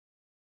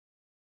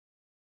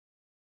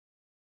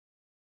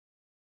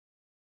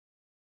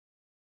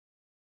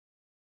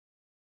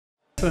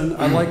And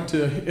I'd like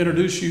to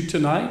introduce you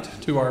tonight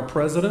to our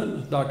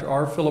president, Dr.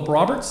 R. Philip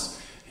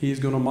Roberts. He's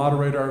going to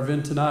moderate our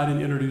event tonight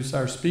and introduce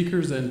our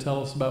speakers and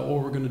tell us about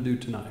what we're going to do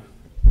tonight.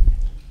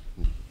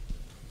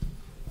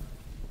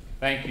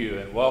 Thank you,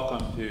 and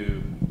welcome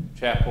to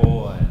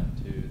chapel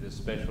and to this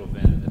special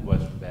event at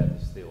Midwestern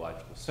Baptist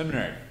Theological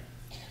Seminary.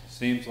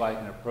 Seems like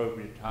an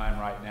appropriate time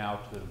right now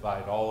to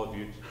invite all of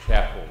you to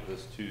chapel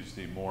this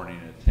Tuesday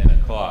morning at 10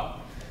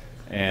 o'clock.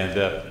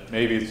 And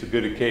maybe it's a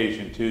good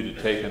occasion, too,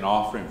 to take an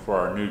offering for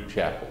our new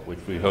chapel, which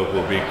we hope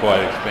will be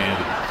quite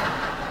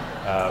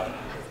expanded.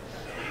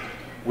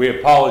 We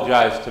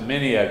apologize to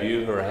many of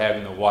you who are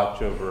having to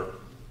watch over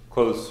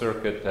closed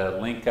circuit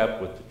link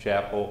up with the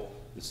chapel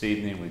this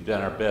evening. We've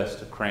done our best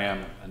to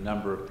cram a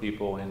number of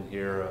people in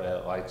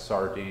here like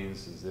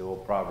sardines, as the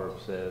old proverb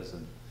says.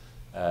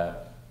 And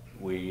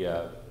we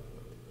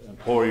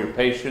implore your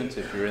patience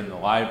if you're in the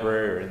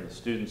library or in the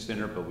student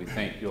center, but we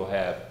think you'll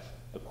have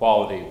a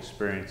quality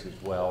experience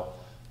as well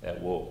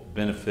that will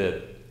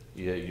benefit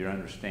your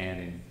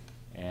understanding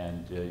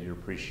and your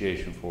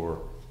appreciation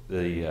for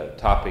the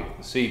topic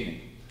this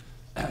evening.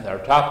 Our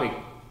topic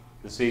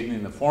this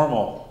evening, the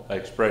formal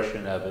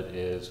expression of it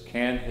is,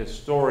 can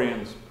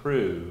historians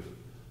prove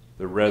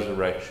the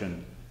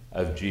resurrection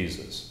of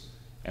Jesus?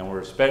 And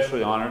we're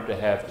especially honored to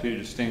have two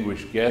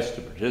distinguished guests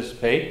to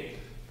participate.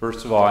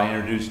 First of all, I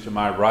introduce to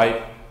my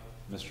right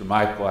Mr.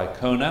 Michael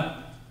Licona.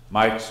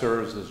 Mike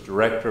serves as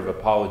Director of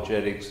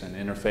Apologetics and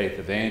Interfaith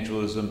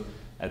Evangelism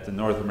at the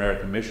North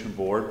American Mission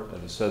Board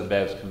of the Southern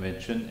Baptist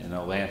Convention in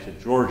Atlanta,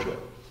 Georgia.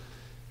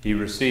 He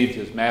received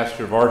his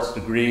Master of Arts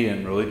degree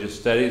in Religious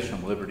Studies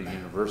from Liberty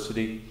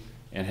University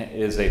and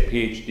is a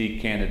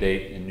PhD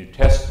candidate in New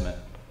Testament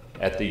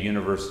at the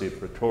University of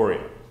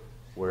Pretoria,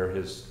 where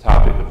his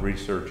topic of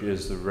research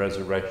is the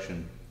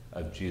resurrection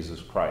of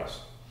Jesus Christ.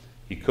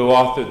 He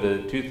co-authored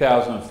the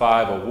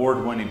 2005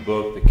 award-winning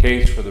book, The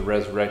Case for the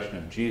Resurrection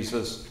of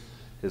Jesus.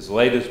 His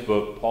latest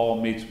book, Paul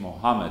Meets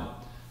Muhammad,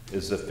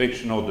 is a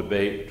fictional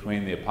debate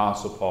between the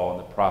Apostle Paul and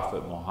the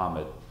Prophet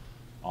Muhammad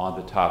on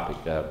the topic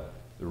of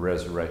the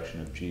resurrection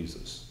of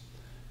Jesus.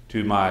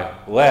 To my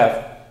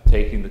left,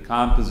 taking the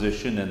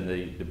composition and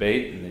the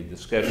debate and the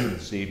discussion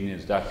this evening,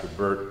 is Dr.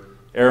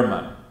 Bart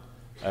Ehrman.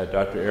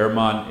 Dr.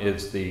 Ehrman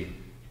is the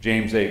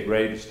James A.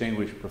 Gray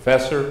Distinguished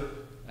Professor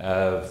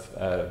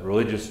of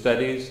Religious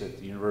Studies at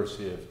the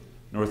University of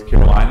North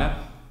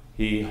Carolina.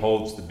 He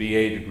holds the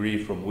BA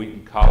degree from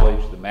Wheaton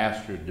College, the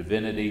Master of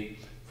Divinity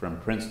from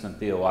Princeton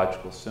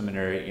Theological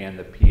Seminary, and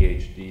the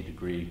PhD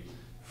degree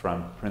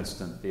from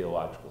Princeton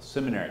Theological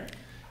Seminary.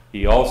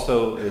 He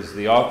also is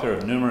the author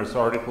of numerous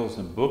articles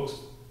and books.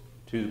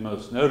 Two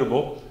most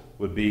notable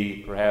would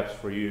be, perhaps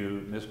for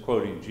you,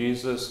 Misquoting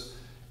Jesus,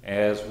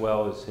 as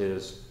well as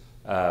his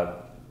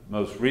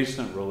most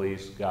recent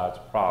release, God's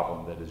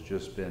Problem, that has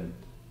just been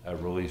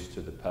released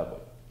to the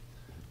public.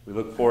 We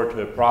look forward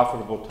to a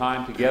profitable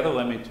time together.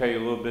 Let me tell you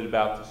a little bit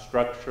about the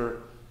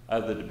structure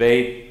of the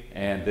debate,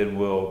 and then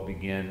we'll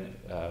begin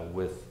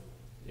with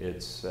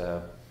its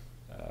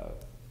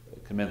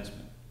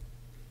commencement.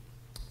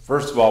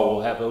 First of all,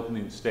 we'll have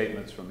opening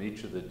statements from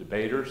each of the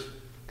debaters.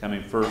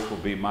 Coming first will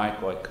be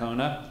Michael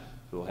Licona,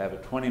 who will have a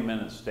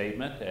 20-minute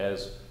statement,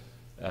 as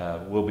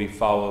will be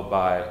followed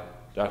by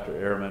Dr.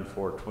 Ehrman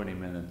for 20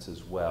 minutes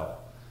as well.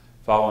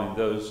 Following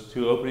those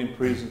two opening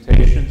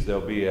presentations, there'll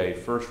be a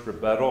first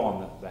rebuttal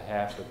on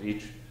behalf of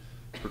each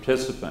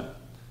participant.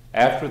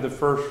 After the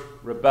first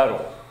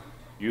rebuttal,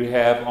 you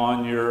have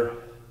on your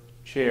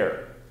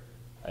chair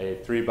a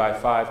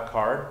 3x5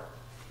 card.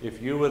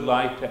 If you would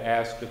like to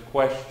ask a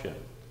question,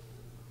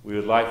 we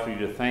would like for you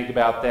to think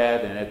about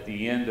that, and at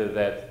the end of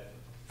that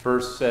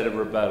first set of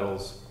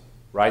rebuttals,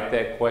 write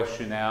that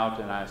question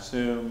out, and I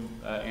assume,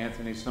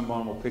 Anthony,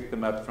 someone will pick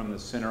them up from the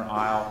center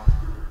aisle,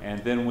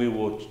 and then we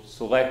will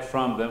select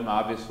from them.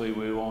 Obviously,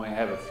 we only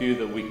have a few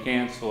that we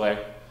can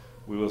select.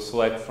 We will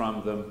select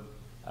from them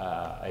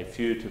a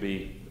few to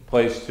be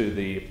placed to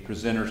the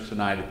presenters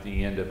tonight at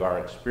the end of our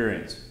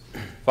experience.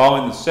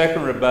 Following the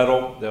second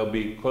rebuttal, there'll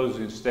be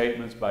closing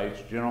statements by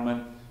each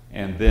gentleman,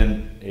 and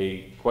then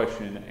a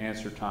question and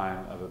answer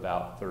time of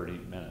about 30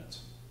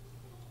 minutes.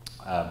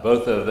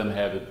 Both of them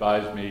have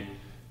advised me,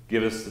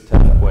 give us the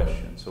tough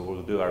questions, so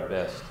we'll do our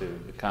best to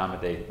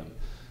accommodate them.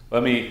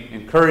 Let me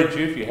encourage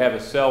you, if you have a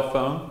cell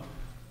phone,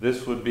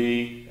 this would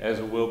be, as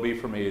it will be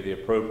for me, the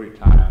appropriate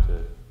time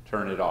to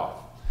turn it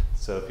off.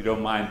 So if you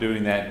don't mind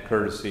doing that in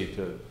courtesy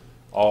to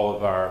all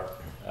of our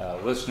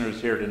listeners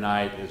here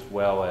tonight, as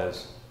well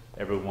as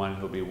everyone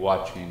who'll be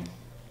watching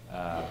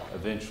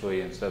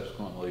eventually and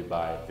subsequently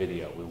by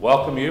video. We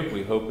welcome you.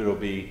 We hope it'll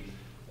be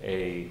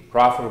a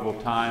profitable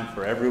time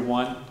for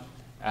everyone.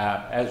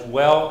 As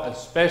well,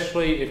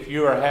 especially if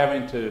you are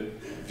having to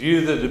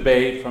view the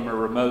debate from a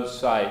remote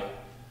site.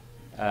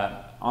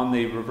 On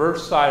the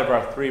reverse side of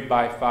our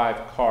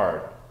 3x5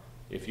 card,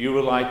 if you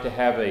would like to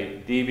have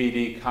a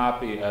DVD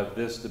copy of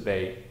this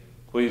debate,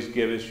 please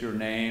give us your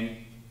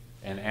name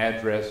and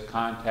address,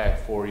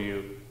 contact for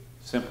you.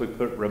 Simply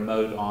put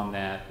remote on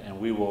that, and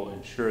we will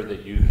ensure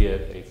that you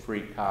get a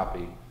free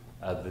copy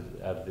of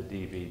the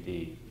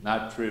DVD.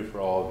 Not true for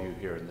all of you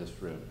here in this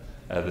room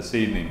this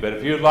evening. But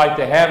if you'd like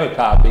to have a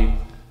copy,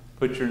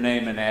 put your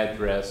name and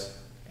address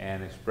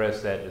and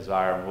express that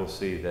desire, and we'll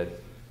see that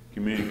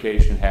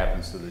communication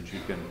happens so that you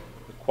can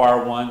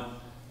acquire one.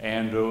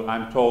 And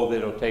I'm told that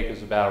it'll take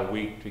us about a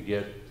week to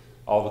get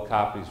all the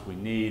copies we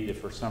need. If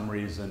for some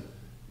reason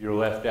you're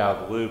left out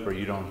of the loop or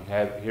you don't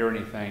hear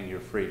anything,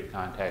 you're free to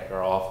contact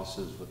our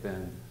offices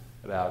within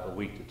about a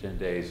week to 10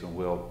 days, and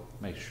we'll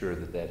make sure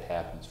that that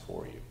happens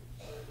for you.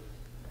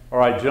 All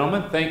right,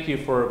 gentlemen, thank you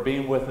for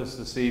being with us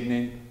this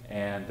evening,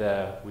 and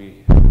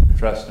we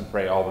trust and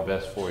pray all the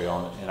best for you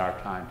in our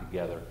time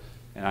together.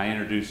 And I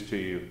introduce to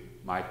you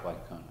Michael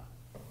Licona.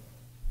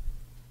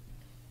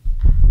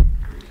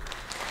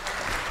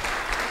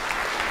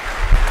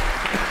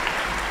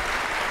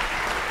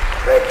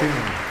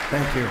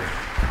 Thank you.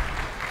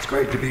 It's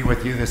great to be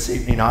with you this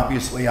evening.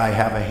 Obviously, I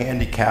have a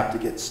handicap to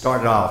get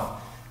started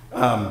off.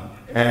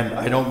 And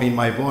I don't mean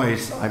my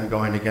voice. I'm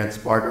going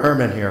against Bart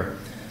Ehrman here.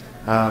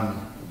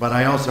 But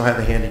I also have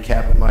a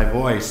handicap in my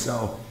voice,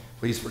 so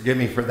please forgive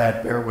me for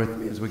that. Bear with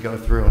me as we go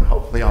through, and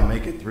hopefully I'll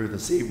make it through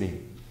this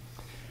evening.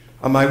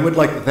 I would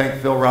like to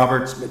thank Phil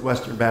Roberts,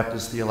 Midwestern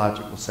Baptist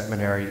Theological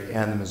Seminary,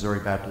 and the Missouri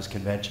Baptist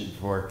Convention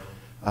for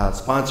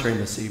sponsoring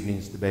this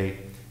evening's debate.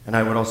 And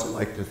I would also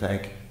like to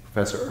thank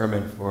Professor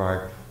Ehrman for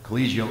our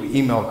collegial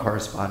email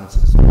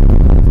correspondences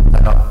that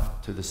led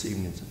up to this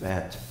evening's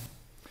event.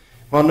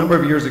 Well, a number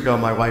of years ago,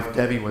 my wife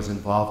Debbie was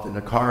involved in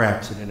a car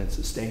accident and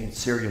sustained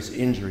serious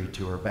injury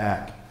to her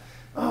back.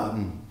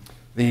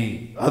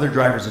 The other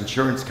driver's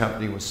insurance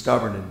company was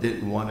stubborn and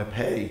didn't want to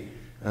pay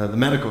the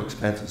medical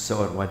expenses,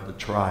 so it went to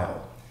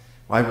trial.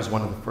 I was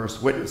one of the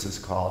first witnesses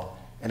called,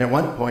 and at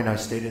one point I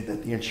stated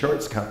that the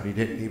insurance company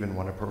didn't even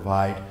want to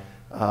provide,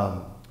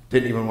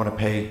 didn't even want to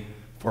pay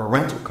for a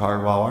rental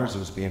car while ours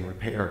was being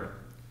repaired.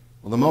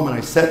 Well, the moment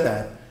I said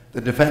that,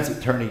 the defense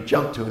attorney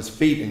jumped to his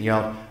feet and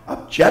yelled,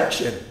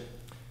 "Objection!"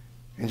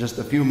 And just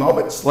a few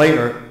moments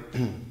later,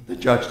 the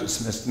judge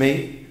dismissed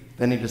me,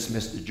 then he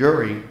dismissed the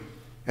jury,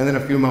 and then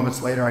a few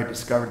moments later I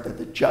discovered that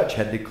the judge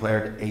had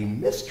declared a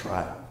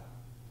mistrial.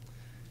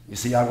 You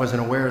see, I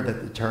wasn't aware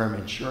that the term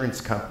insurance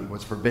company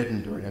was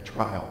forbidden during a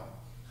trial.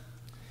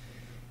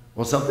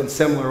 Well, something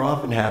similar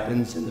often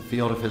happens in the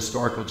field of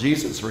historical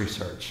Jesus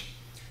research.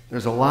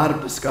 There's a lot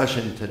of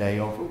discussion today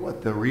over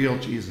what the real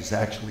Jesus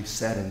actually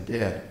said and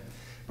did.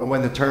 But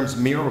when the terms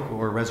miracle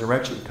or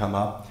resurrection come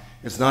up,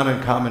 it's not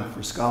uncommon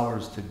for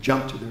scholars to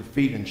jump to their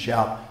feet and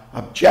shout,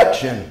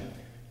 "Objection!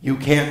 You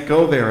can't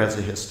go there as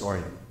a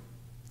historian."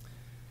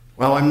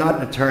 Well, I'm not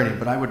an attorney,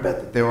 but I would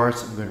bet that there are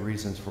some good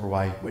reasons for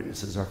why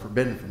witnesses are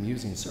forbidden from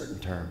using certain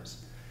terms.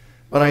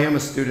 But I am a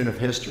student of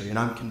history, and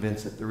I'm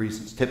convinced that the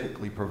reasons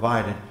typically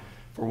provided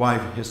for why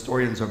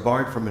historians are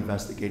barred from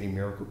investigating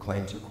miracle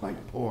claims are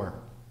quite poor.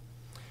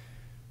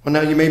 Well,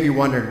 now you may be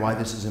wondering why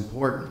this is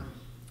important.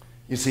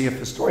 You see, if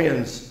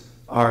historians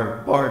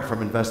are barred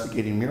from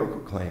investigating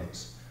miracle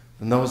claims,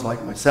 then those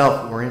like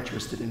myself who are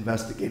interested in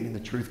investigating the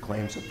truth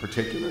claims of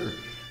particular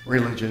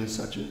religions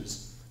such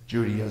as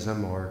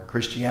Judaism or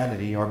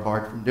Christianity are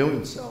barred from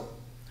doing so.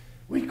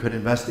 We could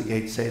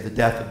investigate, say, the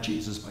death of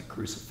Jesus by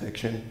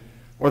crucifixion,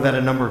 or that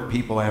a number of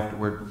people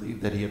afterward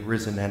believed that he had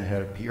risen and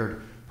had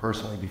appeared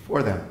personally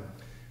before them.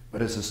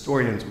 But as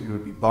historians, we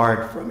would be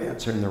barred from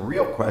answering the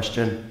real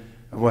question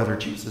of whether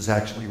Jesus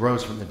actually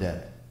rose from the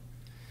dead.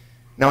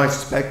 Now, I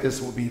suspect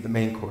this will be the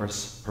main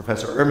course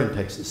Professor Ehrman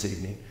takes this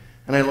evening,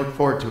 and I look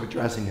forward to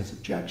addressing his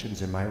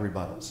objections in my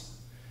rebuttals.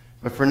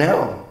 But for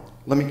now,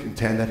 let me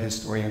contend that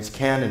historians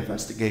can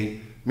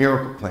investigate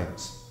miracle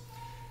claims.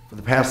 For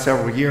the past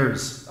several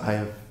years, I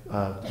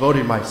have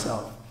devoted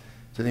myself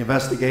to the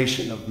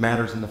investigation of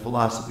matters in the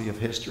philosophy of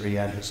history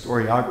and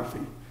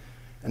historiography,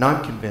 and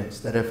I'm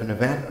convinced that if an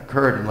event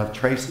occurred and left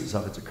traces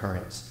of its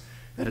occurrence,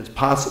 that it's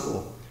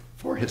possible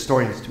for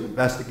historians to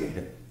investigate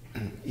it,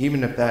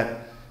 even if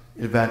that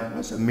event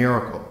was a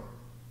miracle.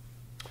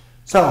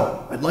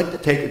 So, I'd like to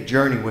take a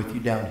journey with you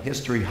down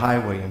History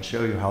Highway and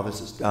show you how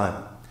this is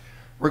done.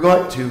 We're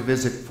going to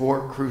visit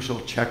 4 crucial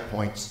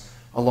checkpoints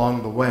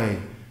along the way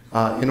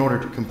in order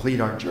to complete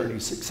our journey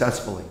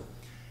successfully.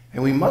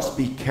 And we must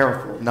be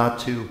careful not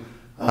to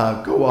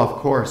go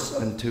off course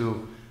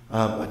into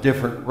a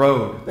different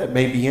road that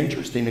may be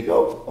interesting to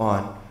go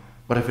on,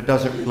 but if it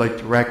doesn't relate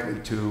directly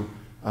to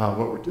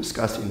what we're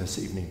discussing this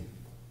evening.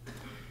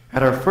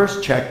 At our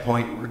first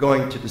checkpoint, we're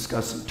going to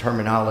discuss some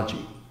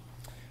terminology.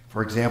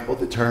 For example,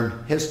 the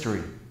term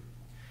history.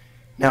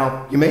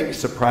 Now, you may be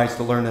surprised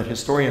to learn that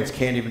historians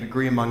can't even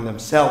agree among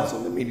themselves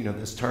on the meaning of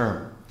this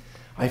term.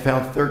 I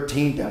found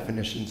 13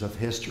 definitions of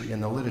history in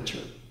the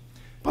literature.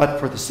 But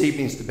for this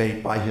evening's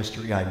debate, by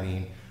history I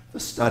mean the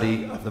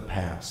study of the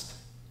past.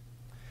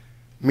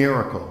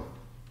 Miracle.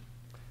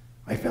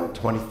 I found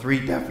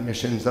 23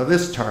 definitions of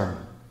this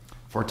term.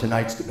 For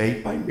tonight's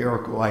debate, by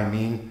miracle I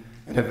mean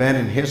an event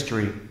in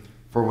history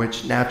for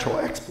which natural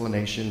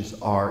explanations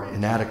are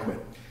inadequate.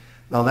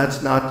 Now,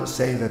 that's not to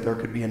say that there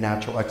could be a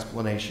natural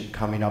explanation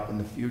coming up in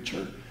the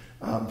future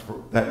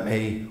that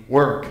may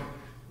work.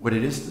 What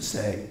it is to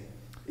say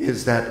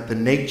is that the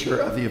nature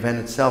of the event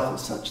itself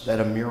is such that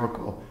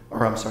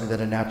that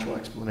a natural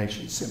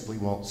explanation simply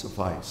won't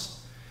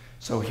suffice.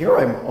 So here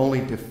I'm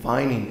only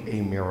defining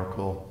a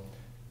miracle,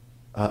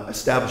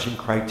 establishing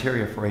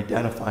criteria for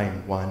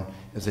identifying one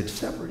as a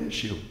separate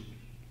issue.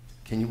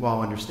 Can you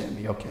all understand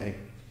me okay?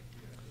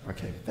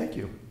 Okay, thank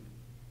you.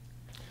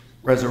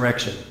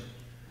 Resurrection.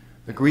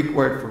 The Greek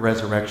word for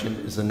resurrection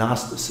is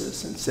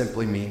anastasis and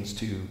simply means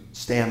to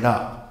stand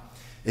up.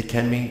 It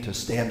can mean to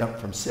stand up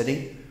from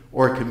sitting,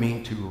 or it can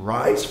mean to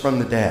rise from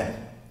the dead.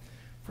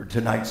 For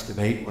tonight's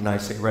debate, when I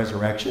say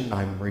resurrection,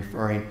 I'm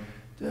referring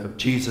to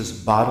Jesus'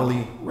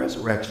 bodily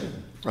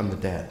resurrection from the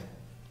dead.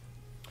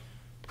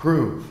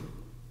 Prove.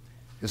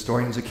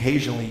 Historians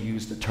occasionally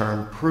use the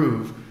term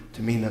prove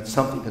to mean that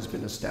something has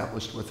been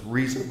established with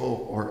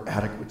reasonable or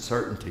adequate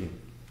certainty.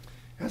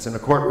 As in a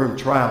courtroom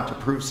trial, to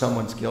prove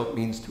someone's guilt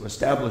means to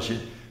establish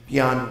it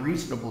beyond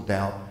reasonable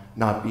doubt,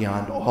 not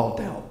beyond all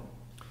doubt.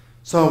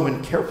 So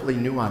when carefully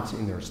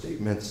nuancing their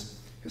statements,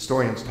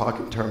 historians talk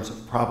in terms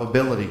of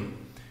probability,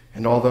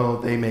 and although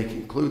they may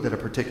conclude that a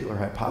particular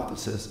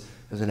hypothesis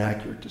is an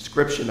accurate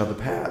description of the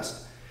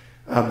past,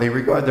 they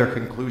regard their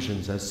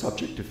conclusions as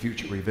subject to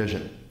future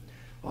revision.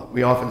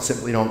 We often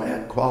simply don't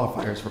add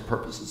qualifiers for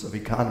purposes of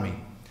economy.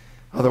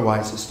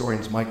 Otherwise,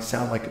 historians might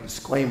sound like a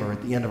disclaimer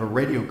at the end of a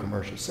radio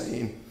commercial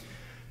saying,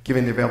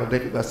 "Given the available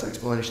data, the best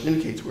explanation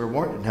indicates we're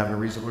warranted in having a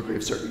reasonable degree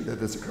of certainty that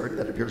this occurred, and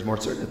that appears more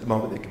certain at the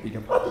moment than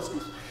competing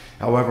hypotheses.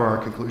 However, our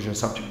conclusion is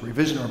subject to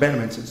revision or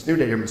abandonment since new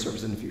data may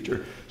surface in the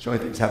future, showing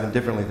things happen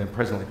differently than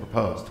presently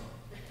proposed."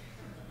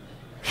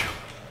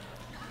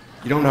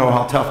 You don't know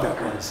how tough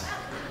that was.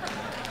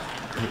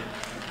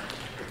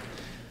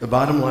 The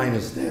bottom line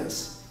is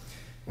this.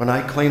 When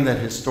I claim that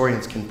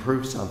historians can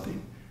prove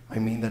something, I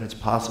mean that it's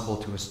possible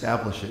to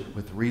establish it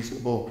with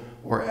reasonable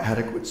or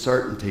adequate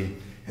certainty,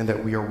 and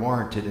that we are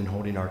warranted in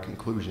holding our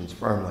conclusions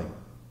firmly.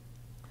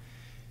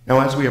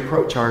 Now, as we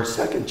approach our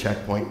second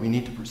checkpoint, we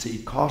need to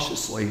proceed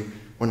cautiously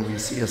when we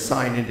see a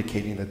sign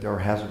indicating that there are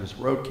hazardous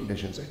road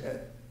conditions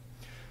ahead.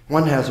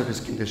 One hazardous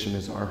condition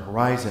is our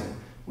horizon,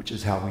 which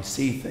is how we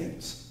see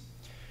things.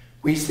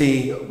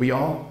 We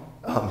all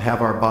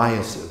have our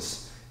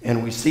biases,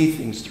 and we see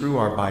things through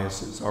our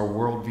biases, our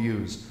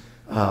worldviews,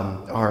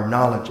 our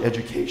knowledge,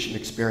 education,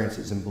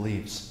 experiences, and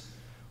beliefs.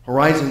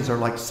 Horizons are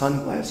like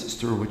sunglasses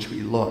through which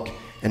we look,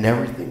 and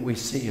everything we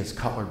see is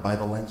colored by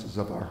the lenses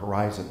of our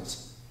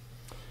horizons.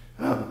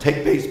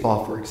 Take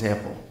baseball, for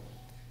example.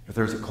 If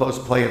there's a close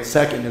play at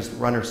second, is the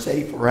runner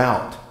safe or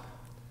out?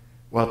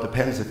 Well, it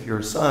depends if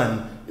your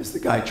son is the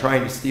guy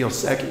trying to steal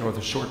second or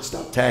the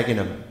shortstop tagging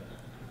him.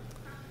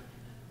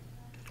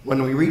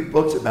 When we read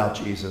books about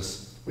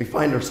Jesus, we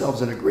find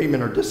ourselves in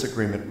agreement or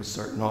disagreement with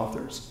certain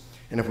authors.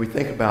 And if we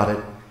think about it,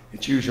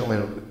 it's usually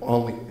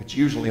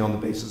on the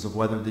basis of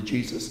whether the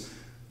Jesus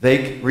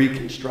they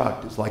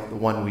reconstruct is like the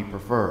one we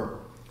prefer.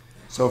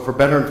 So for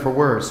better and for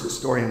worse,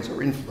 historians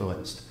are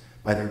influenced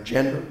by their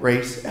gender,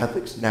 race,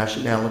 ethics,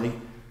 nationality,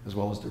 as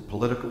well as their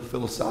political,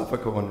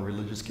 philosophical, and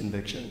religious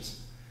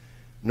convictions.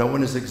 No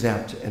one is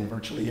exempt, and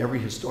virtually every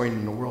historian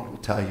in the world will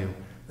tell you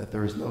that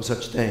there is no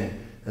such thing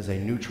as a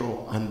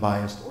neutral,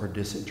 unbiased, or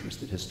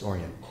disinterested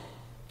historian.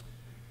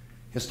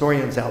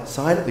 Historians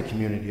outside of the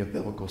community of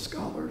biblical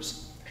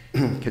scholars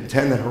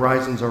contend that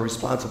horizons are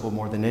responsible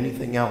more than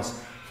anything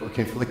else for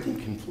conflicting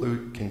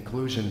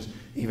conclusions,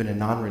 even in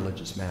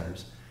non-religious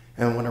matters.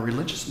 And when a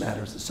religious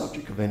matter is the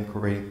subject of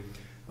inquiry,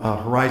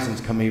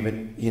 horizons come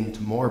even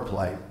into more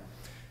play.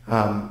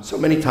 So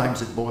many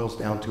times it boils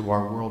down to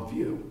our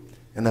worldview,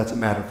 and that's a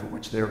matter for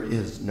which there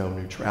is no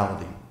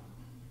neutrality.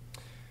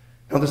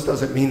 Now, this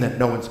doesn't mean that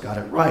no one's got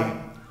it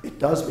right. It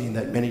does mean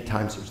that many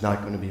times there's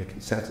not going to be a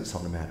consensus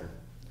on a matter.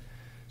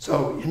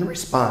 So in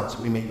response,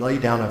 we may lay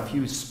down a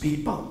few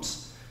speed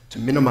bumps to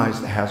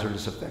minimize the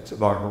hazardous effects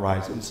of our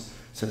horizons,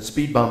 since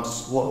speed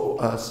bumps slow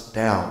us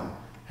down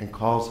and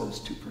cause us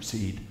to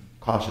proceed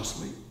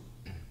cautiously.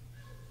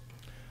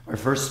 Our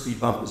first speed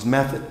bump is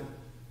method.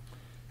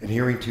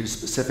 Adhering to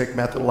specific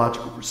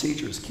methodological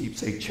procedures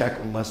keeps a check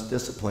on less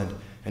disciplined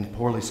and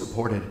poorly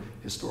supported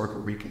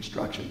historical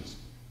reconstructions.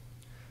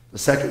 The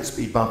second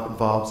speed bump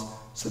involves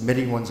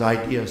submitting one's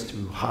ideas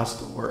to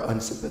hostile or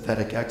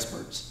unsympathetic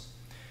experts.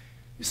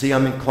 You see,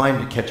 I'm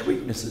inclined to catch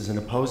weaknesses in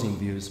opposing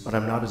views, but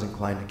I'm not as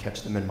inclined to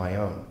catch them in my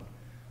own.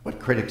 But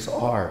critics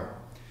are.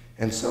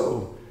 And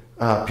so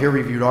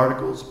peer-reviewed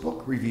articles,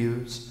 book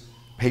reviews,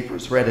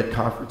 papers read at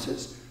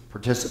conferences,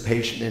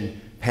 participation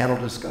in panel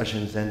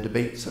discussions and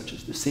debates such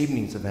as this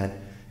evening's event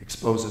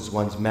exposes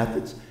one's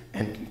methods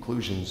and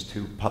conclusions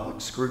to public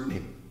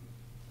scrutiny.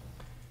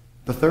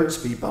 The third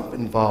speed bump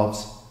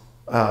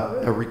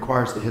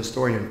requires the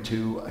historian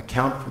to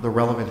account for the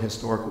relevant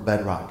historical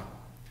bedrock.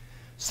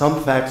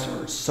 Some facts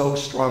are so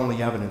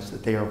strongly evidenced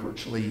that they are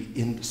virtually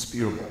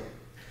indisputable.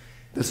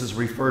 This is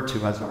referred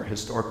to as our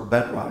historical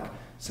bedrock,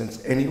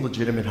 since any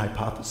legitimate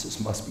hypothesis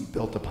must be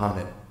built upon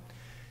it.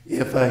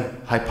 If a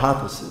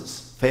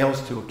hypothesis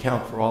fails to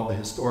account for all the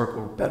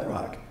historical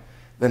bedrock,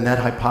 then that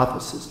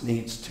hypothesis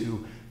needs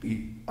to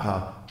be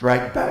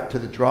dragged back to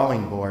the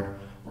drawing board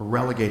or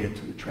relegated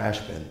to the trash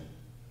bin.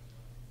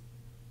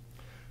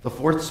 The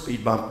fourth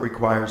speed bump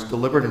requires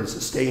deliberate and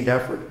sustained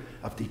effort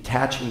of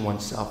detaching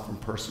oneself from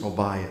personal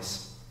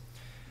bias.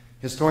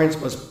 Historians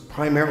must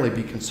primarily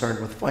be concerned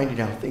with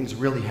finding out how things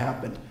really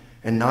happened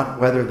and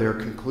not whether their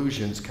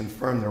conclusions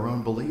confirm their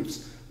own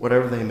beliefs,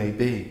 whatever they may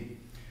be.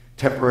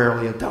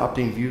 Temporarily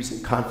adopting views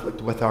in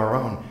conflict with our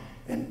own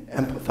and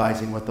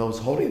empathizing with those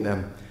holding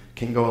them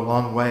can go a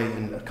long way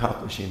in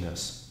accomplishing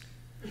this.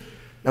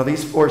 Now,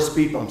 these four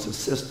speed bumps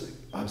assist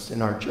us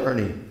in our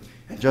journey,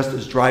 and just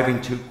as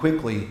driving too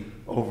quickly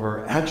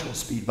over actual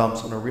speed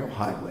bumps on a real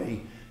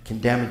highway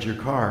can damage your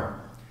car,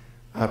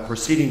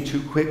 proceeding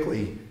too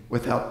quickly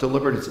without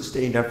deliberate and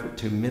sustained effort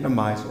to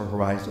minimize our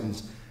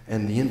horizons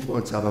and the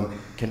influence of them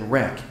can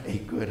wreck a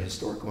good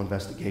historical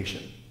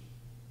investigation.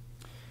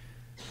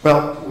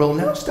 Well, we'll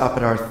now stop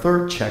at our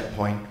third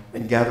checkpoint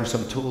and gather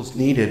some tools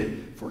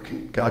needed for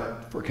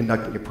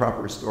conducting a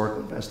proper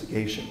historical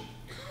investigation.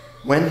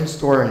 When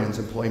historians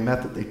employ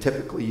method, they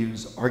typically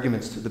use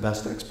arguments to the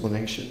best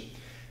explanation.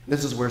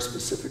 This is where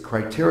specific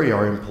criteria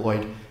are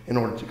employed in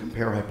order to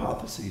compare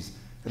hypotheses,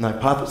 and the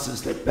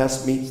hypothesis that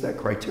best meets that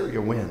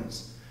criteria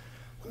wins.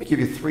 Let me give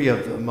you three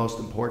of the most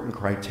important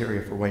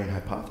criteria for weighing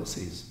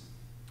hypotheses.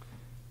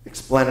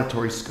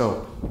 Explanatory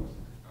scope.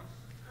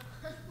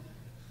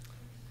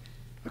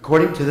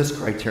 According to this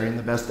criterion,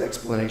 the best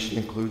explanation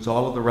includes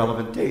all of the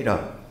relevant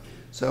data.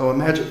 So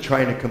imagine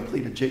trying to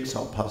complete a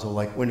jigsaw puzzle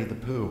like Winnie the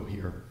Pooh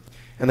here,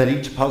 and that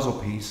each puzzle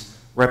piece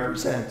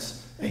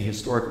represents a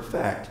historical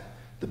fact.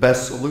 The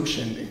best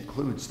solution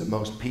includes the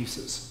most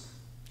pieces.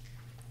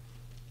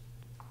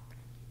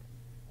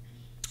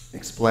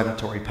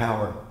 Explanatory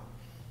power.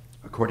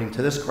 According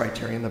to this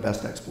criterion, the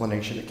best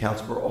explanation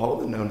accounts for all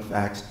of the known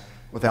facts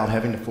without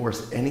having to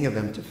force any of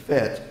them to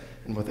fit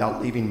and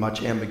without leaving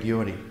much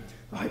ambiguity.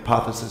 The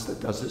hypothesis that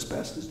does this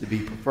best is to be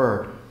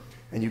preferred.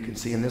 And you can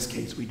see in this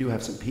case, we do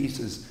have some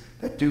pieces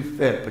that do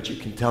fit, but you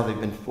can tell they've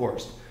been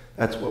forced.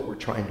 That's what we're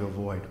trying to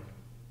avoid.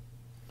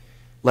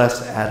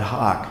 Less ad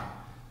hoc.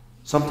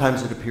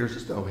 Sometimes it appears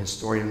as though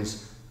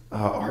historians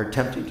are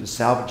attempting to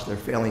salvage their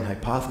failing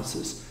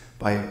hypothesis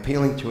by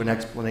appealing to an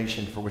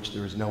explanation for which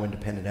there is no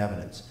independent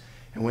evidence.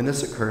 And when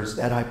this occurs,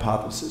 that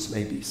hypothesis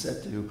may be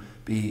said to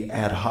be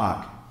ad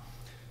hoc.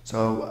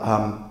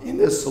 So in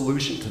this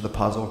solution to the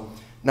puzzle,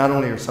 not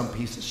only are some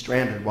pieces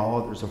stranded while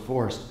others are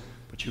forced,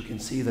 but you can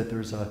see that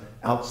there's an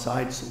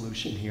outside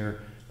solution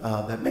here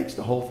that makes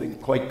the whole thing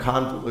quite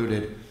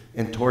convoluted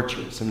and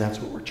torturous, and that's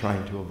what we're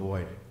trying to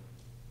avoid.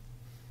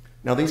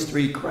 Now, these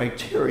three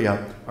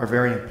criteria are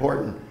very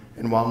important,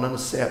 and while none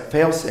is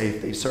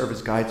fail-safe, they serve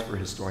as guides for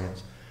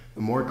historians.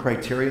 The more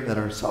criteria that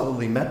are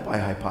solidly met by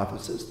a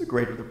hypothesis, the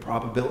greater the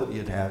probability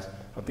it has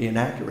of being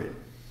accurate.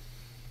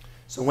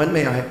 So when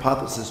may a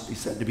hypothesis be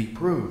said to be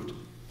proved?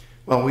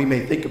 Well, we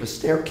may think of a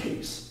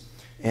staircase,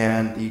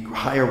 and the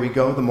higher we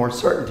go, the more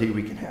certainty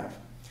we can have.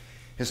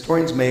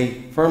 Historians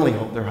may firmly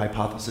hold their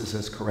hypothesis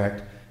as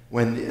correct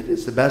when it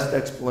is the best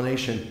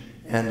explanation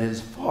and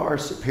is far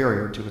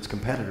superior to its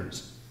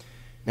competitors.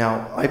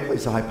 Now, I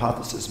place a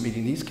hypothesis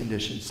meeting these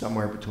conditions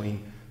somewhere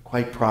between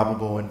quite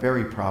probable and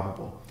very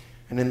probable.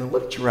 And in the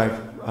literature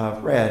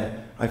I've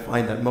read, I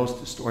find that most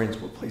historians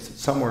will place it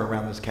somewhere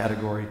around this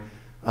category,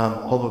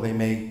 although they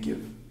may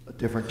give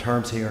different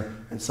terms here,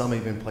 and some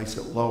even place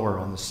it lower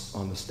on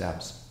the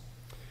steps.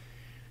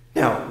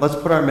 Now, let's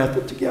put our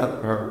method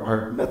together,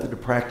 our method to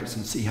practice,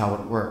 and see how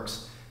it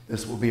works.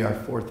 This will be our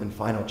fourth and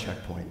final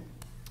checkpoint.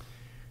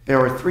 There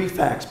are three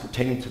facts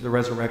pertaining to the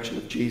resurrection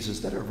of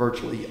Jesus that are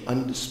virtually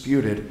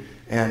undisputed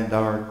and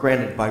are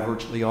granted by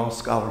virtually all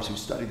scholars who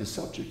study the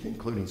subject,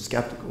 including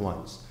skeptical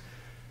ones.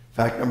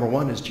 Fact number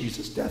one is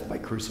Jesus' death by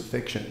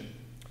crucifixion.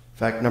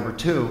 Fact number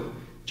two,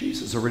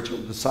 Jesus'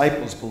 original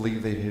disciples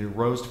believed that he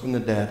arose from the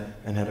dead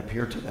and had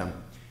appeared to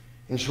them.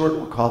 In short,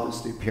 we'll call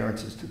this the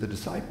appearances to the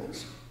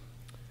disciples.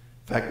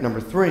 Fact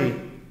number three,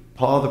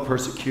 Paul, the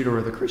persecutor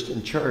of the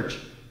Christian church,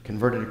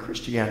 converted to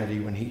Christianity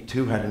when he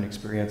too had an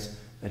experience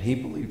that he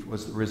believed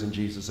was the risen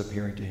Jesus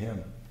appearing to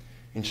him.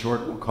 In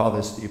short, we'll call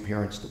this the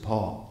appearance to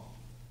Paul.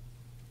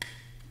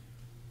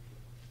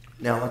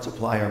 Now let's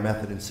apply our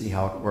method and see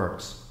how it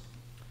works.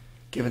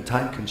 Given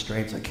time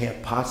constraints, I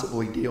can't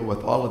possibly deal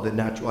with all of the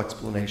natural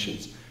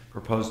explanations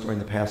proposed during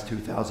the past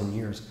 2,000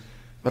 years,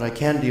 but I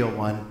can deal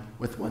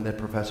with one that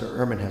Professor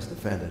Ehrman has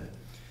defended.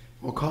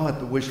 We'll call it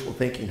the wishful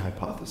thinking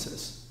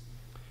hypothesis.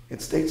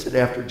 It states that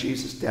after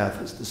Jesus' death,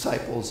 his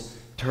disciples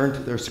turned to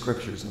their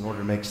scriptures in order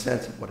to make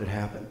sense of what had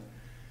happened.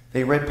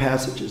 They read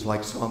passages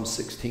like Psalm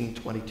 16,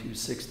 22,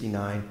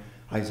 69,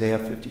 Isaiah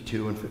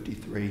 52 and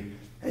 53,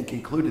 and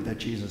concluded that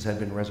Jesus had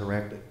been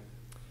resurrected.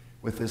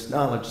 With this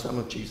knowledge, some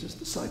of Jesus'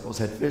 disciples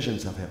had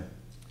visions of him.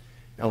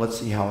 Now let's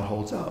see how it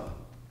holds up.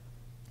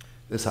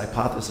 This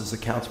hypothesis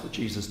accounts for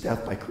Jesus'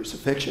 death by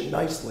crucifixion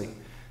nicely,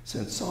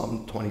 since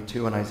Psalm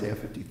 22 and Isaiah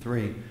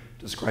 53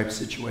 describe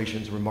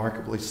situations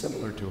remarkably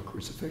similar to a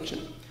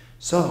crucifixion.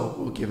 So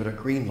we'll give it a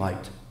green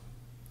light.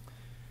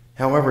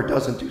 However, it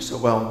doesn't do so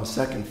well in the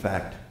second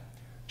fact.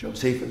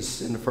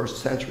 Josephus in the 1st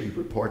century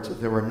reports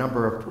that there were a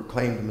number of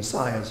proclaimed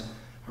messiahs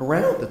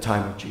around the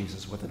time of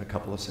Jesus within a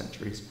couple of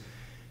centuries,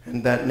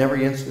 and that in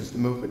every instance the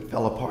movement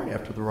fell apart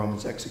after the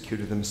Romans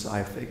executed the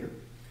Messiah figure.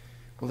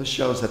 Well, this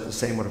shows that the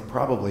same would have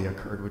probably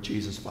occurred with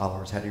Jesus'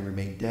 followers had he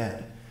remained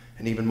dead.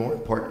 And even more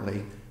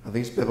importantly, of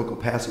these biblical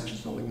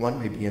passages, only one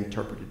may be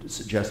interpreted to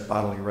suggest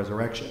bodily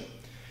resurrection.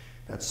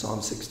 That's Psalm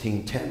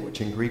 16:10,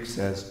 which in Greek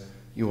says,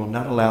 "You will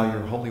not allow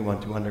your Holy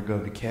One to undergo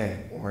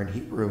decay," or in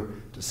Hebrew,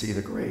 to see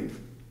the grave.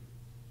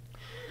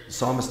 The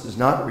psalmist is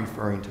not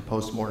referring to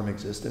post-mortem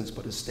existence,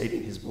 but is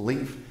stating his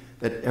belief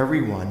that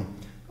everyone,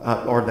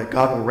 or that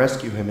God will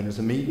rescue him in his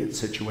immediate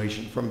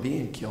situation from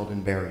being killed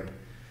and buried.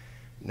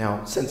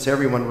 Now, since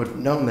everyone would have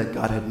known that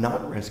God had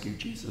not rescued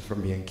Jesus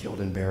from being killed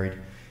and buried,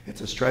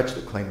 it's a stretch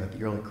to claim that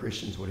the early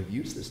Christians would have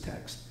used this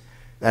text.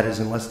 That is,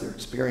 unless their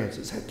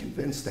experiences had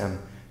convinced them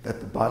that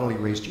the bodily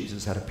raised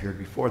Jesus had appeared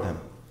before them.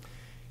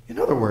 In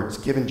other words,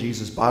 given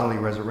Jesus' bodily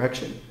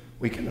resurrection,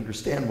 we can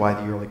understand why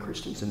the early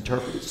Christians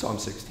interpreted Psalm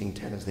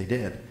 16:10 as they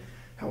did.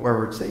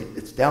 However,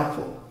 it's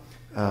doubtful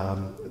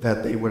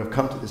that they would have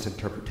come to this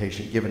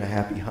interpretation given a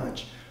happy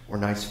hunch or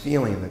nice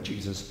feeling that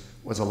Jesus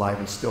was alive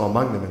and still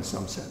among them in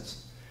some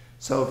sense.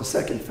 So the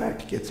second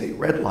fact gets a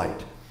red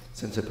light,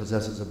 since it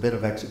possesses a bit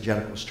of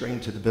exegetical string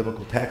to the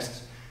biblical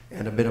texts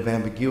and a bit of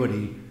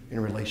ambiguity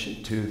in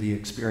relation to the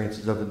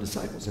experiences of the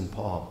disciples and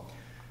Paul.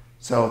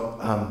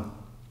 So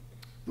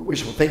the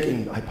wishful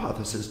thinking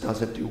hypothesis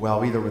doesn't do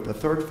well either with the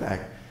third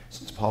fact,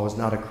 since Paul was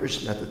not a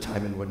Christian at the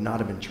time and would not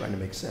have been trying to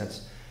make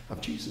sense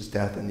of Jesus'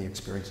 death and the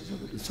experiences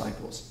of the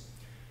disciples.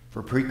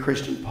 For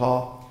pre-Christian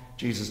Paul,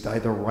 Jesus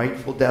died the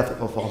rightful death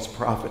of a false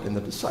prophet, and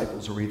the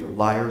disciples were either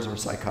liars or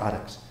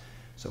psychotics.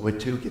 So it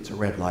too gets a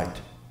red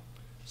light.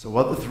 So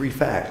of the three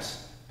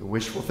facts, the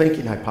wishful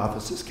thinking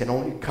hypothesis can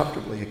only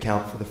comfortably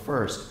account for the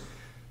first.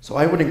 So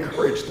I would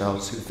encourage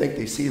those who think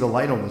they see the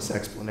light on this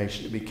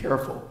explanation to be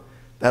careful.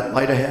 That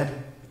light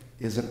ahead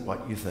isn't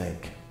what you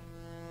think.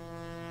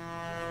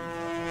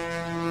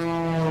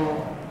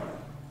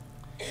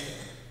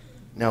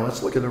 Now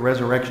let's look at the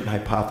resurrection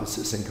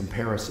hypothesis in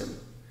comparison.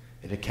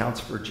 It accounts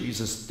for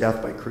Jesus'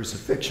 death by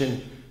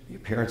crucifixion, the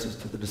appearances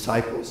to the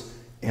disciples,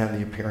 and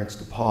the appearance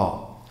to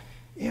Paul.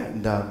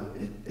 And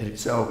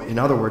so, in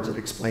other words, it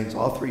explains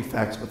all three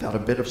facts without a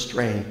bit of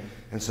strain,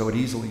 and so it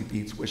easily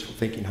beats wishful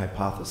thinking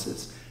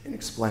hypothesis in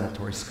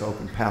explanatory scope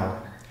and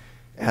power.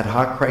 Ad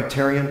hoc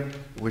criterion,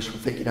 the wishful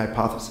thinking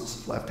hypothesis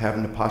is left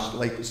having to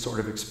postulate the sort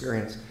of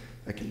experience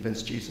that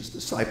convinced Jesus'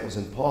 disciples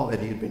and Paul that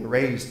he had been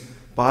raised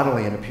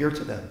bodily and appeared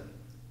to them.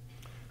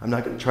 I'm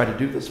not going to try to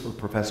do this for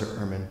Professor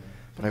Ehrman,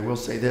 but I will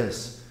say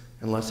this: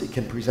 unless he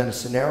can present a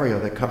scenario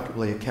that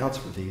comfortably accounts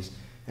for these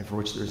and for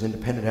which there is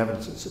independent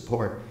evidence and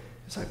support,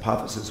 his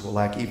hypothesis will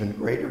lack even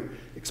greater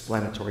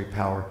explanatory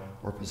power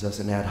or possess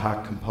an ad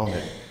hoc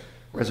component.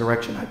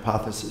 Resurrection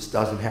hypothesis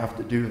doesn't have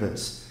to do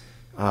this,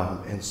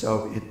 and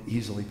so it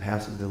easily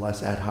passes the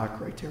less ad hoc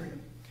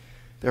criterion.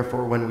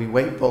 Therefore, when we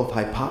weight both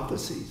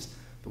hypotheses,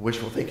 the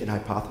wishful thinking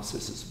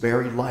hypothesis is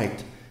very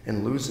light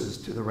and loses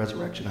to the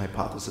resurrection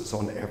hypothesis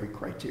on every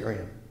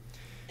criterion.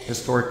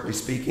 Historically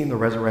speaking, the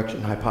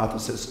resurrection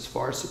hypothesis is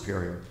far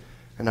superior,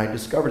 and I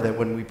discovered that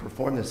when we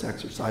perform this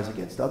exercise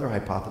against other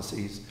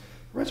hypotheses,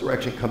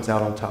 resurrection comes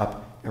out on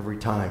top every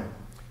time.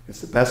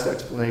 It's the best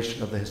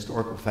explanation of the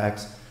historical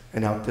facts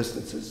and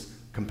outdistances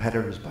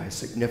competitors by a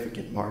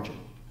significant margin.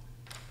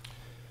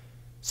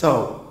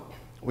 So,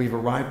 we've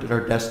arrived at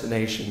our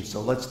destination,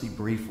 so let's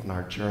debrief on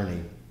our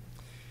journey.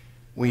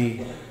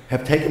 We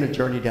have taken a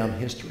journey down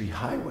history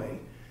highway,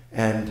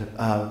 and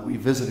we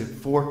visited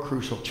 4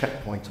 crucial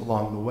checkpoints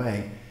along the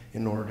way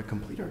in order to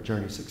complete our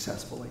journey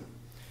successfully.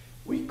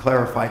 We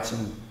clarified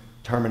some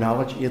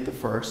terminology at the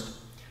first.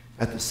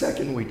 At the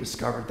second, we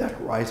discovered that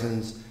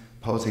horizons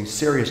pose a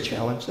serious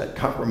challenge that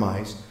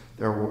compromise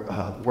their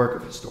work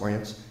of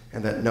historians,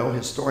 and that no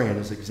historian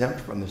is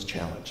exempt from this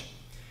challenge.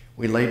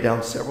 We laid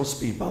down several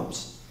speed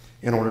bumps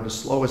in order to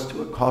slow us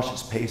to a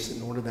cautious pace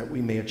in order that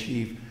we may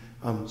achieve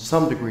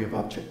some degree of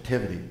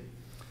objectivity.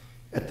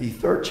 At the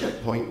third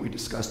checkpoint, we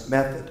discussed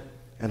method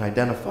and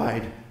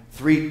identified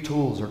 3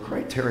 tools or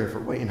criteria for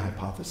weighing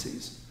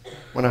hypotheses.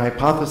 When a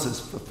hypothesis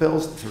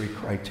fulfills the 3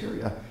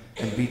 criteria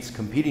and beats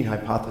competing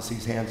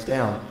hypotheses hands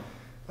down,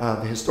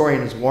 the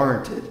historian is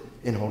warranted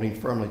in holding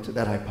firmly to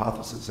that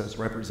hypothesis as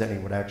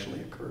representing what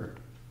actually occurred.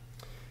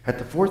 At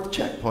the 4th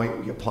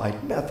checkpoint, we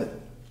applied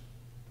method.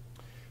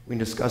 We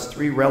discussed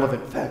 3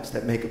 relevant facts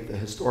that make up the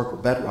historical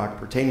bedrock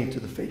pertaining to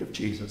the fate of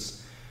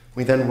Jesus.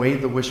 We then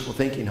weighed the wishful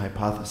thinking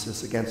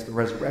hypothesis against the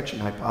resurrection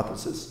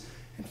hypothesis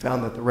and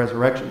found that the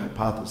resurrection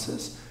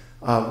hypothesis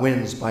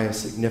wins by a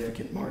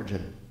significant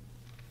margin.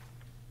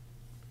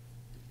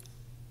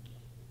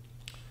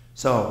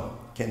 So,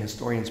 can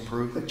historians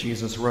prove that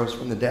Jesus rose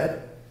from the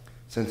dead?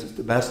 Since it's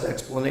the best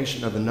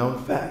explanation of the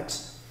known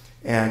facts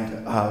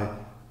and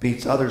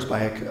beats others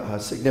by a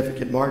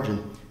significant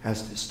margin,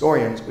 as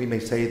historians, we may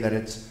say that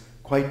it's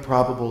quite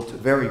probable to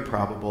very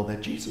probable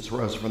that Jesus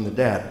rose from the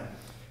dead.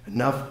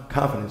 Enough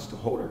confidence to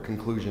hold our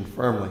conclusion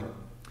firmly.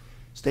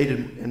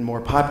 Stated in more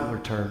popular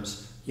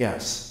terms,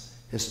 yes,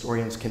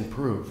 historians can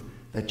prove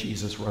that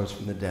Jesus rose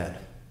from the dead.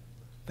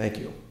 Thank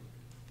you.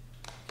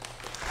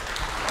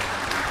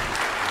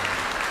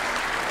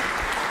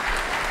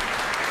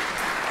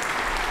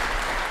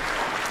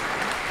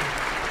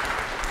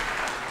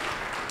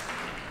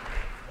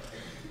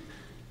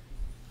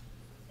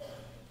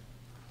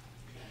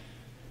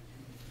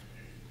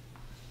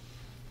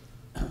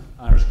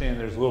 I understand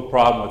there's a little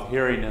problem with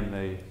hearing in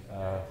the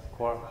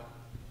choir.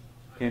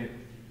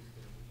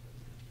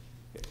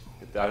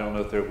 I don't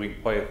know if we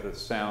can play the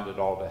sound at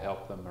all to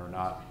help them or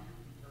not.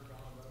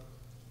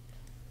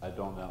 I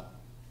don't know.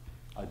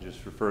 I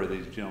just refer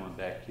these gentlemen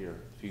back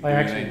here. If you can do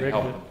anything to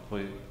help them,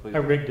 please. I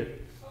rigged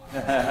it.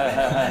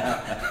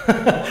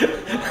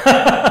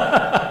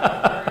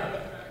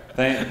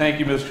 Thank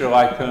you, Mr.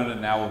 Licona.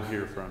 Now we'll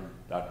hear from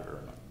Dr. Ehrman.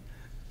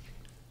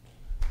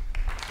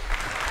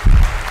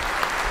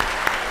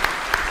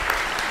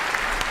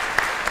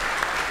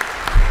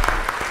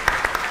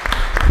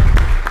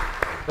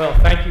 Well,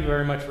 thank you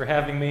very much for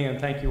having me, and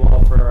thank you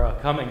all for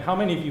coming. How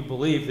many of you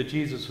believe that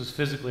Jesus was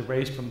physically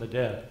raised from the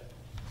dead?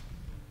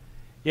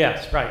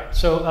 Yes, right.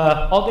 So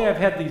all day I've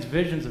had these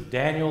visions of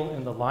Daniel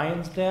in the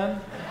lion's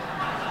den.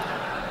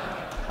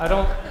 I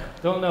don't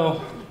know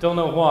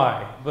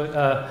why,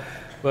 but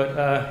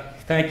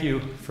thank you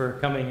for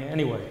coming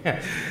anyway.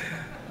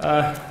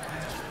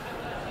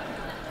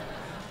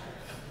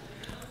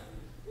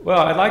 Well,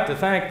 I'd like to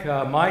thank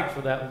Mike for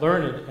that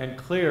learned and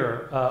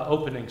clear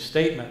opening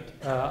statement.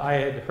 I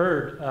had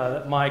heard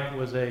that Mike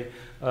was a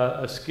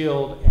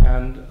skilled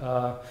and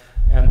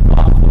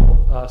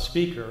thoughtful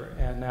speaker,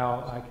 and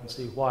now I can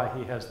see why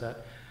he has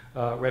that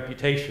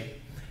reputation.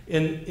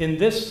 In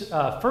this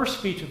first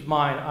speech of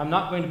mine, I'm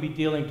not going to be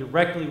dealing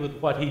directly with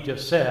what he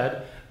just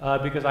said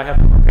because I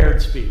have a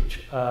prepared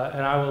speech,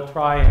 and I will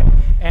try and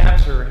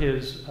answer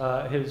his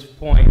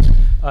points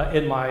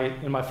in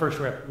my first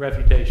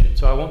refutation.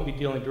 So I won't be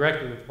dealing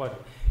directly with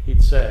what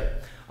he'd say.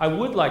 I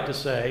would like to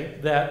say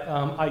that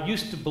I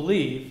used to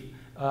believe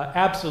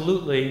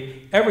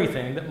absolutely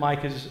everything that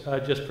Mike has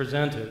just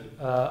presented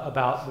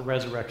about the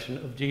resurrection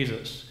of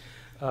Jesus.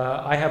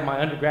 I have my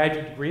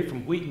undergraduate degree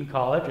from Wheaton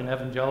College, an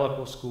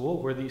evangelical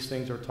school where these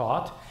things are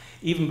taught.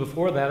 Even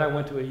before that, I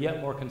went to a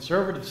yet more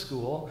conservative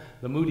school,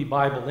 the Moody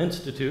Bible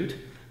Institute,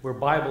 where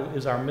Bible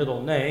is our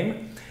middle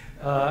name.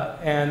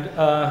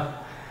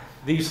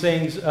 These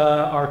things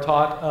are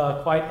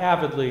taught quite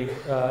avidly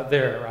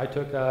there. I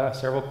took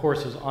several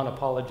courses on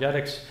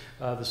apologetics,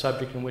 the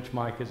subject in which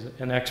Mike is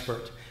an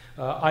expert.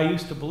 I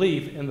used to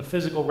believe in the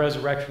physical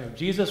resurrection of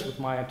Jesus with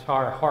my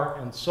entire heart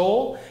and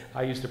soul.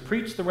 I used to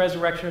preach the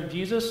resurrection of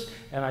Jesus,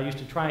 and I used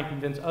to try and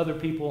convince other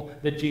people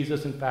that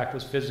Jesus, in fact,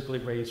 was physically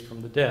raised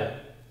from the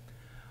dead.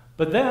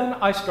 But then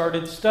I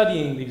started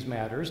studying these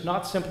matters,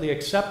 not simply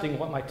accepting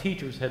what my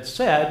teachers had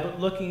said, but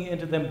looking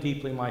into them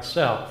deeply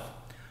myself.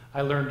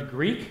 I learned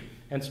Greek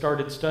and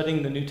started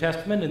studying the New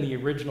Testament in the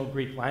original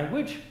Greek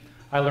language.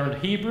 I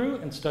learned Hebrew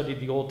and studied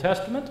the Old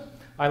Testament.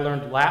 I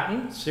learned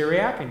Latin,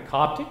 Syriac, and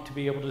Coptic to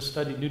be able to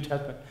study New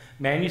Testament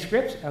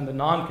manuscripts and the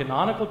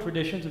non-canonical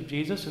traditions of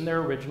Jesus in their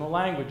original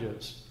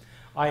languages.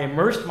 I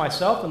immersed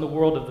myself in the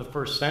world of the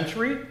first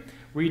century,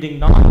 reading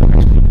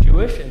non-Christian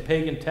Jewish and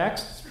pagan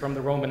texts from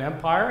the Roman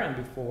Empire and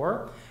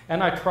before,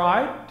 and I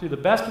tried, to the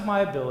best of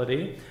my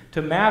ability,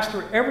 to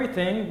master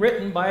everything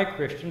written by a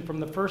Christian from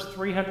the first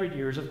 300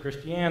 years of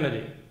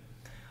Christianity.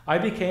 I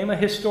became a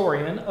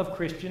historian of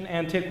Christian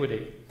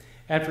antiquity,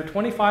 and for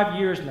 25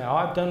 years now,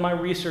 I've done my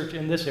research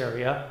in this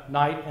area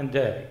night and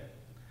day.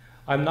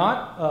 I'm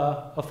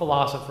not a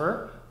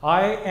philosopher,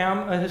 I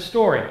am a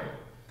historian,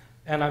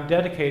 and I'm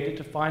dedicated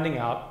to finding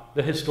out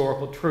the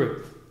historical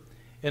truth.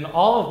 In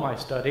all of my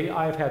study,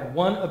 I've had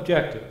one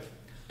objective: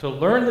 to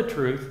learn the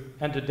truth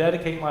and to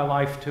dedicate my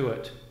life to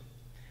it.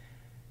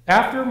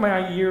 After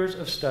my years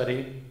of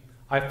study,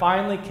 I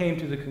finally came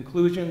to the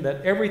conclusion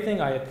that everything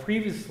I had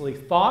previously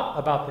thought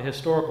about the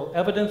historical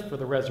evidence for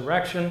the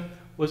resurrection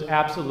was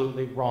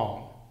absolutely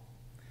wrong.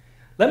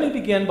 Let me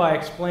begin by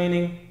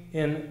explaining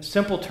in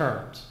simple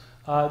terms.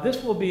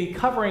 This will be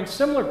covering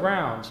similar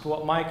grounds to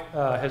what Mike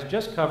has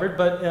just covered,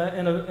 but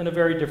in a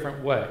very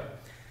different way.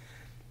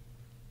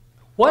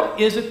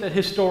 What is it that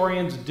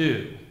historians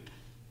do?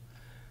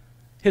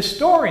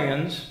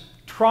 Historians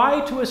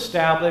try to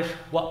establish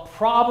what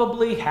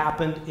probably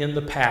happened in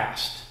the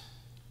past.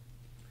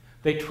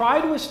 They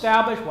try to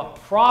establish what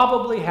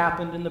probably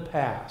happened in the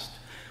past.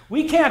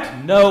 We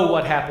can't know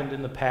what happened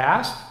in the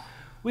past.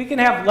 We can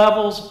have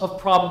levels of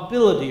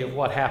probability of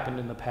what happened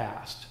in the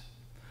past.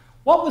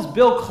 What was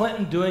Bill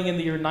Clinton doing in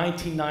the year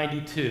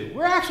 1992?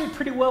 We're actually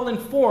pretty well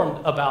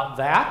informed about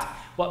that,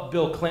 what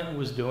Bill Clinton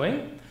was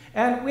doing.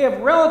 And we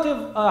have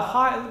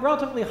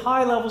relatively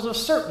high levels of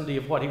certainty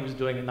of what he was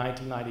doing in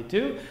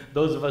 1992,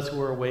 those of us who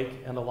were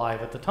awake and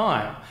alive at the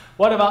time.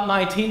 What about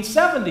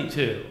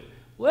 1972?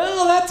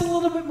 Well, that's a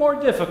little bit more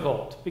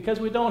difficult because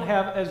we don't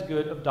have as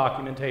good of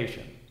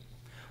documentation.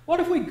 What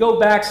if we go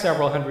back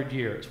several hundred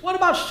years? What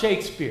about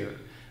Shakespeare?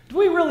 Do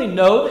we really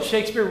know that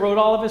Shakespeare wrote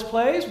all of his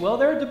plays? Well,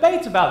 there are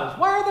debates about this.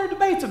 Why are there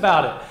debates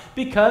about it?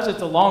 Because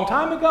it's a long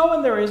time ago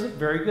and there isn't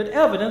very good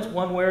evidence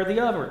one way or the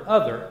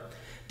other.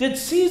 Did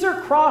Caesar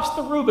cross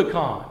the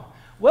Rubicon?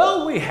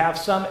 Well, we have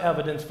some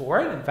evidence for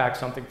it, in fact,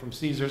 something from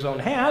Caesar's own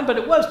hand, but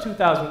it was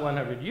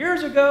 2,100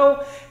 years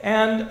ago,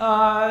 and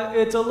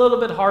it's a little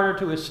bit harder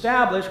to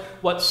establish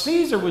what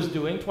Caesar was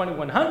doing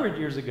 2,100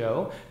 years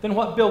ago than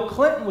what Bill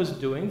Clinton was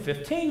doing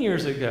 15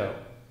 years ago.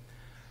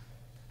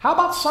 How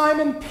about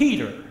Simon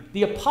Peter,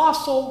 the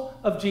apostle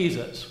of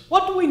Jesus?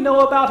 What do we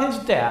know about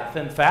his death?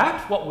 In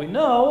fact, what we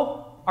know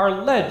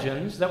are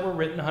legends that were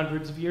written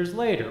hundreds of years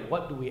later.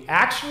 What do we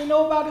actually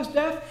know about his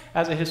death?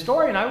 As a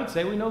historian, I would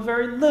say we know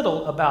very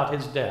little about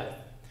his death.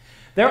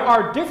 There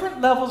are different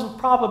levels of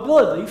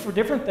probability for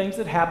different things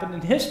that happened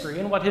in history,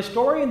 and what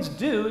historians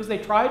do is they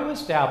try to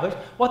establish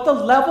what the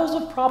levels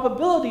of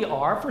probability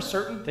are for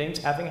certain things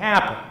having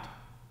happened.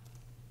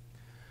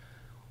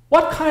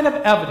 What kind of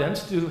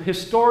evidence do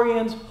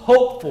historians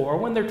hope for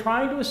when they're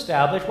trying to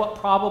establish what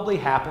probably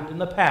happened in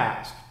the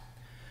past?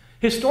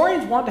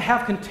 Historians want to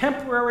have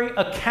contemporary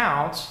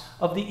accounts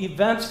of the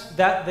events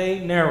that they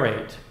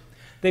narrate.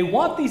 They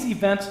want these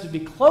events to be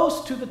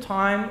close to the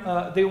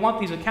time, they want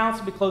these accounts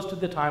to be close to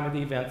the time of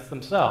the events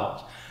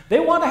themselves. They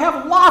want to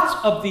have lots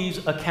of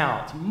these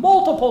accounts,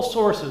 multiple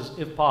sources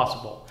if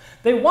possible.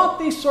 They want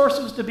these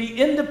sources to be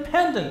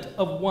independent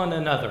of one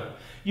another.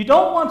 You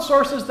don't want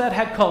sources that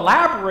had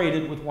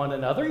collaborated with one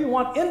another. You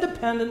want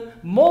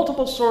independent,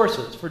 multiple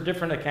sources for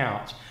different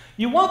accounts.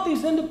 You want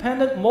these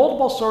independent,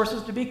 multiple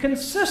sources to be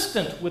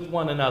consistent with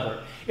one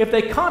another. If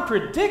they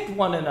contradict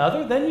one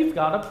another, then you've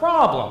got a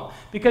problem,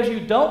 because you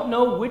don't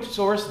know which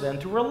source then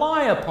to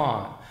rely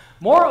upon.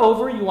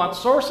 Moreover, you want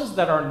sources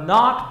that are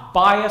not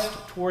biased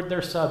toward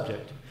their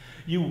subject.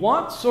 You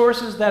want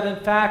sources that,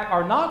 in fact,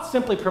 are not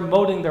simply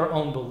promoting their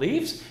own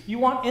beliefs. You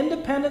want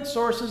independent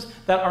sources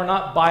that are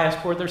not biased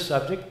toward their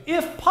subject,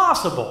 if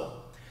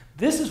possible.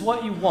 This is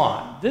what you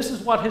want. This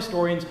is what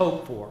historians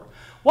hope for.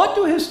 What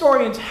do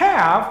historians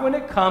have when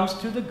it comes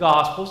to the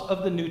Gospels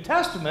of the New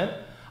Testament?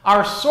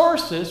 Our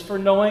sources for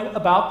knowing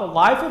about the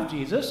life of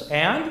Jesus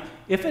and,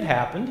 if it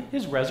happened,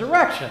 his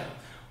resurrection.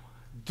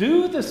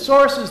 Do the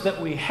sources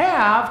that we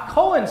have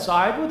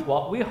coincide with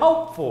what we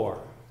hope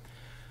for?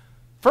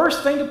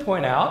 First thing to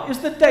point out is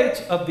the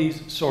dates of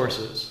these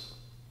sources.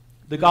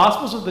 The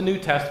Gospels of the New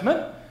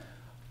Testament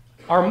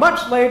are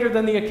much later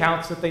than the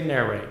accounts that they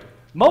narrate.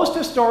 Most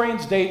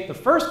historians date the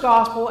first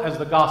Gospel as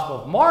the Gospel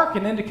of Mark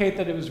and indicate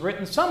that it was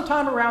written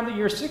sometime around the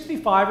year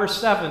 65 or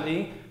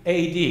 70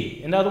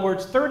 AD. In other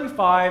words,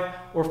 35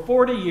 or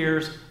 40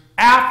 years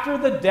after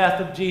the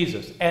death of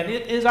Jesus. And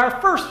it is our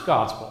first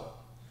Gospel.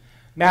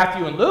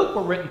 Matthew and Luke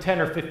were written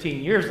 10 or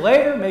 15 years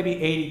later, maybe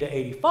 80 to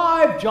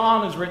 85.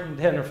 John was written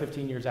 10 or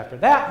 15 years after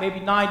that, maybe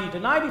 90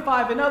 to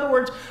 95. In other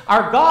words,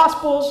 our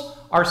Gospels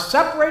are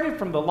separated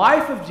from the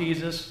life of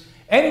Jesus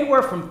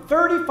anywhere from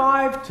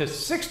 35 to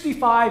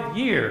 65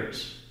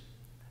 years.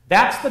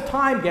 That's the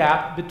time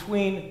gap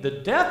between the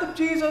death of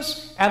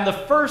Jesus and the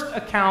first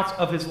accounts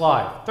of his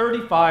life.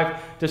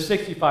 35 to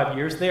 65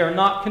 years. They are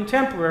not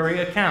contemporary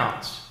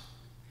accounts.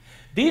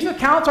 These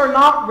accounts are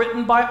not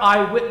written by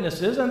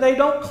eyewitnesses, and they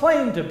don't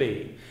claim to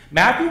be.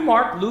 Matthew,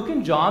 Mark, Luke,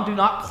 and John do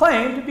not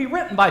claim to be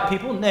written by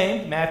people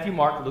named Matthew,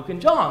 Mark, Luke, and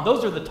John.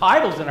 Those are the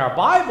titles in our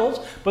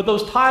Bibles, but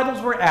those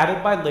titles were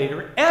added by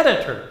later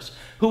editors.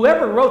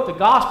 Whoever wrote the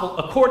Gospel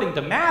according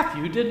to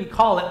Matthew didn't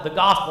call it the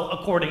Gospel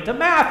according to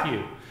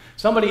Matthew.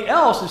 Somebody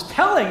else is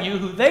telling you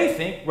who they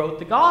think wrote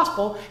the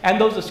Gospel,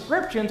 and those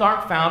ascriptions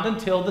aren't found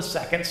until the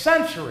 2nd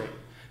century.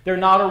 They're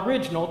not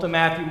original to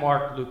Matthew,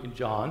 Mark, Luke, and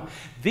John.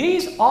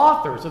 These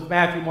authors of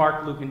Matthew,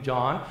 Mark, Luke, and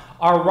John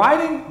are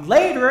writing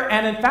later,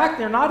 and in fact,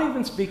 they're not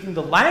even speaking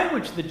the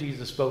language that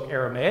Jesus spoke,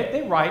 Aramaic.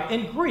 They write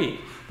in Greek.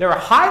 They're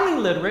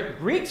highly literate,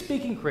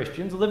 Greek-speaking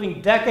Christians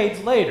living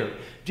decades later.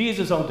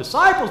 Jesus' own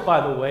disciples,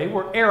 by the way,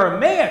 were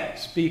Aramaic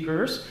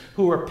speakers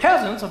who were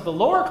peasants of the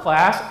lower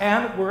class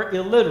and were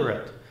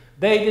illiterate.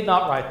 They did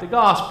not write the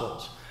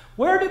Gospels.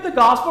 Where did the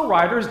Gospel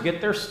writers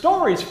get their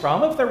stories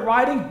from if they're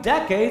writing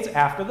decades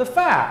after the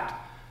fact?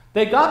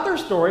 They got their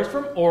stories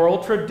from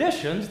oral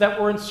traditions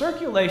that were in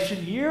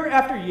circulation year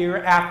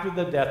after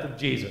the death of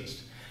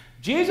Jesus.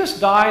 Jesus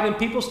died and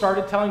people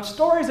started telling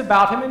stories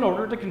about him in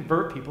order to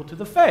convert people to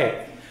the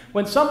faith.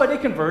 When somebody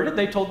converted,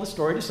 they told the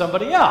story to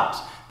somebody else.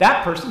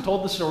 That person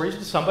told the stories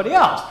to somebody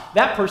else.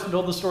 That person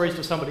told the stories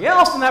to somebody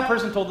else, and that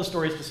person told the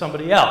stories to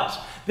somebody else.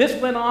 This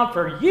went on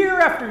for year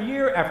after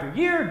year after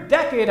year,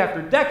 decade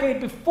after decade,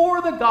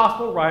 before the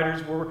gospel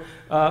writers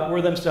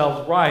were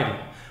themselves writing.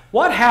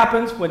 What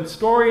happens when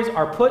stories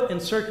are put in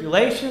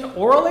circulation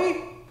orally?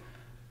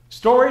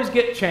 Stories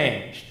get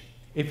changed.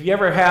 If you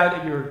ever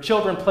had your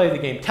children play the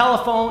game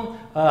telephone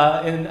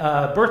in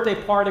a birthday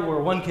party where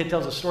one kid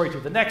tells a story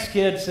to the next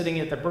kid sitting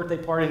at the birthday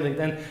party, and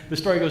then the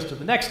story goes to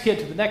the next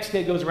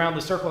kid goes around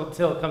the circle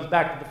until it comes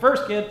back to the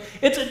first kid,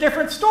 it's a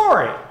different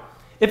story.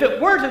 If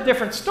it weren't a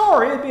different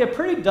story, it'd be a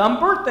pretty dumb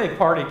birthday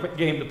party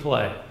game to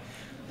play.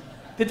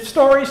 The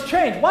stories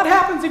change. What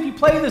happens if you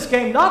play this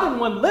game not in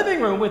one living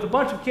room with a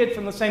bunch of kids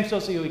from the same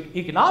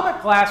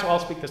socioeconomic class who all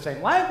speak the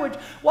same language?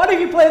 What if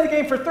you play the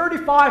game for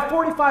 35,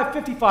 45,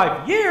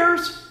 55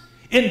 years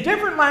in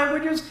different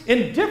languages,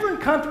 in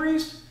different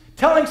countries,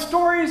 telling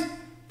stories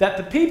that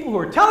the people who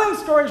are telling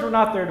stories were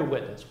not there to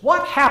witness.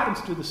 What happens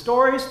to the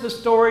stories? The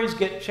stories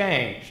get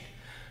changed.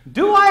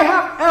 Do I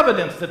have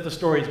evidence that the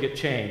stories get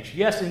changed?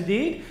 Yes,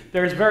 indeed.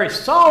 There's very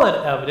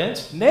solid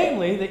evidence,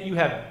 namely that you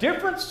have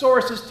different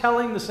sources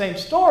telling the same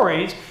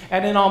stories,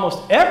 and in almost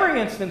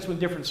every instance when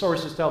different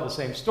sources tell the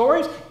same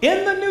stories,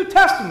 in the New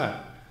Testament,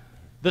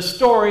 the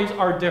stories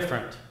are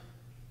different.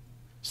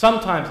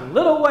 Sometimes in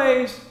little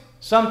ways,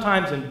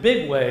 sometimes in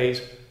big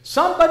ways.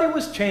 Somebody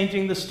was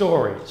changing the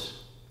stories.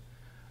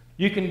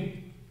 You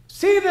can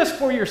see this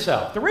for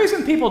yourself. The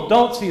reason people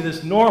don't see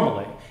this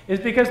normally is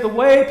because the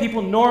way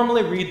people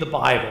normally read the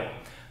Bible.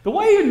 The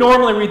way you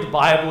normally read the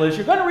Bible is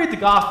you're going to read the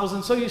Gospels,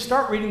 and so you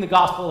start reading the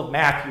Gospel of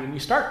Matthew. And you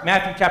start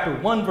Matthew chapter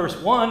 1, verse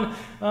 1.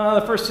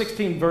 The first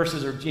 16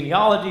 verses are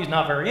genealogies,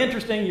 not very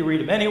interesting. You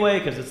read them anyway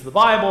because it's the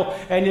Bible.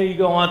 And then you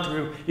go on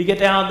through, you get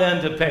down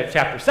then to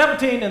chapter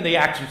 17, and the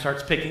action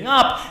starts picking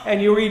up.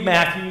 And you read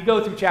Matthew. You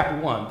go through chapter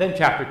 1, then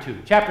chapter 2,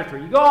 chapter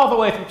 3. You go all the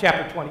way through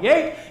chapter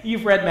 28.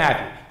 You've read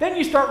Matthew. Then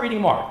you start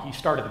reading Mark. You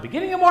start at the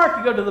beginning of Mark.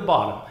 You go to the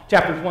bottom,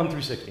 chapters 1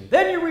 through 16.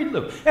 Then you read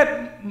Luke.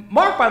 And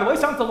Mark, by the way,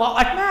 sounds a lot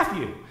like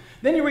Matthew.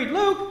 Then you read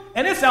Luke,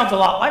 and it sounds a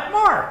lot like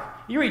Mark.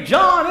 You read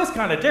John, it's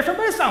kind of different,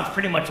 but it sounds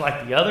pretty much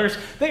like the others.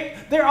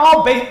 They're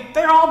all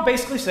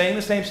basically saying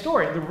the same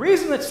story. The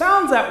reason it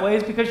sounds that way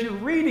is because you're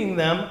reading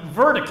them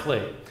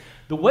vertically.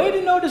 The way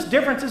to notice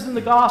differences in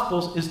the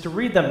Gospels is to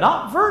read them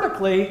not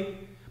vertically,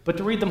 but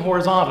to read them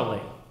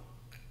horizontally.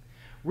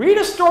 Read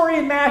a story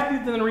in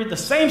Matthew, then read the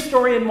same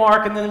story in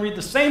Mark, and then read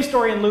the same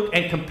story in Luke,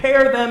 and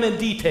compare them in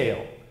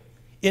detail.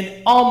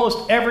 In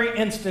almost every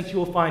instance, you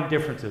will find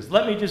differences.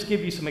 Let me just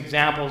give you some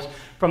examples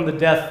from the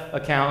death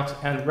accounts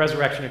and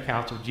resurrection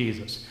accounts of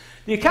Jesus.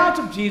 The accounts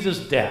of Jesus'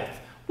 death.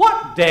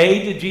 What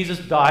day did Jesus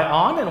die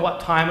on, and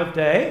what time of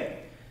day?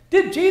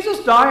 Did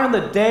Jesus die on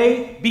the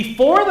day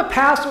before the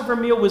Passover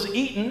meal was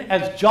eaten,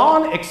 as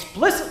John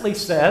explicitly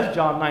says,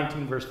 John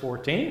 19, verse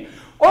 14,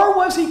 or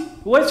was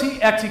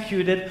he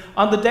executed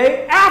on the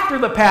day after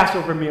the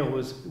Passover meal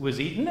was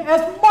eaten,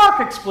 as Mark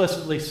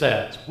explicitly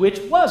says?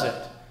 Which was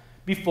it?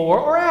 Before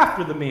or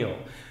after the meal?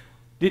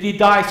 Did he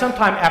die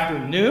sometime after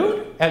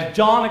noon, as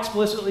John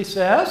explicitly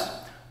says?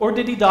 Or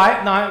did he die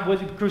at 9,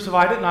 was he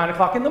crucified at 9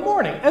 o'clock in the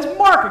morning, as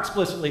Mark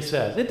explicitly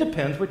says? It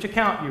depends which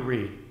account you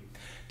read.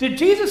 Did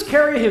Jesus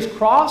carry his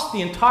cross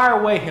the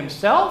entire way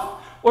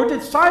himself, or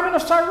did Simon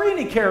of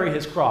Cyrene carry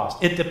his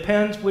cross? It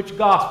depends which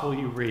gospel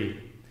you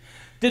read.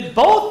 Did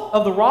both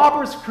of the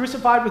robbers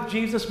crucified with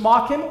Jesus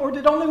mock him, or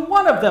did only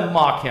one of them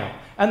mock him,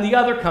 and the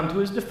other come to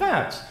his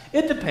defense?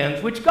 It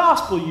depends which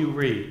gospel you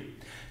read.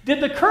 Did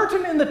the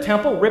curtain in the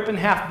temple rip in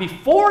half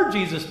before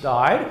Jesus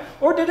died,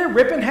 or did it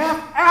rip in half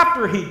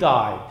after he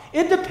died?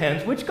 It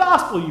depends which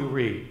gospel you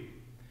read.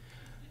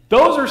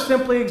 Those are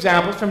simply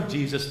examples from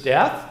Jesus'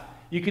 death.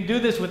 You can do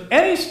this with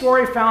any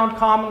story found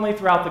commonly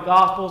throughout the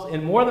Gospels.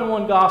 In more than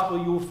one gospel,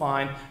 you will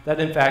find that,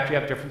 in fact, you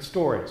have different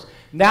stories.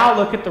 Now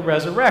look at the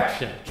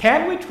resurrection.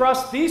 Can we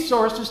trust these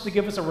sources to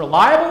give us a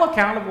reliable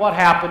account of what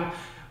happened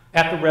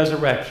at the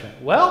resurrection?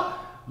 Well,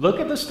 look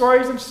at the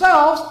stories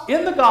themselves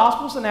in the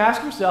Gospels and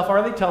ask yourself,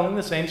 are they telling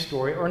the same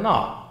story or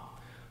not?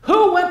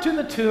 Who went to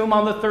the tomb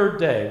on the third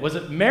day? Was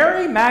it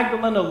Mary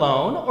Magdalene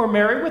alone, or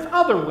Mary with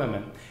other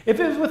women? If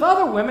it was with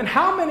other women,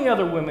 how many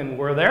other women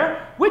were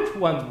there? Which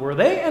ones were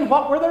they, and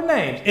what were their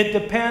names? It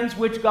depends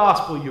which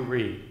gospel you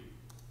read.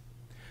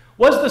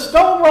 Was the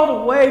stone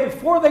rolled away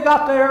before they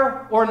got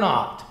there or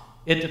not?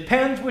 It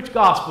depends which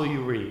gospel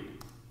you read.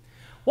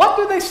 What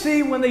did they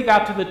see when they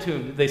got to the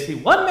tomb? Did they see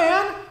one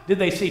man? Did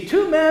they see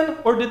two men?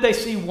 Or did they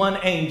see one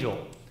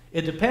angel?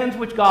 It depends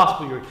which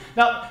gospel you read.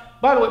 Now,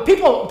 by the way,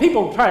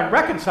 people try and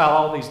reconcile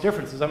all these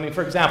differences. I mean,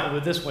 for example,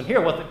 with this one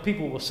here, what the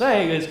people will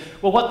say is,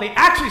 well, what they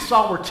actually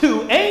saw were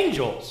two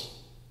angels.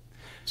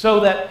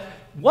 So that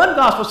one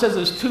gospel says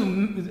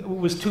it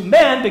was two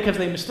men because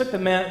they mistook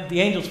the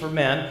angels for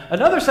men.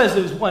 Another says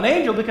it was one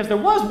angel because there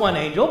was one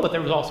angel, but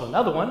there was also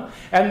another one.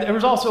 And there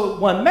was also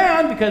one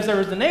man because there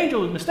was an angel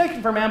who was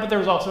mistaken for a man, but there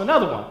was also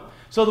another one.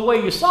 So the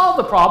way you solve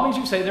the problem is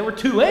you say there were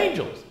two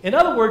angels. In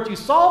other words, you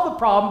solve the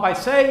problem by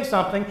saying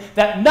something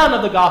that none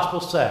of the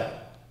Gospels say.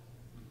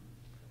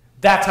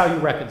 That's how you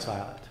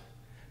reconcile it,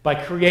 by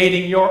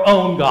creating your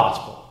own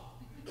gospel.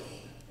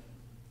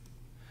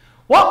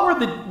 What were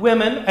the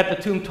women at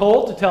the tomb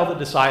told to tell the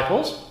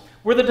disciples?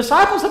 Were the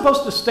disciples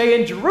supposed to stay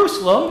in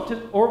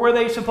Jerusalem, or were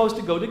they supposed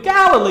to go to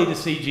Galilee to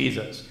see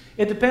Jesus?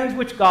 It depends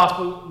which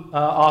gospel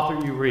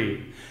author you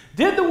read.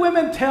 Did the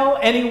women tell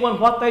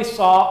anyone what they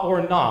saw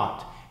or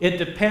not? It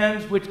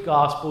depends which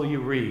gospel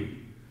you read.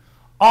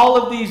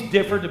 All of these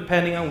differ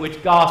depending on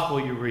which gospel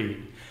you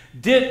read.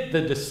 Did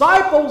the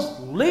disciples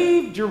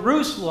leave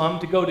Jerusalem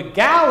to go to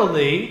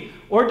Galilee,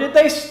 or did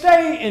they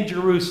stay in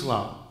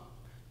Jerusalem?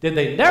 Did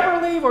they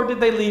never leave, or did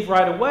they leave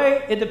right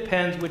away? It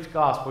depends which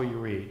gospel you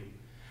read.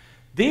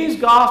 These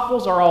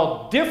gospels are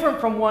all different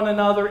from one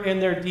another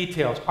in their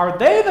details. Are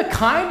they the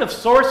kind of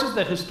sources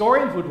that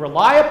historians would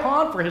rely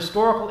upon for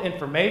historical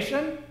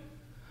information?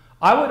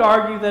 I would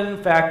argue that,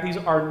 in fact, these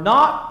are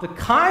not the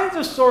kinds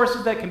of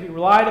sources that can be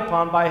relied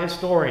upon by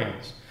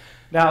historians.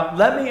 Now,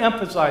 let me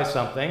emphasize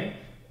something,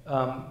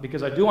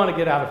 because I do want to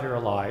get out of here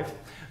alive.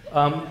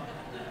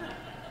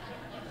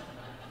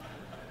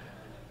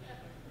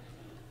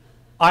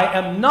 I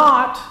am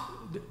not,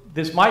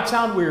 this might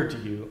sound weird to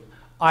you,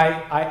 I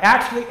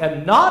actually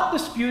am not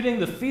disputing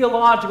the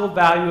theological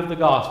value of the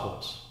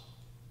Gospels.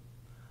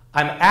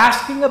 I'm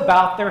asking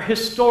about their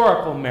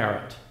historical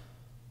merit.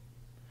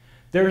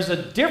 There's a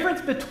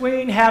difference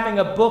between having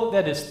a book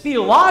that is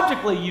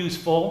theologically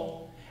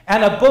useful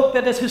and a book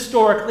that is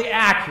historically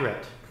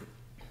accurate.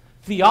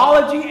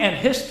 Theology and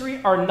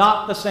history are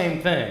not the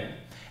same thing.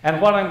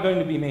 And what I'm going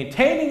to be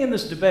maintaining in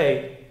this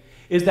debate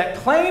is that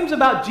claims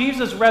about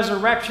Jesus'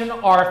 resurrection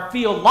are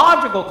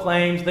theological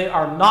claims, they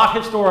are not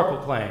historical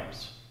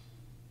claims.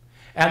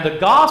 And the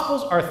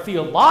Gospels are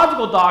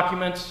theological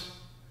documents,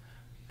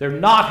 they're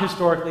not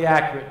historically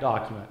accurate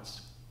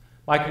documents.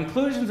 My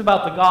conclusions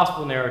about the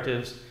Gospel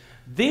narratives: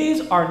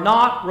 these are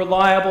not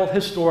reliable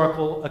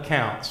historical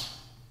accounts.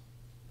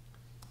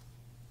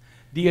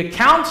 The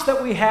accounts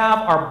that we have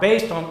are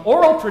based on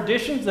oral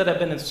traditions that have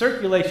been in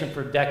circulation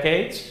for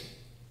decades.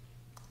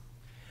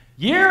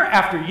 Year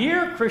after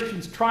year,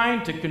 Christians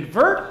trying to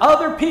convert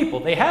other people.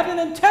 They had an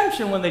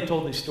intention when they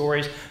told these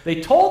stories.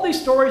 They told these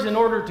stories in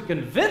order to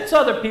convince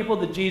other people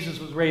that Jesus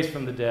was raised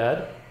from the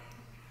dead.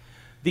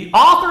 The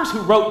authors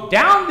who wrote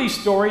down these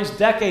stories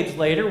decades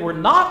later were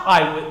not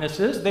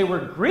eyewitnesses. They were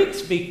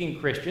Greek-speaking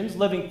Christians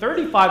living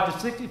 35 to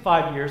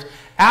 65 years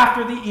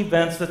after the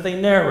events that they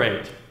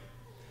narrate.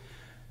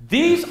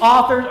 These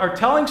authors are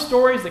telling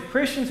stories that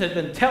Christians had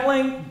been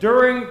telling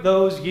during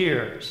those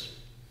years.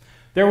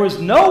 There was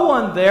no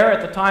one there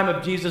at the time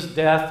of Jesus'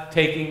 death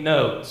taking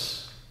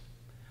notes.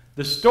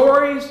 The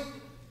stories,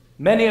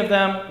 many of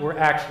them were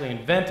actually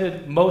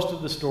invented. Most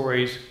of the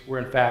stories were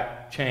in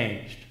fact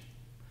changed.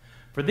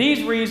 For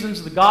these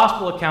reasons, the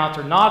gospel accounts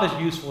are not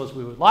as useful as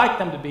we would like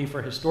them to be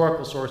for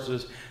historical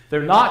sources.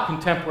 They're not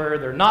contemporary,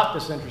 they're not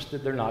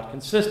disinterested, they're not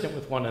consistent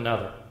with one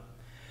another.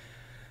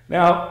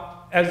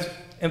 Now, as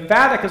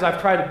emphatic as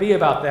I've tried to be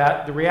about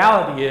that, the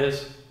reality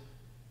is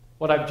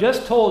what I've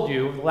just told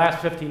you the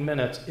last 15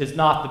 minutes is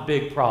not the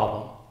big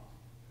problem.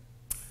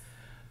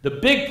 The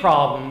big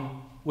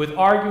problem with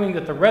arguing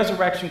that the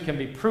resurrection can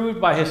be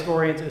proved by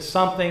historians is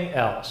something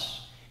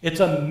else. It's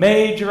a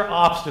major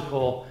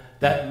obstacle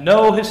that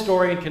no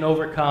historian can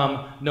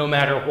overcome no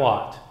matter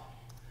what.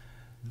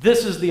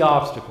 This is the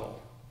obstacle.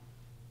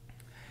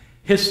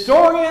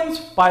 Historians,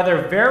 by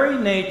their very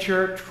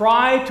nature,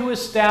 try to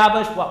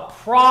establish what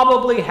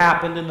probably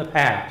happened in the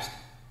past.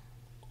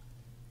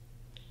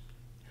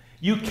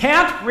 You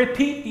can't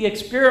repeat the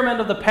experiment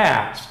of the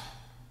past.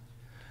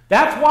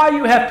 That's why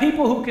you have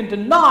people who can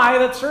deny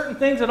that certain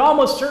things that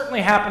almost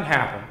certainly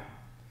happened.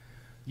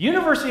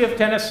 University of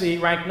Tennessee,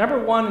 ranked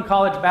 #1 in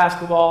college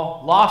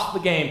basketball, lost the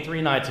game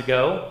 3 nights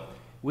ago.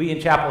 We in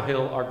Chapel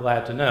Hill are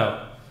glad to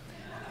know.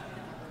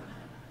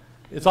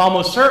 It's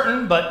almost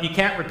certain, but you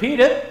can't repeat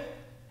it.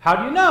 How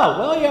do you know?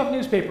 Well, you have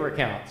newspaper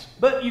accounts,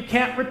 but you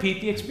can't repeat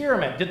the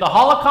experiment. Did the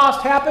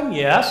Holocaust happen?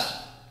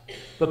 Yes,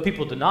 but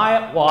people deny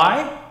it.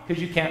 Why?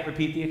 Because you can't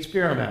repeat the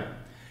experiment.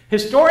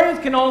 Historians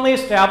can only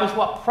establish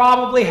what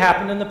probably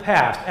happened in the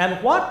past.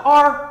 And what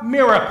are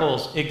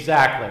miracles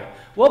exactly?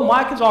 Well,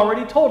 Mike has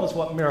already told us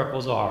what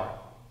miracles are.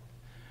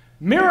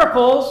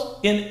 Miracles,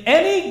 in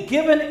any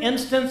given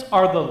instance,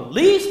 are the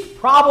least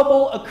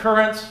probable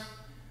occurrence.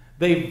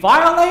 They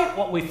violate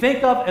what we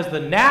think of as the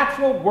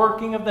natural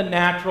working of the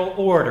natural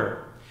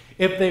order.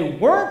 If they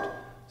weren't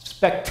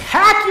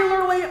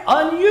spectacularly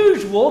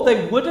unusual,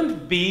 they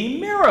wouldn't be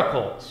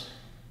miracles.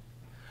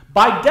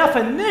 By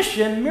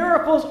definition,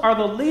 miracles are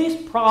the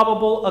least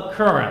probable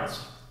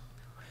occurrence.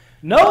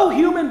 No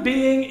human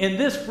being in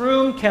this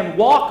room can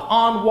walk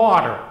on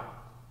water.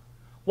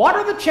 What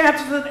are the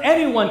chances that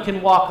anyone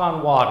can walk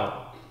on water?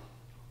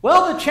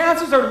 Well, the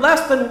chances are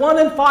less than 1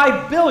 in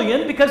 5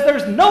 billion because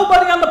there's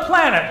nobody on the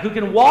planet who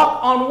can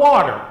walk on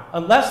water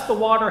unless the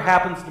water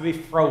happens to be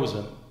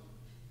frozen.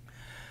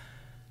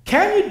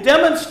 Can you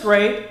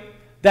demonstrate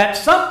that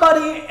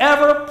somebody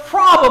ever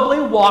probably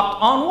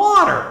walked on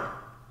water?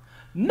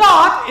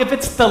 Not if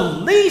it's the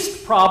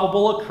least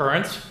probable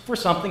occurrence for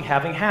something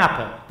having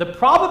happened. The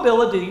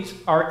probabilities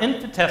are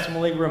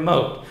infinitesimally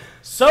remote.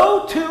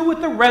 So too with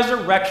the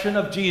resurrection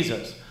of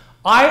Jesus.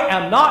 I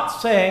am not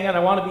saying, and I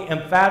want to be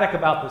emphatic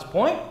about this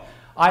point,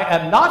 I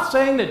am not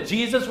saying that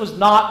Jesus was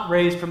not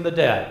raised from the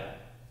dead.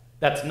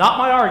 That's not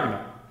my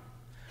argument.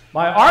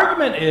 My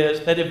argument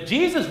is that if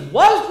Jesus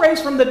was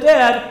raised from the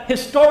dead,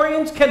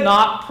 historians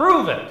cannot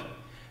prove it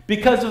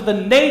because of the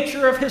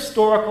nature of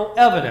historical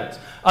evidence.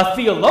 A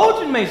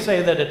theologian may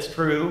say that it's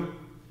true,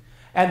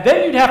 and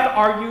then you'd have to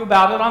argue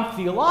about it on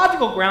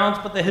theological grounds,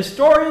 but the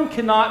historian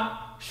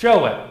cannot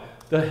show it.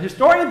 The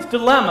historian's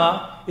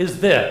dilemma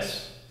is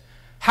this: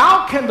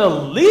 how can the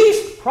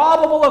least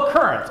probable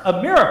occurrence,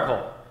 a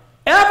miracle,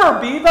 ever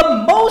be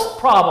the most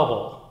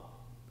probable?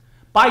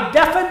 By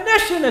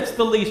definition, it's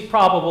the least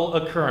probable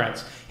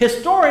occurrence.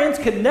 Historians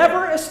can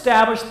never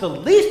establish the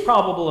least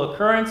probable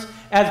occurrence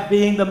as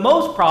being the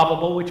most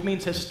probable, which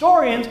means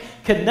historians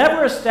can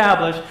never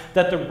establish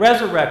that the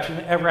resurrection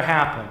ever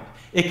happened.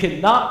 It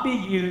cannot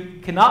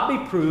be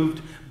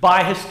proved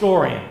by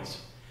historians.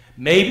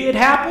 Maybe it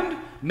happened,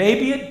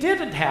 maybe it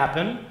didn't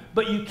happen,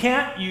 but you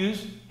can't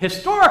use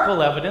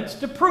historical evidence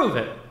to prove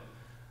it.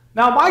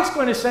 Now, Mike's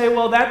going to say,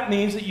 well, that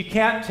means that you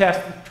can't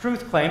test the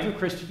truth claims of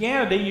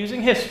Christianity using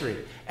history.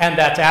 And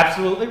that's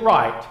absolutely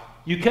right.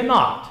 You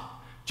cannot.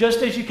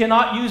 Just as you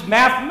cannot use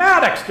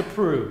mathematics to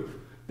prove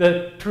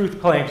the truth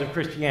claims of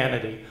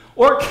Christianity,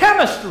 or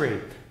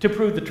chemistry to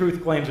prove the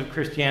truth claims of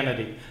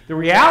Christianity. The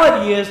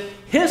reality is,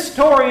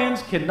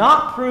 historians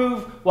cannot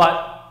prove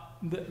what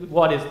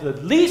is the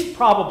least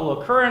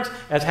probable occurrence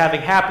as having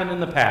happened in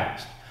the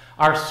past.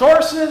 Our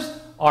sources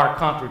are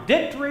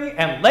contradictory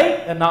and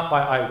late and not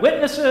by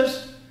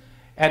eyewitnesses,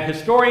 and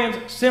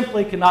historians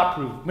simply cannot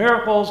prove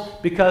miracles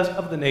because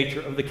of the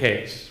nature of the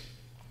case.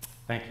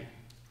 Thank you.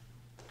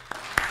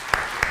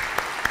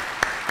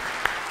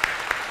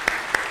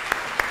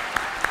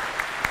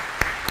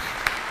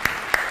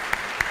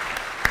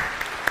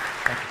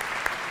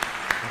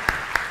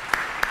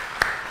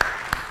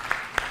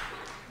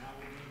 Now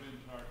we'll move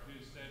into our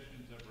two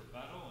sessions of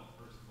rebuttal, and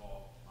first of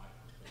all, Michael.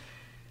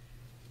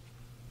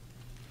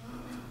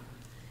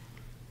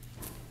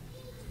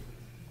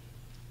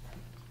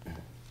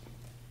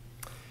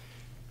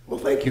 Well,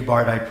 thank you,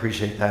 Bart. I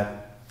appreciate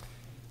that.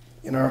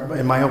 In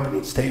my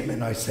opening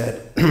statement, I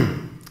said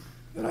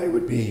that I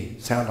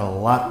would sound a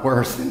lot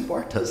worse than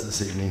Bart does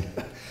this evening.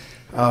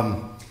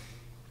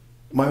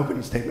 In my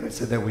opening statement, I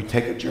said that we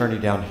take a journey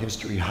down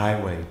History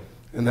Highway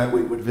and that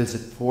we would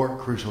visit 4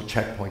 crucial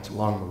checkpoints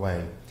along the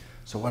way.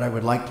 So what I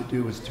would like to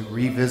do is to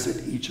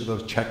revisit each of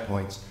those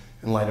checkpoints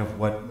in light of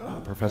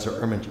what Professor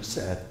Ehrman just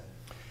said.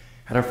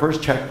 At our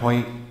first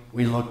checkpoint,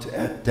 we looked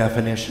at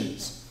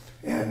definitions.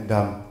 And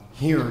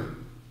here,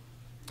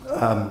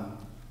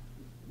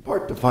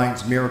 Bart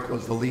defines miracle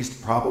as the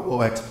least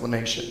probable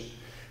explanation.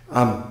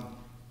 I'm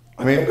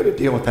going to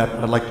deal with that,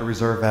 but I'd like to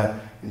reserve that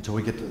until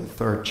we get to the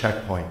third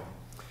checkpoint.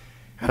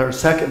 At our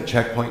second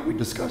checkpoint, we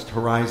discussed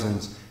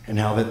horizons and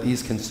how that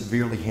these can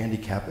severely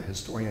handicap a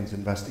historian's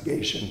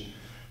investigation.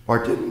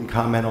 Bart didn't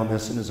comment on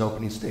this in his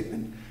opening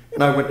statement,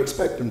 and I wouldn't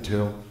expect him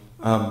to.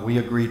 We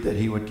agreed that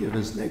he would give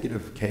his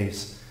negative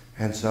case,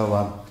 and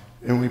so,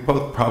 and we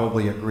both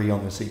probably agree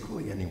on this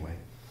equally anyway.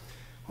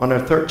 On our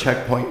third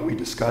checkpoint, we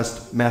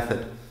discussed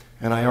method,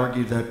 and I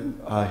argued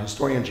that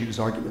historians use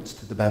arguments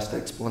to the best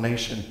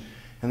explanation,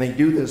 and they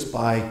do this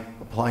by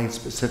applying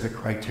specific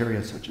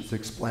criteria such as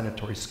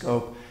explanatory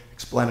scope,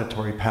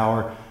 explanatory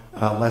power,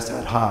 less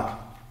ad hoc.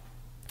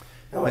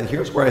 Now,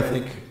 here's where I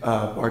think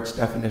Bart's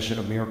definition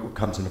of miracle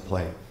comes into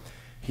play.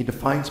 He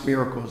defines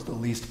miracle as the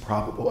least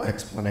probable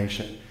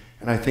explanation,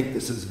 and I think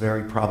this is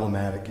very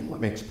problematic, and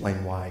let me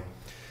explain why.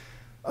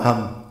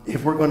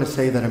 If we're going to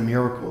say that a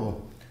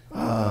miracle,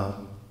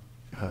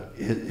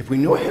 if we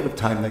know ahead of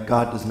time that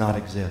God does not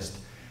exist,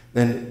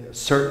 then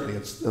certainly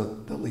it's the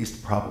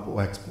least probable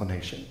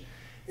explanation.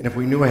 And if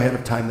we knew ahead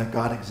of time that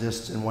God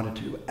exists and wanted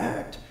to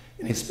act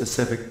in a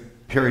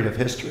specific period of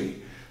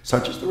history,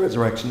 such as the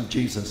resurrection of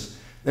Jesus,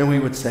 then we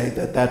would say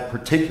that that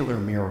particular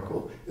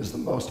miracle is the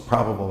most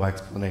probable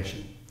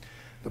explanation.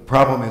 The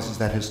problem is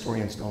that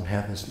historians don't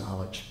have this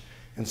knowledge.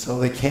 And so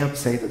they can't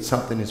say that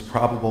something is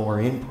probable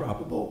or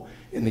improbable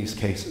in these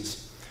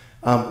cases.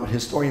 What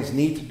historians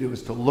need to do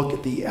is to look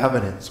at the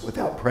evidence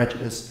without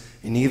prejudice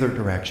in either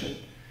direction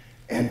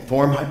and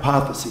form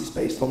hypotheses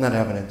based on that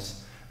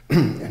evidence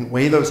and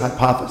weigh those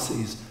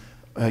hypotheses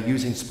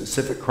using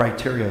specific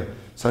criteria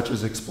such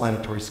as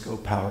explanatory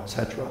scope, power,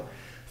 etc.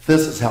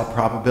 This is how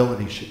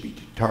probability should be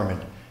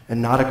determined,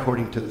 and not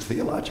according to the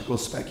theological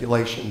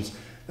speculations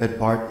that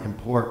Bart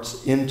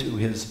imports into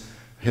his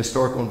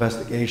historical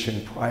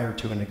investigation prior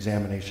to an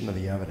examination of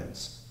the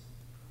evidence.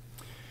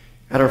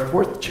 At our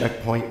fourth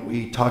checkpoint,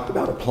 we talked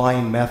about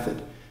applying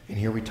method, and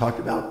here we talked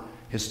about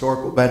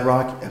historical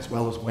bedrock as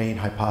well as weighing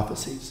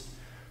hypotheses.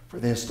 For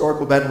the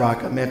historical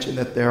bedrock, I mentioned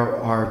that there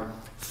are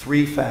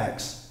 3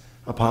 facts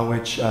upon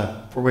which,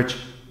 for which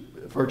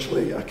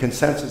virtually a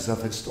consensus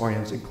of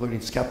historians,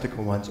 including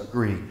skeptical ones,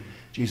 agree.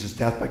 Jesus'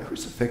 death by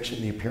crucifixion,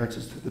 the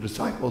appearances to the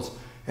disciples,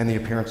 and the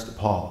appearance to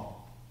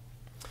Paul.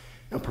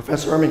 Now,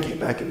 Professor Ehrman came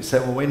back and he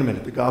said, well, wait a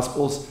minute, the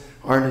Gospels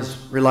aren't as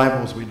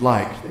reliable as we'd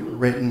like. They were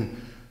written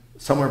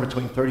somewhere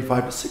between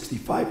 35 to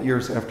 65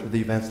 years after the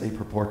events they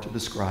purport to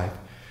describe.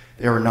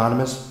 They are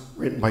anonymous,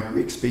 written by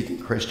Greek-speaking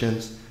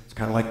Christians. It's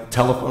kind of like the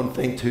telephone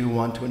thing,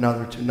 one to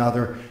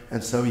another,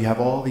 and so you have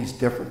all these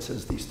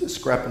differences, these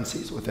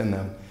discrepancies within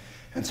them.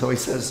 And so he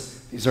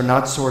says, these are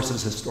not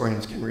sources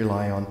historians can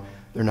rely on.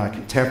 They're not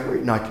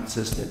contemporary, not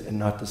consistent, and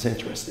not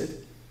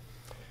disinterested.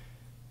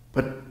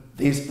 But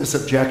this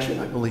objection,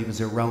 I believe,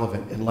 is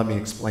irrelevant, and let me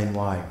explain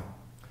why.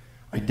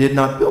 I did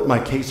not build my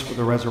case for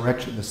the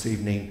resurrection this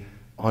evening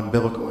on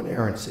biblical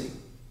inerrancy.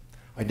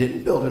 I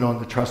didn't build it on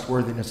the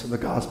trustworthiness of the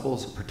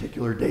Gospels, a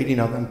particular dating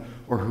of them,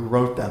 or who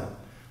wrote them.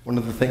 One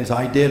of the things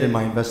I did in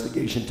my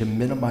investigation to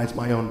minimize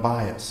my own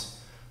bias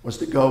was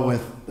to go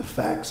with the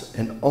facts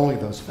and only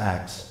those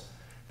facts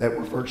that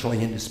were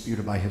virtually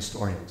indisputed by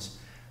historians.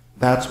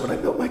 That's what I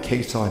built my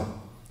case on.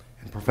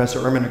 And Professor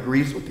Ehrman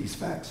agrees with these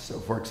facts. So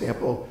for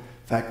example,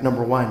 fact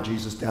number 1,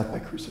 Jesus' death by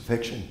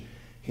crucifixion.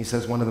 He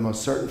says one of the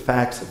most certain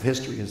facts of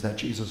history is that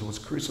Jesus was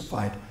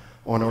crucified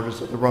on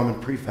orders of the Roman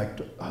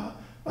prefect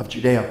of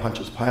Judea,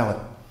 Pontius Pilate.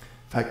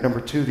 Fact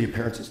number 2, the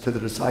appearances to the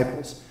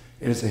disciples.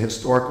 It is a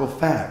historical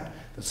fact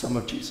that some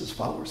of Jesus'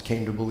 followers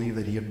came to believe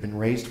that he had been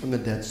raised from the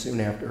dead soon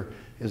after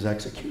his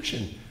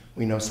execution.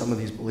 We know some of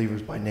these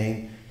believers by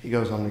name. He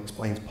goes on and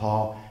explains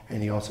Paul,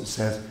 and he also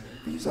says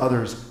these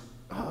others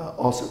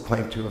also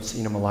claim to have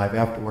seen him alive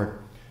afterward.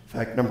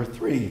 Fact number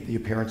 3, the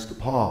appearance to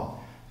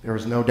Paul. There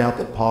is no doubt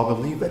that Paul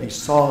believed that he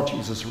saw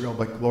Jesus' real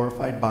but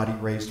glorified body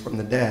raised from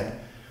the dead.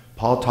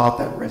 Paul taught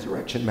that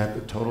resurrection meant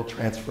the total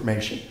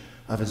transformation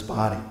of his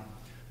body.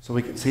 So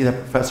we can see that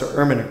Professor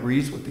Ehrman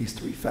agrees with these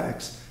 3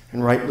 facts,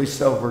 and rightly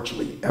so.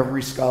 Virtually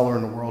every scholar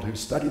in the world who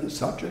studied the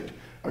subject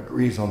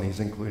agrees on these,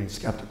 including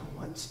skeptical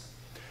ones.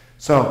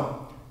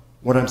 So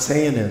what I'm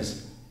saying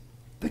is,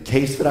 the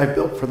case that I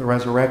built for the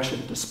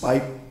resurrection,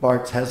 despite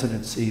Bart's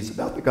hesitancies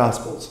about the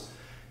Gospels,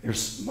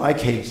 my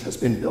case has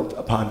been built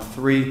upon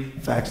 3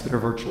 facts that are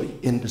virtually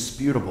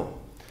indisputable.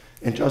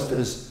 And just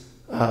as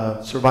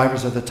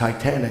survivors of the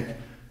Titanic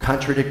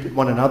contradicted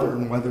one another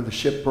in whether the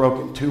ship broke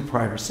in 2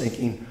 prior to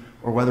sinking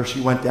or whether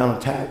she went down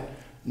intact,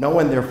 no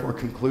one therefore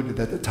concluded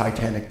that the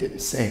Titanic didn't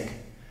sink.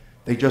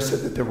 They just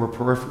said that there were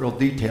peripheral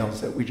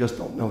details that we just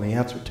don't know the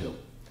answer to.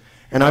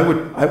 And I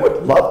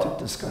would love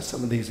to discuss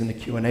some of these in the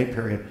Q&A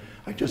period.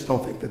 I just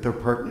don't think that they're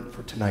pertinent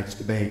for tonight's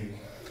debate.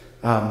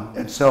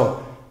 And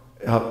so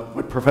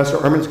what Professor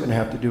Ehrman's going to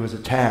have to do is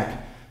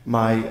attack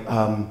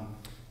the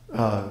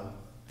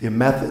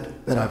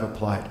method that I've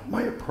applied,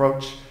 my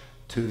approach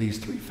to these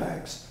 3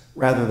 facts,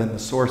 rather than the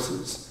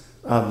sources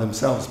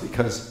themselves,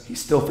 because he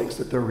still thinks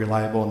that they're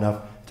reliable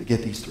enough to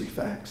get these 3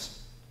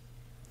 facts.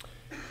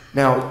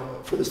 Now,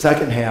 for the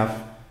second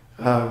half,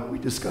 we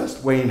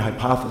discussed weighing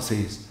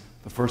hypotheses.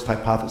 The first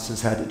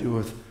hypothesis had to do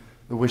with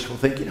the wishful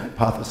thinking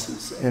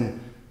hypothesis, and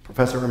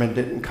Professor Ehrman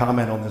didn't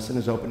comment on this in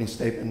his opening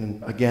statement,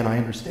 and again, I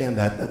understand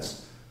that.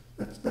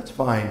 That's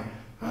fine.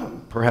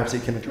 Perhaps he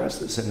can address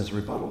this in his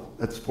rebuttal.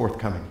 That's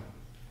forthcoming.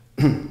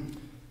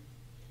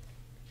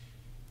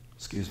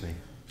 Excuse me.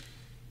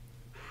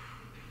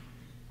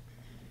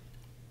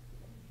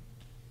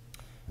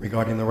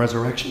 Regarding the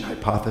resurrection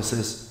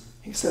hypothesis,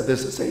 he said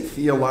this is a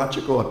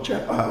theological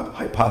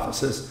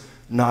hypothesis,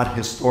 not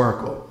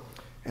historical.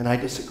 And I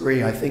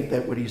disagree. I think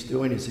that what he's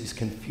doing is he's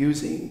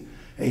confusing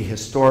a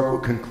historical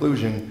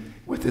conclusion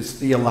with its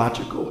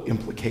theological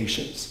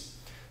implications.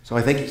 So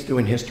I think he's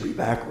doing history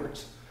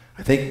backwards.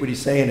 I think what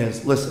he's saying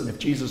is, listen, if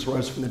Jesus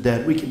rose from the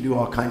dead, we can do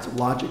all kinds of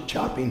logic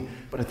chopping,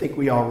 but I think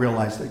we all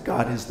realize that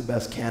God is the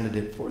best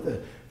candidate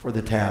for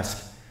the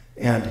task.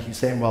 And he's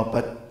saying, well,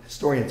 but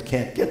historians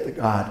can't get to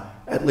God,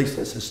 at least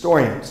as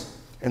historians.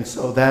 And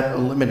so that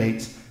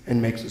eliminates and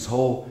makes this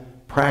whole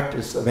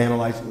practice of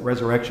analyzing the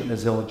resurrection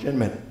as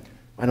illegitimate.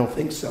 I don't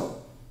think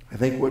so. I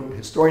think what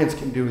historians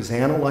can do is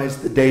analyze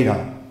the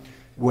data,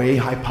 weigh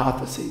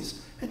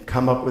hypotheses, and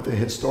come up with a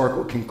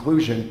historical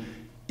conclusion.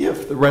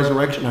 If the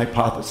resurrection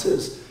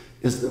hypothesis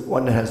is the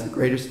one that has the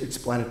greatest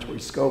explanatory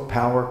scope,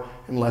 power,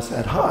 and less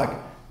ad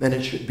hoc, then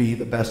it should be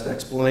the best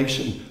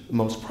explanation, the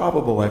most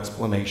probable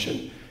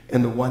explanation,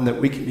 and the one that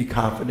we can be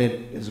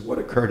confident is what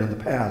occurred in the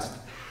past.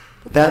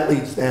 But that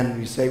leads then,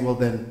 you say, well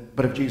then,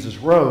 but if Jesus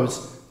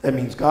rose, that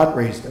means God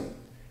raised him.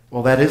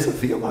 Well, that is a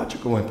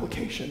theological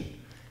implication.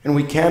 And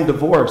we can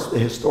divorce the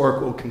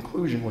historical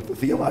conclusion with the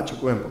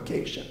theological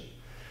implication.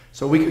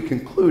 So we could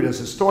conclude as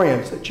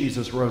historians that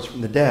Jesus rose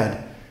from the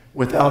dead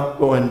without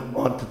going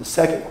on to the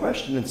second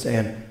question and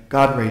saying,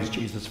 God raised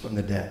Jesus from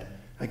the dead.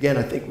 Again,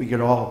 I think we could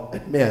all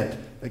admit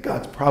that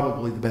God's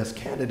probably the best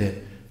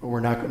candidate, but we're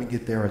not going to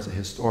get there as a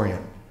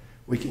historian.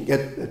 We can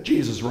get that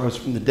Jesus rose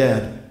from the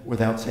dead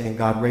without saying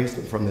God raised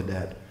him from the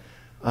dead.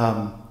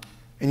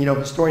 And you know,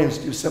 historians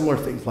do similar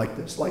things like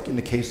this, like in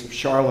the case of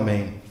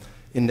Charlemagne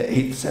in the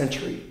 8th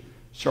century.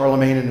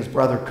 Charlemagne and his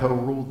brother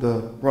co-ruled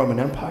the Roman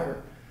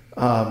Empire,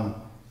 and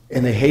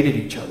they hated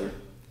each other.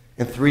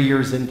 And 3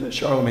 years into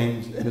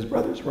Charlemagne and his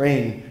brother's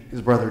reign,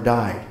 his brother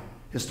died.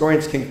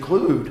 Historians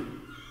conclude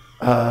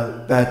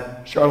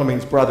that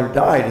Charlemagne's brother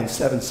died in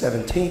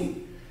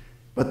 717,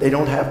 but they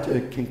don't have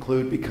to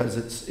conclude because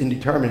it's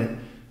indeterminate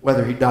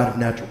whether he died of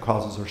natural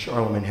causes or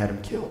Charlemagne had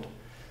him killed.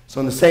 So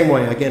in the same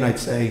way, again, I'd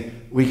say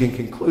we can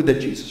conclude that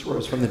Jesus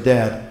rose from the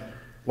dead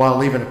while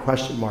leaving a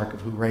question mark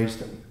of who raised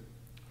him,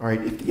 all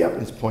right, if the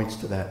evidence points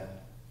to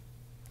that.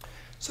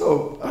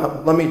 So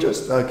let me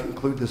just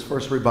conclude this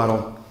first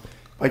rebuttal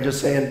by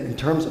just saying, in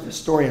terms of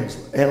historians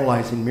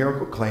analyzing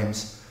miracle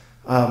claims,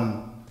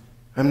 I'm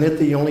not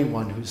the only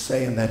one who's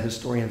saying that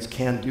historians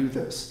can do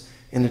this.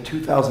 In the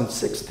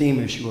 2006 theme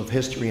issue of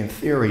History and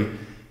Theory,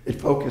 it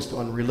focused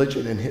on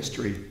religion and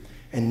history,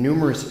 and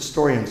numerous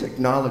historians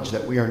acknowledge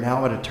that we are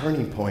now at a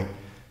turning point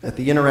that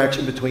the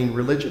interaction between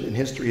religion and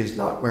history is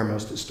not where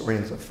most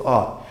historians have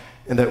thought,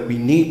 and that we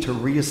need to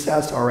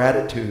reassess our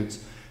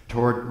attitudes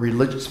toward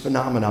religious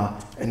phenomena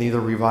and either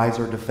revise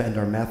or defend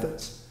our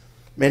methods.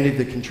 Many of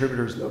the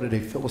contributors noted a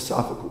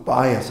philosophical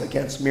bias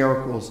against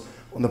miracles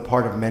on the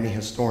part of many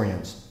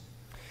historians.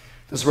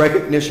 This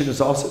recognition is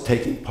also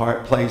taking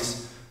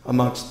place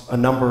amongst a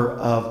number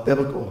of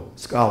biblical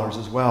scholars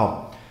as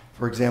well.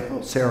 For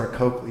example, Sarah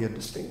Coakley, a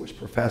distinguished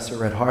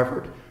professor at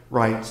Harvard,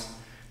 writes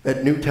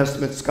that New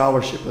Testament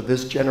scholarship of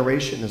this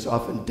generation is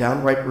often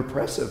downright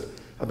repressive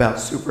about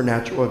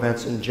supernatural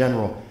events in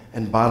general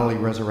and bodily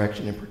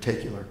resurrection in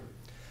particular.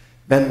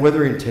 Ben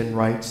Witherington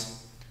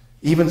writes,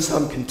 even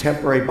some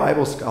contemporary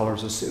Bible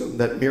scholars assume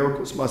that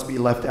miracles must be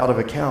left out of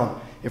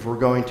account if we're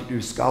going to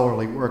do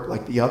scholarly work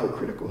like the other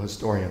critical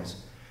historians.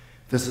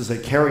 This is a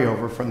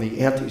carryover from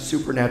the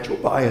anti-supernatural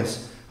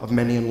bias of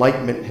many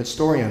Enlightenment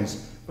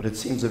historians, but it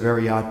seems a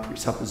very odd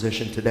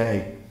presupposition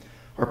today.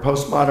 Our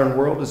postmodern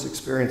world is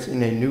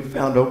experiencing a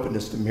newfound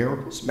openness to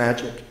miracles,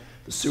 magic,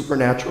 the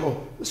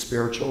supernatural, the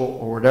spiritual,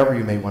 or whatever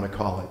you may want to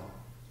call it.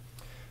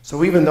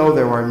 So even though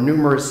there are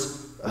numerous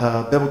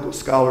biblical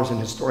scholars and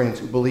historians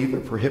who believe they're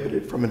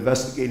prohibited from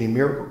investigating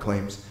miracle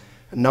claims,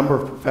 a number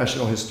of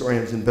professional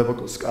historians and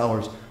biblical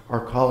scholars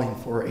are calling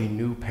for a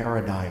new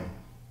paradigm.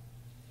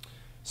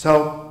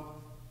 So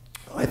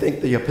I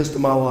think the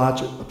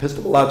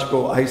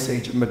epistemological ice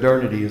age of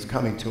modernity is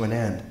coming to an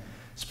end.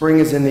 Spring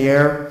is in the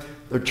air,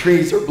 the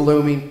trees are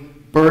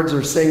blooming, birds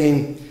are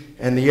singing,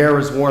 and the air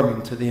is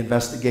warming to the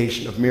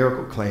investigation of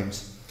miracle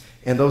claims.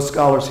 And those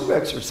scholars who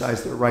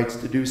exercise their rights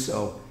to do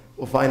so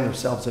will find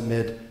themselves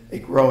amid a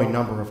growing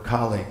number of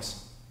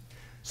colleagues.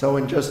 So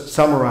in just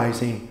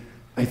summarizing,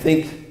 I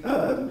think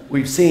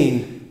we've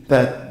seen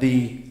that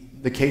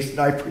the case that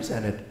I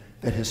presented,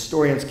 that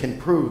historians can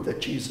prove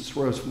that Jesus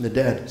rose from the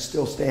dead,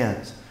 still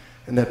stands,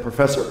 and that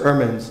Professor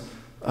Ehrman's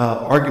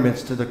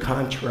arguments to the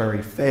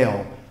contrary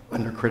fail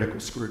under critical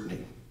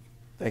scrutiny.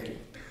 Thank you.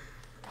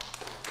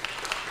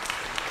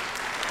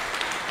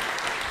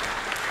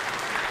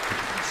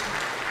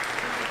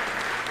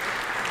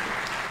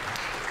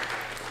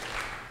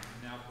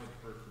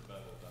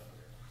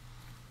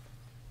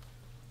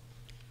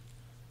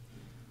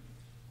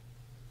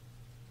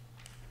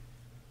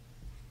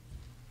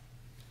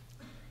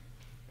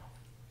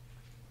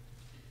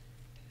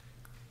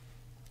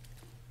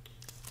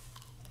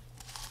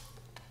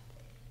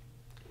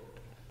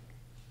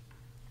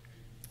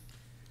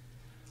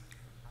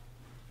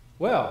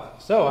 Well,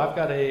 so I've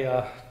got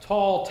a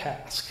tall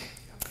task.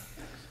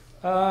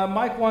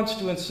 Mike wants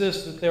to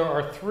insist that there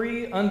are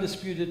 3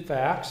 undisputed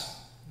facts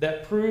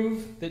that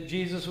prove that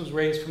Jesus was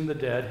raised from the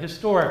dead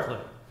historically.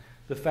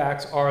 The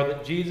facts are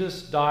that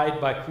Jesus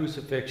died by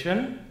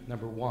crucifixion,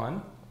 number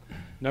 1.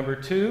 Number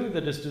 2,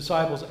 that his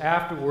disciples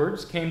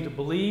afterwards came to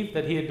believe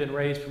that he had been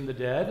raised from the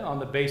dead on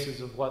the basis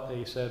of what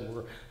they said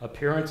were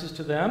appearances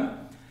to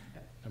them,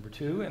 number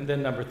 2. And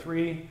then number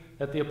 3,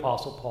 that the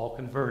Apostle Paul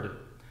converted.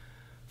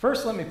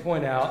 First, let me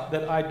point out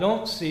that I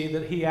don't see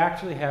that he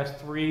actually has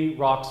 3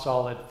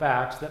 rock-solid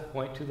facts that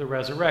point to the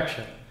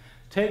resurrection.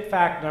 Take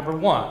fact number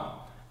 1,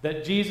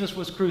 that Jesus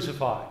was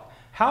crucified.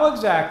 How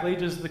exactly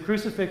does the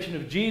crucifixion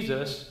of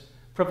Jesus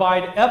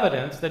provide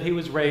evidence that he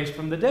was raised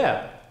from the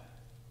dead?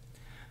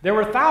 There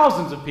were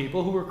thousands of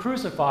people who were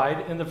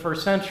crucified in the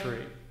first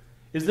century.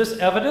 Is this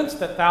evidence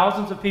that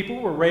thousands of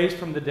people were raised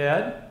from the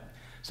dead?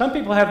 Some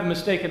people have the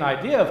mistaken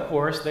idea, of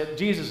course, that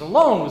Jesus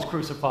alone was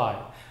crucified.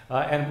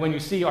 And when you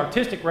see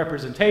artistic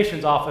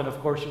representations, often, of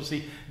course, you'll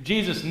see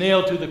Jesus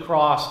nailed to the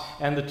cross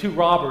and the 2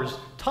 robbers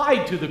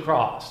tied to the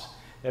cross.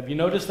 Have you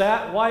noticed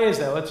that? Why is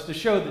that? Well, it's to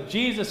show that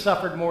Jesus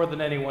suffered more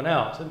than anyone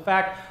else. In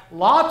fact,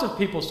 lots of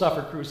people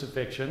suffered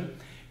crucifixion.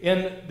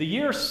 In the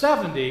year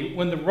 70,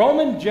 when the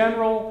Roman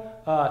general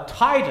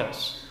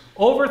Titus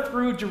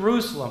overthrew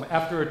Jerusalem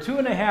after a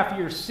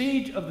 2.5-year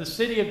siege of the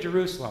city of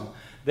Jerusalem,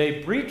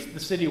 they breached the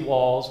city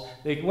walls.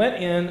 They went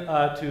in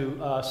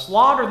to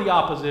slaughter the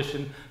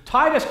opposition.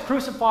 Titus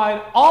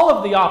crucified all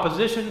of the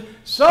opposition,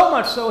 so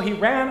much so he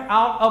ran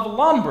out of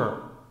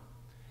lumber.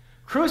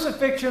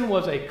 Crucifixion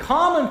was a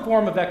common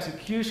form of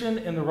execution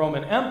in the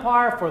Roman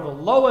Empire for the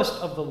lowest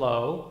of the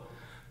low.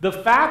 The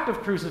fact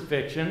of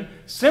crucifixion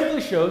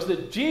simply shows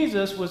that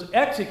Jesus was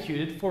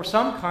executed for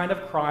some kind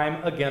of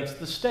crime against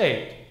the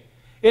state.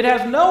 It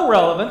has no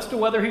relevance to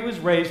whether he was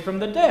raised from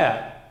the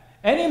dead,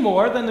 any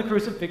more than the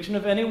crucifixion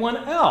of anyone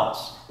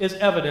else is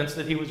evidence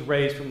that he was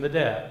raised from the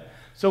dead.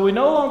 So we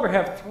no longer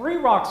have 3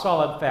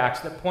 rock-solid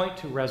facts that point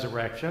to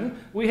resurrection.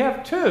 We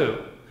have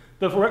 2.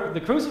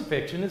 The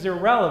crucifixion is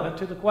irrelevant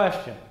to the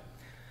question.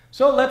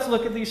 So let's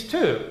look at these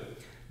 2.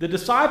 The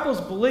disciples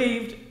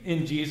believed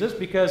in Jesus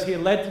because he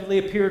allegedly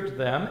appeared to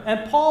them,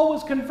 and Paul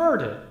was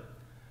converted.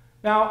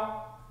 Now,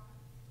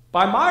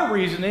 by my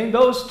reasoning,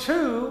 those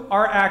 2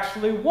 are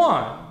actually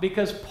 1,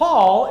 because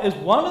Paul is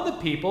one of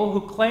the people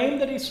who claimed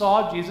that he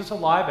saw Jesus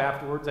alive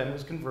afterwards and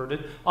was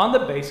converted on the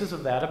basis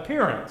of that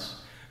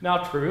appearance.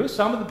 Now, true,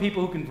 some of the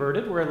people who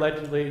converted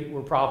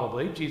were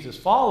probably Jesus'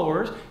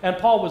 followers, and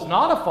Paul was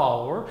not a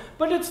follower,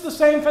 but it's the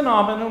same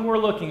phenomenon we're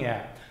looking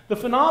at. The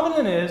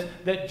phenomenon is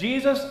that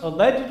Jesus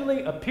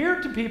allegedly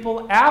appeared to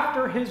people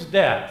after his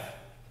death.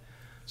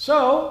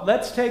 So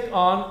let's take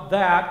on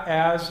that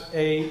as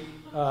a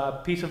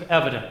piece of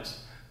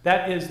evidence.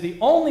 That is the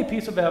only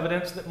piece of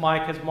evidence that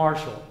Mike has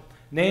marshaled,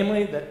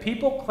 namely that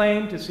people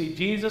claim to see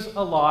Jesus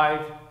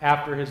alive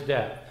after his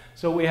death.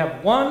 So we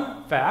have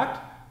one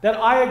fact that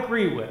I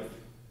agree with.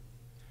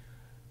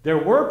 There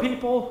were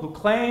people who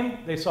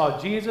claimed they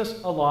saw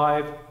Jesus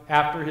alive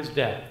after his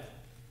death.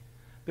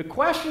 The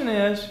question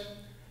is,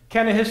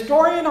 can a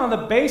historian on the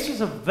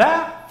basis of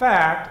that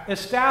fact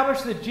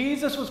establish that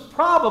Jesus was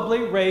probably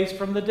raised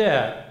from the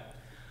dead?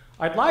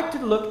 I'd like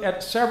to look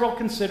at several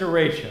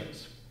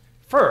considerations.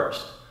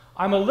 First,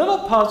 I'm a little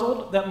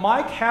puzzled that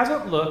Mike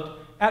hasn't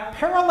looked at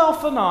parallel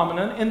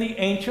phenomenon in the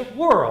ancient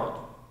world.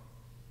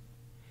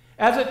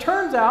 As it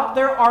turns out,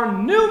 there are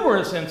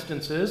numerous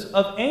instances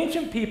of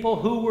ancient people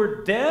who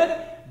were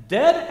dead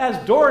as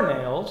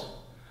doornails,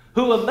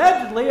 who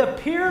allegedly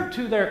appeared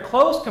to their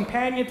close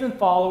companions and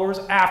followers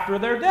after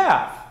their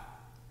death.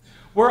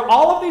 Were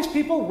all of these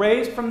people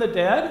raised from the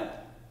dead?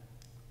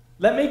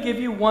 Let me give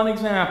you one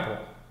example.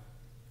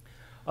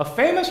 A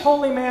famous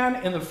holy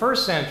man in the 1st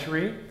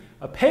century,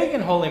 a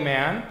pagan holy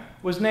man,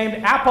 was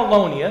named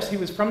Apollonius. He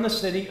was from the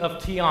city of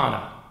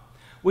Tyana.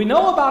 We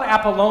know about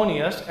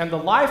Apollonius and the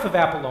life of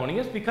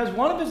Apollonius because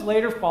one of his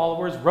later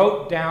followers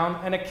wrote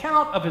down an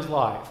account of his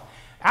life.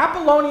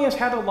 Apollonius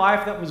had a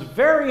life that was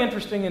very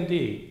interesting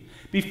indeed.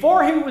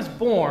 Before he was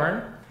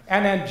born,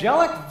 an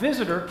angelic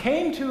visitor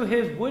came to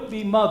his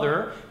would-be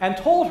mother and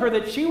told her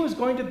that she was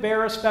going to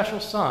bear a special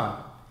son.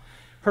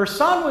 Her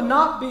son would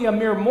not be a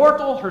mere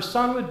mortal, her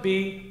son would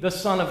be the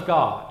Son of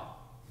God.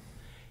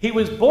 He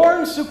was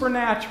born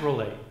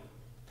supernaturally.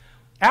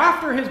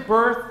 After his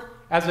birth,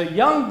 as a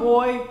young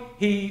boy,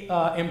 he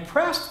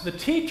impressed the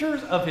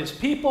teachers of his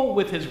people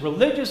with his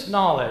religious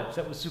knowledge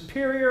that was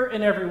superior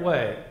in every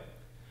way.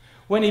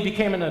 When he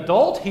became an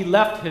adult, he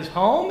left his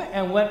home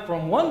and went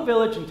from one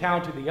village and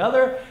town to the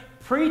other,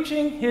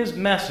 preaching his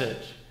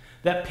message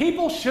that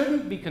people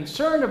shouldn't be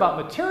concerned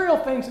about material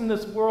things in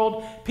this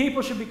world,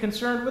 people should be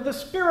concerned with the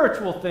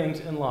spiritual things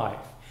in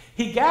life.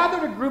 He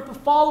gathered a group of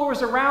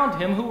followers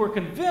around him who were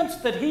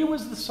convinced that he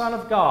was the Son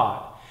of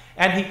God,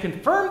 and he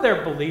confirmed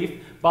their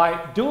belief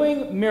by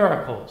doing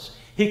miracles.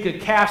 He could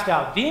cast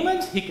out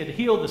demons, he could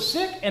heal the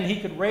sick, and he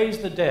could raise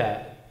the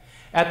dead.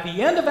 At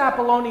the end of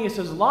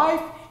Apollonius'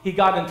 life, he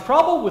got in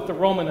trouble with the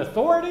Roman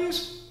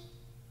authorities,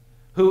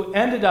 who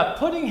ended up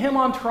putting him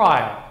on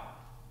trial.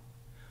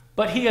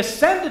 But he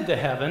ascended to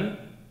heaven,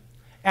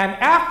 and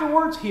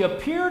afterwards he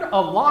appeared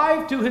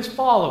alive to his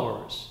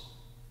followers,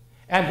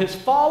 and his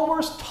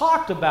followers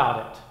talked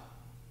about it.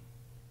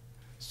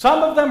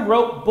 Some of them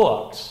wrote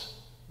books.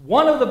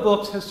 One of the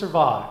books has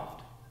survived.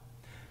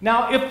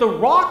 Now, if the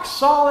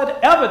rock-solid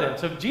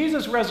evidence of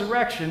Jesus'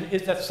 resurrection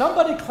is that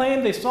somebody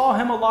claimed they saw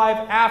him alive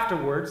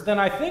afterwards, then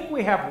I think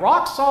we have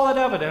rock-solid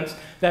evidence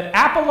that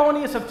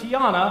Apollonius of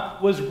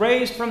Tyana was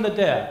raised from the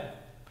dead.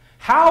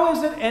 How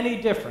is it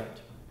any different?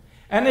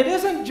 And it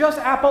isn't just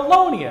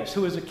Apollonius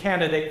who is a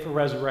candidate for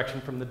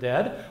resurrection from the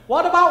dead.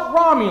 What about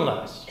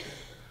Romulus?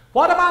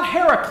 What about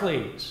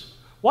Heracles?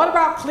 What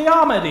about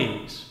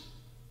Cleomedes?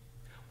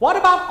 What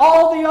about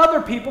all the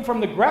other people from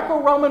the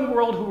Greco-Roman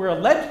world who were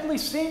allegedly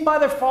seen by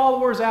their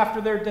followers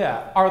after their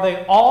death? Are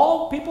they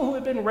all people who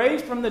have been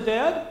raised from the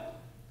dead?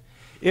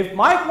 If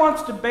Mike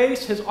wants to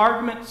base his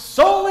argument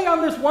solely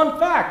on this one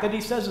fact that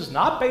he says is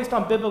not based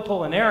on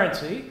biblical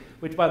inerrancy,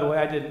 which, by the way,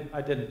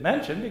 I didn't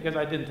mention because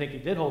I didn't think he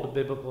did hold a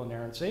biblical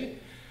inerrancy.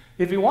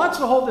 If he wants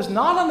to hold this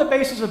not on the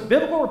basis of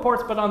biblical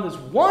reports, but on this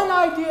one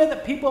idea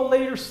that people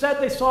later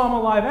said they saw him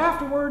alive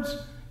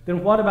afterwards,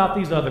 then what about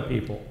these other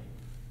people?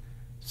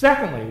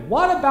 Secondly,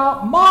 what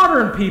about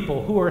modern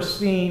people who are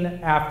seen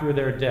after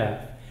their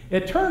death?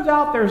 It turns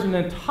out there's an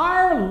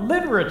entire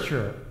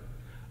literature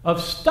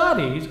of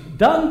studies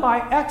done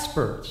by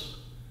experts,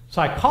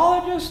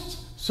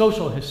 psychologists,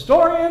 social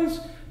historians,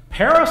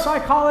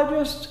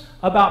 parapsychologists,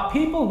 about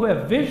people who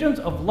have visions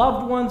of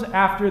loved ones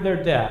after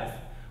their death.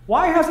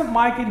 Why hasn't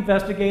Mike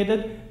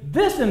investigated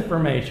this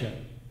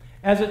information?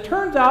 As it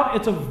turns out,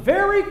 it's a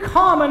very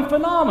common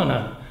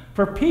phenomenon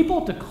for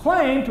people to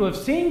claim to have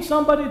seen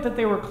somebody that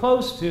they were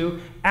close to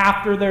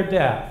after their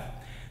death.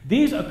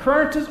 These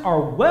occurrences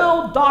are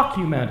well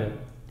documented.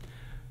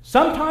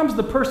 Sometimes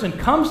the person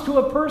comes to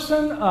a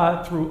person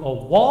through a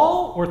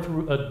wall or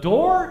through a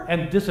door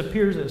and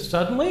disappears as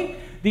suddenly.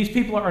 These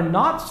people are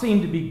not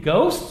seen to be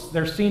ghosts.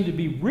 They're seen to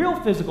be real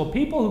physical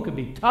people who can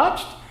be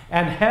touched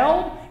and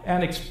held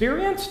and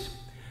experienced.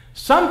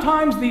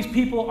 Sometimes these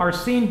people are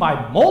seen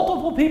by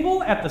multiple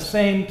people at the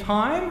same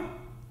time.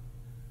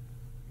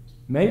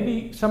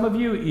 Maybe some of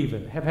you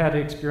even have had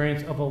an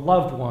experience of a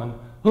loved one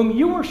whom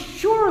you were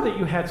sure that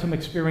you had some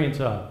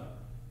experience of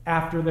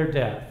after their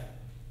death.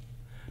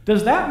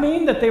 Does that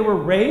mean that they were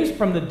raised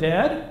from the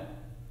dead?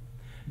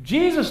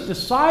 Jesus'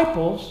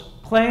 disciples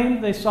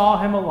claimed they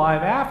saw him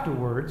alive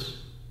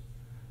afterwards.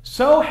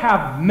 So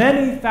have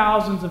many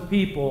thousands of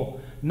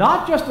people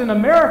not just in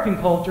American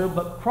culture,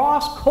 but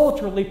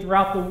cross-culturally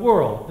throughout the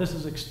world. This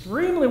is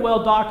extremely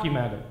well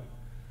documented.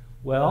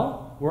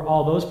 Well, were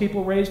all those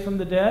people raised from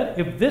the dead?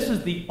 If this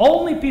is the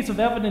only piece of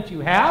evidence you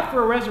have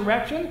for a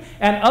resurrection,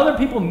 and other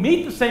people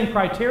meet the same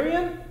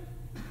criterion?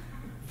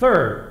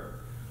 Third,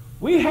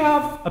 we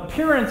have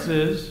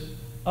appearances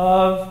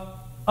of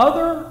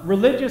other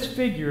religious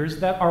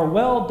figures that are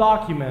well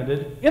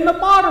documented in the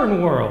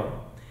modern world.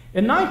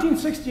 In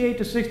 1968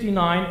 to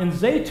 69, in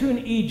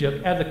Zaytun,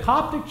 Egypt, at the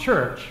Coptic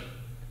church,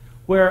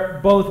 where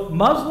both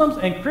Muslims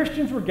and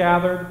Christians were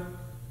gathered,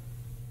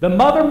 the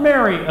Mother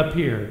Mary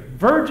appeared,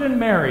 Virgin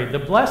Mary, the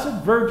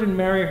Blessed Virgin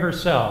Mary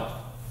herself.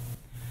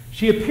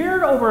 She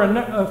appeared over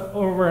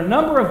a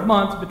number of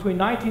months between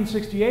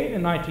 1968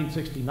 and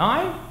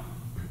 1969.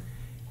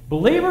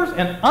 Believers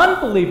and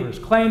unbelievers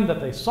claimed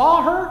that they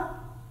saw her.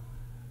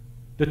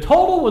 The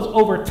total was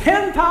over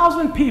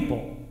 10,000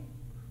 people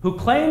who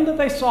claimed that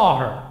they saw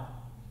her.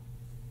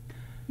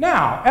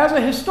 Now, as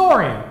a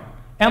historian,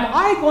 am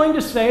I going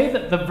to say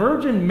that the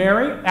Virgin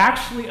Mary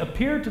actually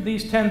appeared to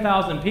these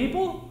 10,000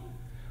 people?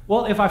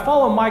 Well, if I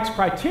follow Mike's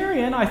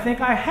criterion, I think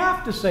I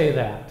have to say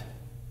that,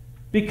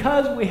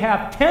 because we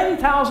have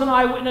 10,000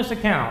 eyewitness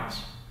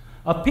accounts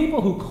of people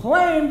who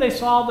claim they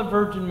saw the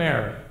Virgin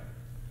Mary.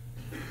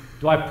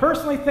 Do I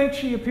personally think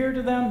she appeared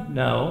to them?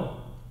 No.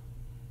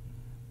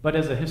 But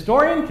as a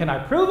historian, can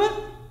I prove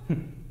it?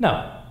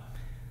 No.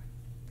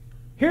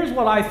 Here's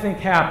what I think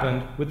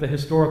happened with the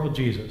historical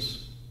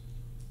Jesus.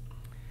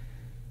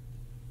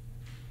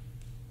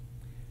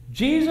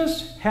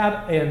 Jesus had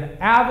an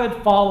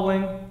avid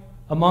following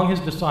among his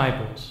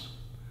disciples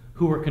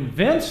who were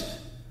convinced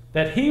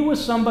that he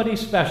was somebody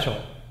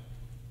special.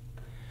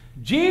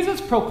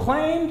 Jesus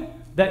proclaimed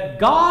that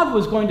God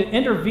was going to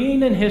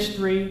intervene in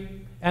history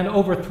and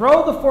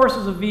overthrow the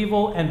forces of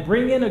evil and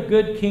bring in a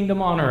good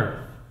kingdom on earth.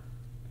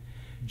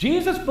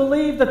 Jesus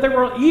believed that there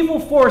were evil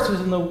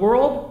forces in the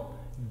world,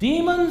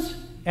 demons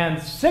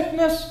and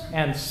sickness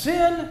and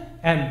sin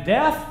and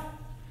death,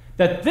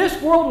 that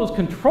this world was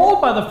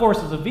controlled by the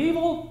forces of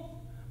evil,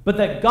 but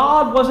that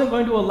God wasn't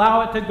going to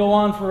allow it to go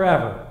on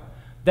forever,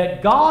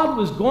 that God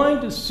was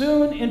going to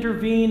soon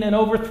intervene and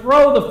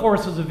overthrow the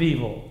forces of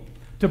evil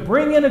to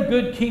bring in a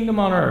good kingdom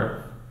on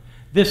earth.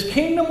 This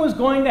kingdom was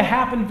going to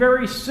happen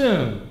very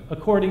soon,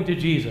 according to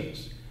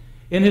Jesus.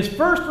 In his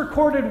first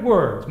recorded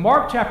words,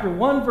 Mark chapter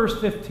 1, verse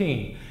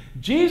 15,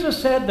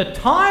 Jesus said, "The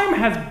time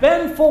has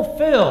been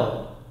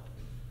fulfilled.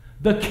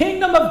 The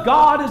kingdom of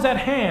God is at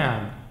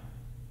hand.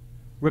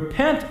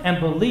 Repent and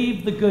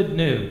believe the good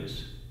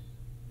news."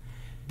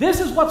 This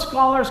is what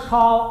scholars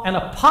call an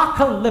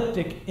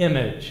apocalyptic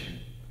image.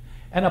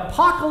 An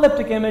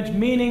apocalyptic image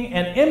meaning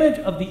an image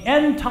of the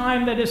end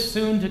time that is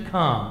soon to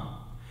come.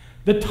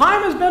 The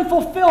time has been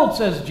fulfilled,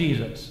 says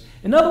Jesus.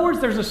 In other words,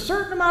 there's a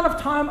certain amount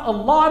of time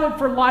allotted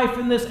for life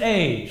in this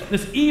age,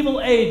 this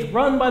evil age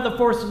run by the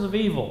forces of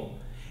evil.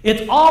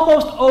 It's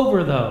almost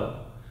over, though.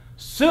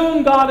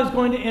 Soon God is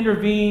going to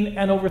intervene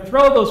and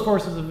overthrow those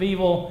forces of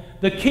evil.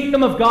 The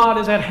kingdom of God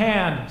is at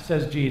hand,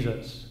 says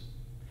Jesus.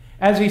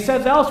 As he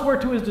says elsewhere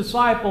to his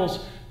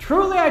disciples,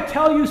 "Truly I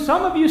tell you,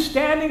 some of you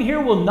standing here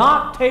will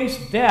not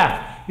taste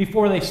death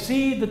before they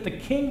see that the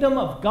kingdom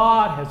of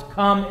God has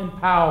come in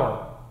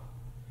power."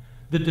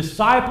 The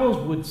disciples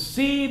would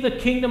see the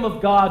kingdom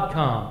of God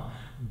come.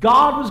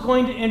 God was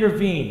going to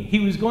intervene. He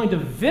was going to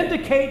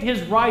vindicate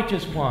his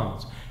righteous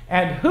ones.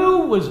 And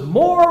who was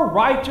more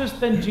righteous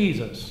than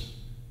Jesus?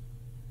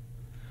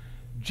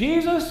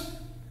 Jesus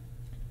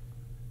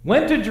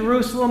went to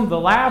Jerusalem the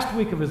last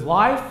week of his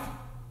life,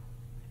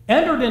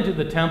 entered into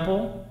the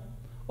temple,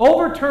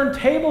 overturned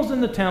tables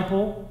in the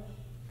temple,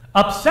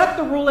 upset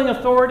the ruling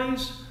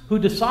authorities who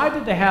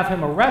decided to have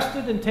him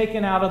arrested and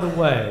taken out of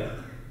the way.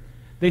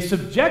 They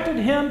subjected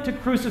him to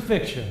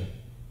crucifixion,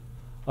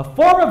 a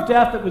form of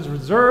death that was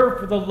reserved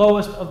for the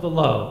lowest of the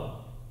low.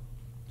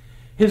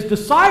 His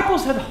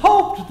disciples had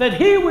hoped that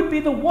he would be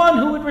the one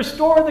who would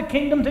restore the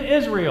kingdom to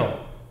Israel.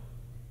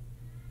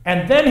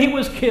 And then he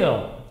was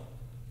killed.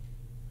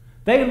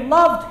 They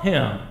loved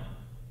him.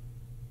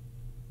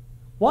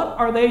 What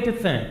are they to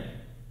think?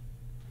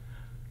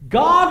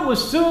 God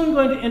was soon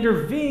going to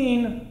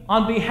intervene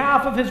on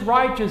behalf of his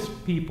righteous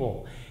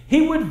people.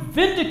 He would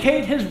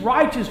vindicate his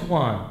righteous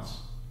ones.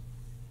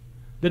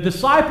 The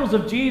disciples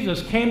of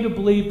Jesus came to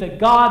believe that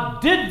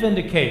God did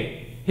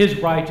vindicate his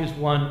righteous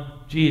one,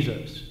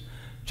 Jesus.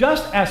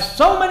 Just as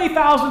so many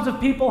thousands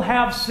of people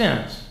have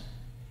since,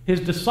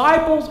 his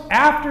disciples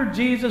after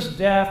Jesus'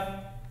 death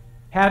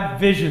had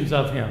visions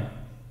of him.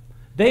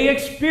 They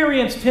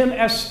experienced him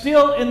as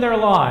still in their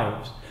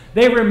lives.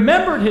 They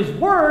remembered his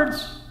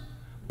words,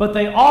 but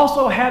they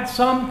also had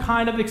some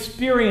kind of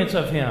experience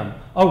of him,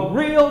 a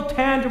real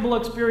tangible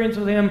experience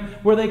of him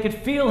where they could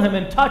feel him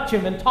and touch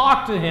him and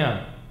talk to him.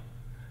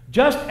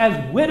 Just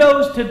as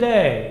widows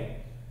today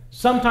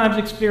sometimes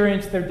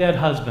experience their dead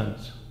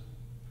husbands,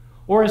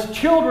 or as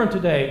children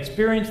today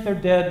experience their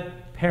dead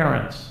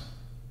parents.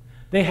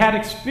 They had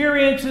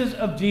experiences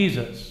of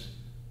Jesus,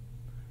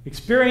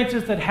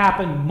 experiences that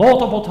happened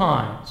multiple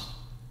times.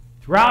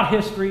 throughout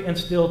history and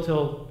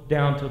still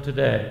down till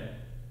today.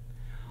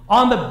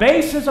 On the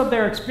basis of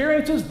their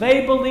experiences,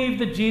 they believed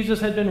that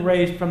Jesus had been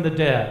raised from the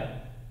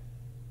dead.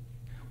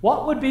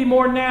 What would be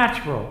more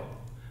natural?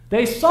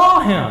 They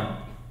saw him.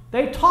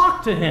 They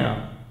talked to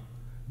him,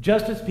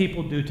 just as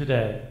people do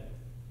today.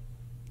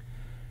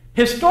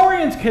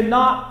 Historians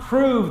cannot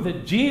prove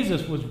that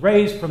Jesus was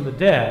raised from the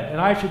dead. And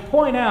I should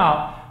point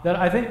out that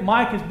I think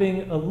Mike is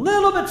being a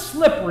little bit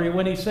slippery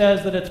when he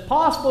says that it's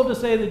possible to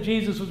say that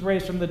Jesus was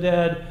raised from the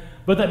dead,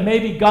 but that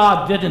maybe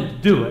God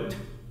didn't do it.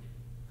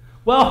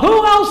 Well,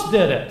 who else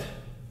did it?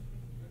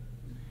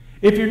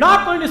 If you're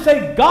not going to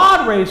say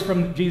God raised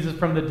Jesus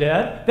from the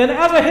dead, then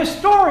as a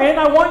historian,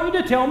 I want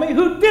you to tell me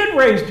who did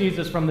raise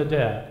Jesus from the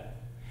dead.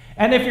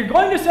 And if you're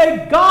going to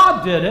say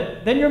God did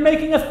it, then you're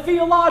making a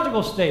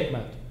theological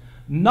statement,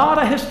 not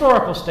a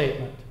historical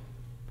statement.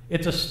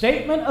 It's a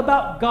statement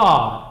about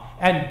God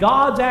and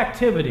God's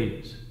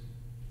activities.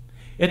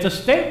 It's a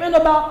statement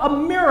about a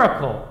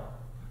miracle,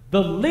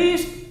 the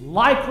least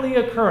likely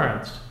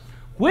occurrence.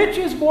 Which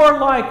is more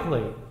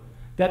likely?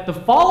 That the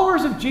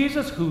followers of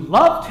Jesus who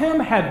loved him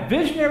had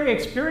visionary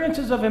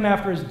experiences of him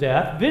after his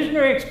death,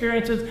 visionary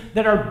experiences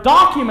that are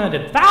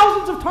documented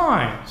thousands of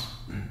times,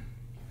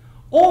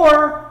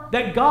 or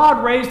that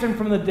God raised him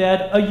from the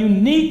dead, a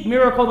unique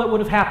miracle that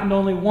would have happened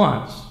only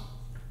once.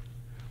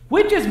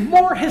 Which is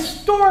more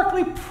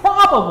historically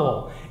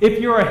probable? If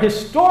you're a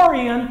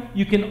historian,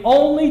 you can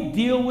only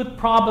deal with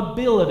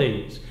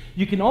probabilities.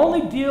 You can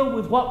only deal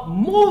with what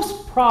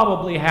most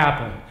probably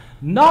happened,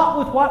 not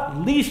with what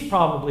least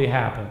probably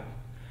happened.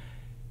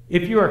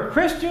 If you're a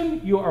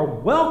Christian, you are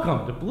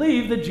welcome to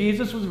believe that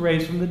Jesus was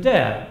raised from the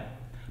dead.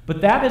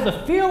 But that is a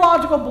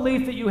theological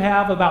belief that you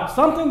have about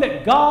something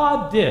that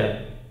God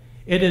did.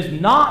 It is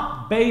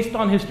not based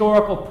on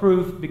historical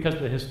proof, because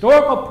the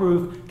historical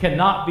proof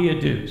cannot be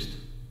adduced.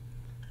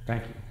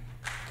 Thank you.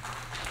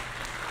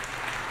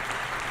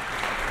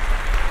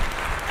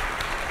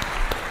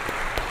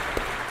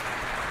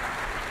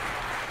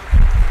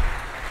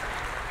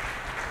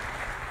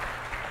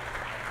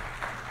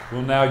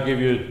 We'll now give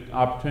you an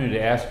opportunity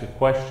to ask a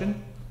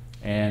question.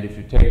 And if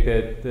you take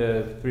that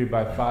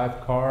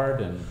 3x5 card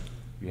and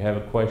you have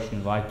a question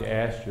you'd like to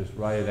ask, just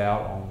write it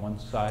out on one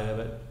side of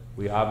it.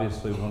 We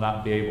obviously will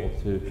not be able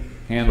to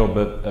handle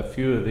but a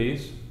few of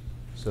these,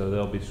 so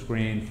they'll be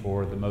screened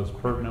for the most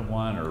pertinent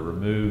one or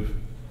remove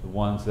the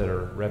ones that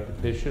are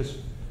repetitious.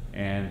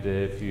 And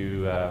if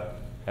you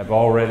have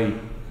already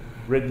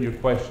written your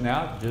question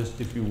out,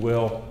 just, if you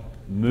will,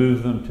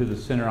 move them to the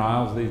center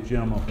aisles. These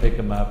gentlemen will pick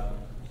them up,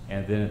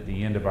 and then at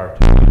the end of our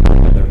time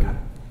together,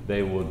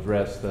 they will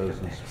address those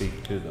and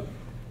speak to them.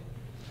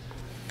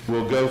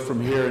 We'll go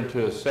from here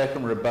into a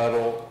second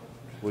rebuttal,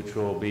 which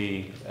will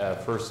be,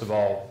 first of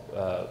all,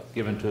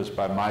 given to us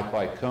by Michael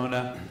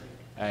Licona,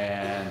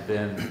 and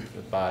then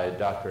by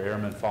Dr.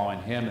 Ehrman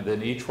following him, and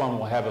then each one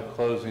will have a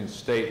closing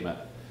statement.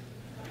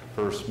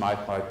 First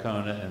Michael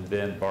Licona, and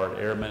then Bart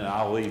Ehrman, and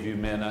I'll leave you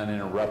men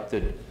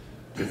uninterrupted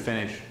to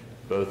finish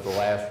both the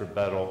last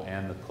rebuttal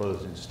and the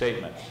closing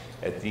statement.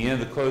 At the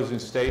end of the closing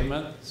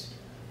statements,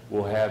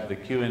 we'll have the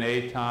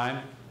Q&A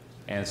time,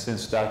 and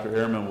since Dr.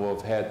 Ehrman will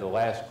have had the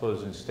last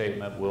closing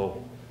statement,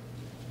 we'll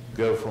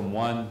go from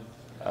one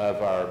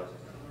of our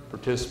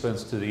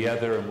participants to the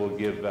other, and we'll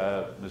give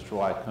Mr.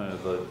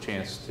 Licona the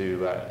chance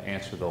to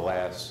answer the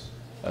last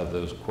of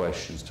those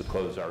questions to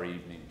close our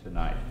evening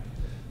tonight.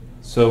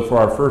 So for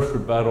our first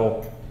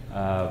rebuttal,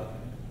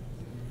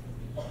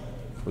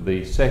 for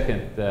the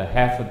second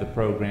half of the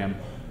program,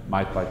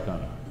 Mike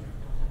Licona.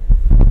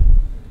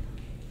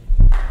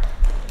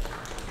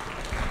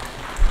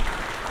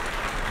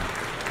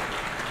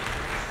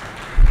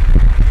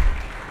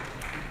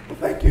 Well,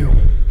 thank you.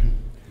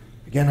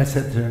 Again, I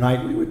said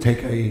tonight we would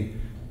take a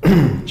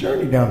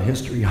journey down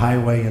history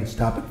highway and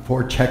stop at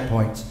 4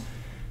 checkpoints.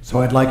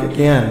 So I'd like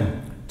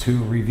again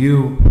to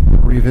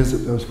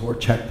revisit those 4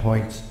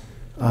 checkpoints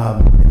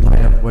in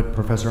light of what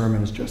Professor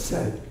Ehrman has just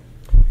said.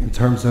 In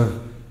terms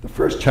of the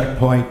first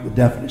checkpoint, the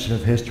definition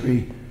of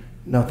history,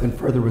 nothing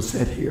further was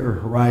said here.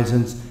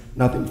 Horizons,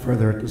 nothing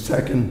further at the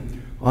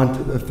second. On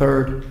to the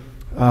third.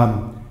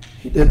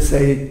 He did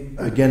say,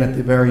 again at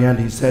the very end,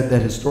 he said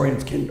that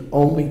historians can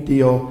only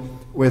deal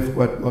with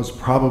what most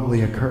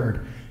probably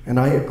occurred. And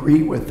I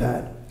agree with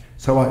that.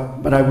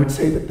 But I would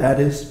say that that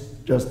is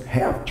just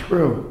half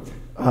true,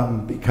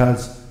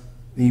 because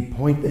the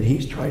point that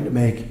he's trying to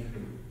make,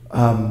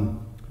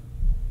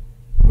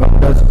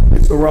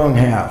 it's the wrong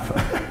half.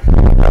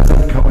 It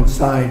doesn't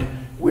coincide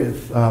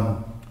with,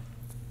 let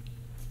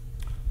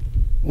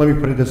me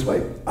put it this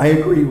way. I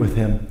agree with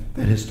him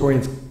that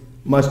historians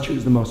must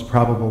choose the most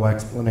probable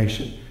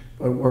explanation.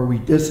 But where we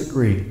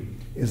disagree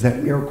is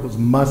that miracles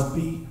must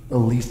be the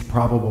least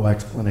probable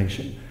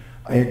explanation.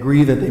 I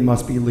agree that they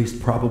must be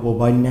least probable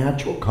by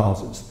natural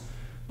causes,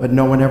 but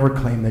no one ever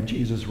claimed that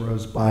Jesus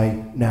rose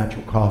by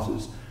natural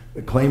causes.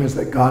 The claim is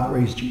that God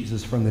raised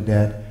Jesus from the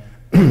dead,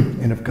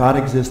 and if God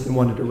exists and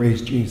wanted to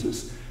raise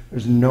Jesus,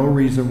 there's no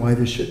reason why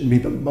this shouldn't be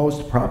the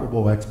most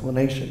probable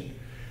explanation.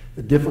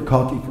 The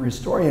difficulty for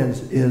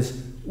historians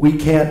is we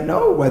can't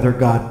know whether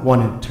God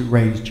wanted to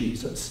raise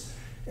Jesus.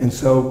 And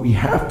so we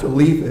have to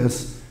leave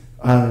this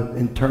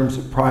in terms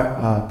of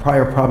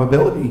prior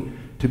probability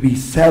to be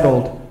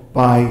settled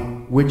by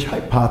which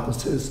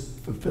hypothesis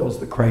fulfills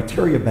the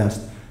criteria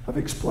best of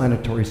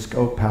explanatory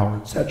scope, power,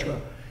 etc.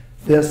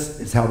 This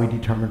is how we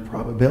determine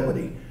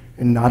probability,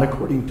 and not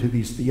according to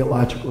these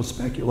theological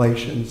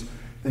speculations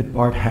that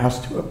Bart has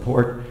to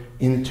import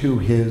into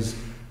his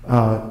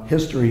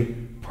history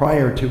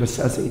prior to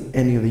assessing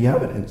any of the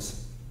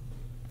evidence.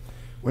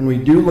 When we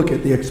do look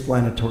at the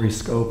explanatory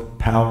scope,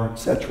 power,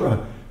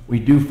 etc., we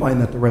do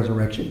find that the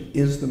resurrection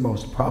is the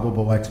most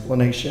probable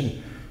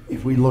explanation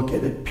if we look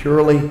at it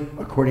purely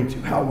according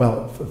to how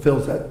well it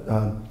fulfills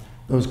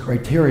those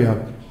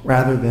criteria,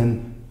 rather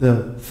than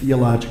the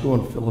theological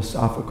and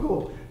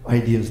philosophical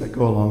ideas that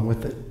go along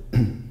with it.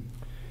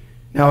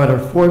 Now, at our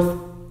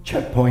fourth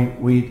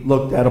checkpoint, we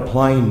looked at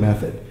applying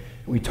method.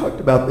 We talked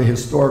about the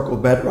historical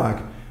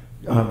bedrock,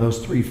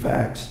 those three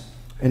facts.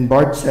 And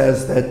Bart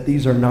says that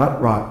these are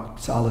not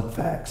rock-solid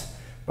facts.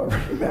 But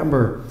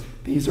remember,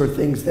 these are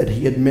things that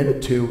he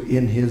admitted to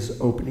in his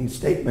opening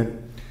statement.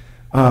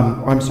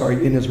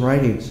 In his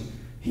writings.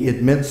 He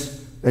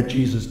admits that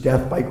Jesus'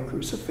 death by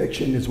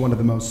crucifixion is one of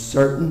the most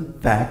certain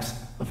facts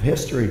of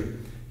history.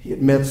 He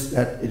admits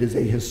that it is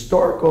a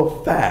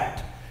historical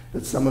fact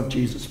that some of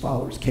Jesus'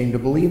 followers came to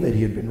believe that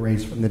he had been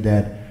raised from the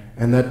dead,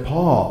 and that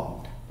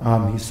Paul,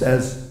 he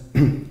says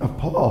of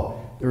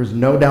Paul, there is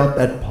no doubt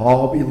that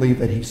Paul believed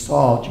that he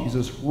saw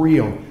Jesus'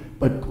 real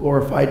but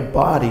glorified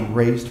body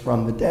raised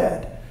from the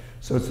dead.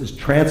 So it's this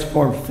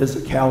transformed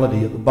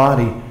physicality of the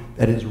body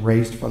that is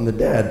raised from the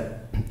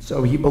dead.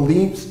 So he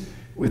believes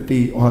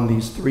on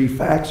these three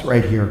facts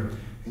right here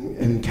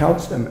and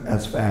counts them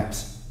as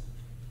facts.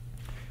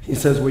 He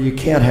says, well, you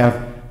can't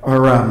have,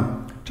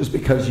 or just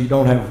because you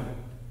have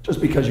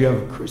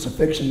a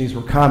crucifixion, these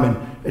were common,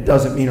 it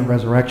doesn't mean a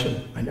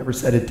resurrection. I never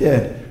said it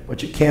did,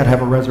 but you can't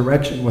have a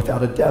resurrection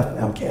without a death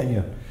now, can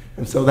you?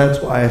 And so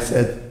that's why I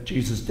said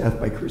Jesus' death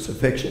by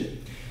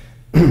crucifixion.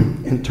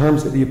 In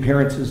terms of the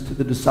appearances to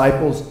the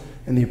disciples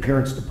and the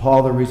appearance to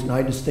Paul, the reason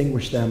I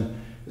distinguish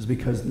them is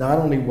because not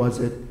only was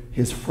it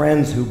his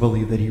friends who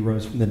believed that he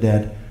rose from the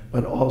dead,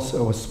 but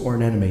also a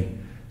sworn enemy.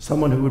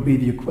 Someone who would be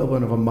the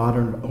equivalent of a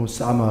modern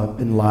Osama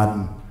bin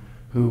Laden,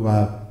 who,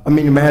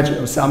 imagine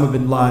Osama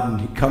bin Laden,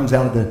 he comes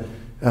out of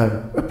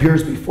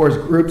appears before his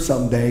group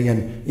someday,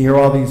 and you hear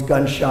all these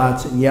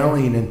gunshots and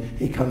yelling, and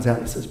he comes out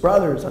and says,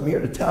 brothers, I'm here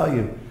to tell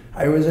you,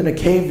 I was in a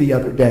cave the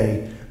other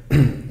day,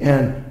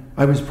 and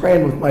I was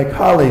praying with my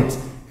colleagues,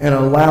 and a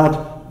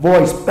loud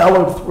voice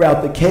bellowed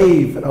throughout the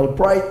cave, and a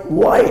bright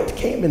light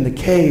came in the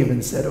cave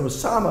and said,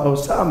 Osama,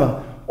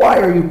 Osama, why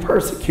are you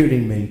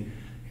persecuting me?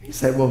 He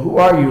said, well, who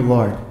are you,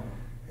 Lord?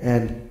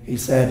 And he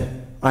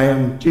said, I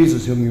am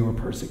Jesus whom you are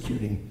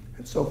persecuting,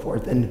 and so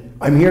forth. And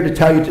I'm here to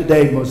tell you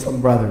today, Muslim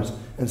brothers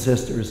and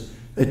sisters,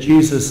 that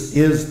Jesus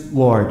is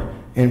Lord,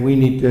 and we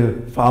need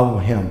to follow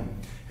him.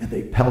 And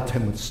they pelt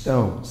him with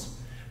stones.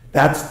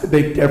 That's the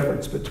big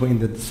difference between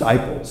the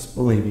disciples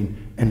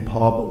believing and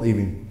Paul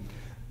believing.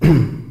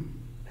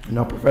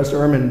 Now, Professor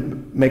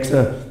Ehrman makes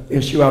an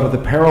issue out of the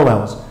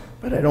parallels,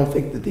 but I don't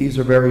think that these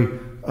are very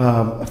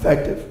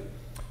effective.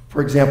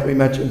 For example, he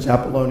mentions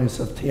Apollonius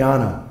of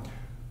Tyana.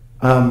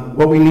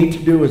 What we need to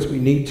do is we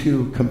need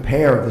to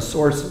compare the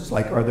sources,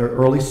 like are there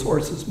early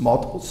sources,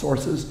 multiple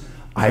sources,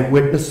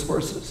 eyewitness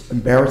sources,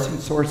 embarrassing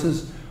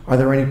sources? Are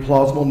there any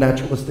plausible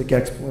naturalistic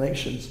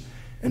explanations?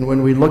 And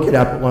when we look at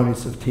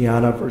Apollonius of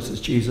Tyana versus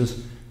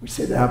Jesus, we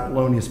see that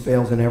Apollonius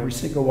fails in every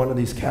single one of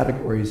these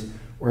categories,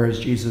 whereas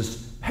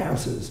Jesus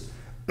passes.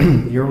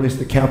 The earliest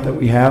account that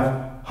we have,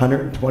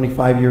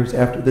 125 years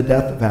after the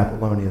death of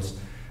Apollonius.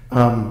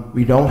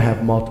 We don't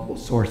have multiple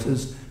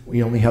sources.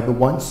 We only have the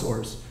one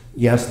source.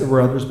 Yes, there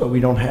were others, but we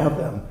don't have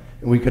them.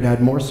 And we could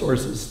add more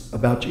sources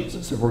about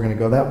Jesus if we're going to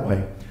go that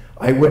way.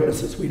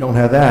 Eyewitnesses, we don't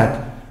have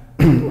that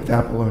with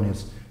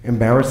Apollonius.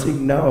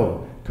 Embarrassing?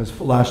 No, because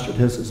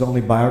Philostratus, his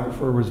only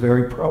biographer, was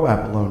very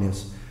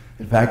pro-Apollonius.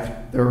 In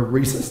fact, there are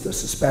reasons to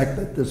suspect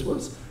that this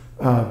was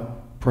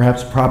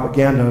perhaps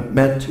propaganda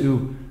meant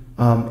to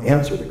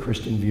answer the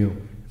Christian view.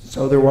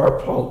 So there are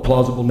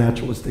plausible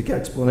naturalistic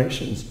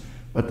explanations,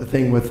 but the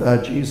thing with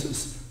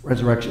Jesus'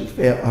 resurrection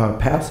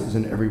passes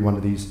in every one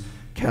of these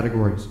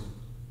categories.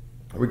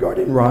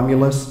 Regarding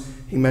Romulus,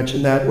 he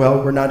mentioned that,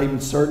 well, we're not even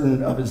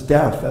certain of his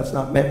death. That's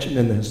not mentioned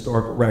in the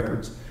historical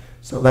records.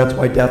 So that's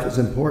why death is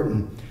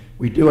important.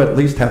 We do at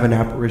least have an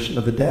apparition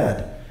of the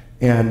dead.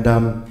 And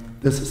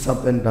this is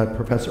something that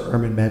Professor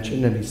Ehrman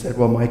mentioned, and he said,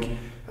 well, Mike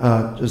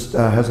just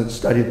hasn't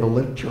studied the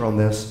literature on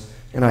this,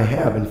 and I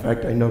have. In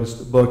fact, I noticed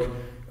the book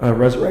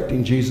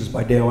Resurrecting Jesus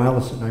by Dale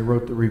Allison. I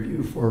wrote the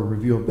review for a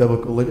review of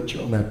biblical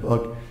literature on that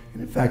book,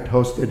 and in fact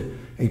hosted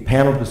a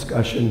panel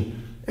discussion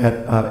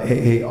at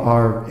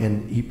AAR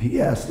and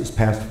EPS this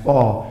past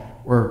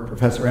fall, where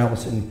Professor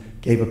Allison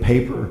gave a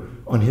paper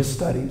on his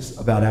studies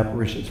about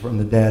apparitions from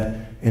the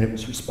dead, and it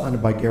was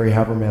responded by Gary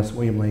Habermas,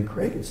 William Lane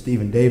Craig, and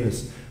Stephen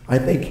Davis. I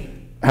think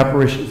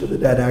apparitions of the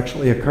dead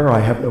actually occur. I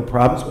have no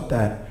problems with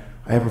that.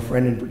 I have a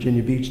friend in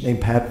Virginia Beach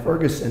named Pat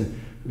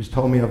Ferguson who's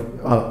told me of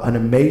an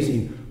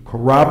amazing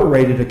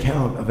corroborated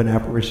account of an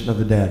apparition of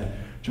the dead.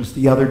 Just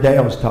the other day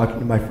I was talking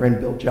to my friend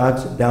Bill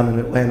Johnson down in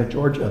Atlanta,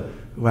 Georgia,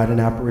 who had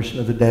an apparition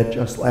of the dead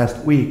just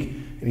last week,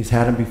 and he's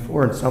had them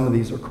before, and some of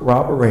these are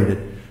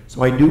corroborated.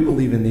 So I do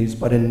believe in these,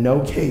 but in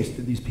no case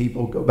do these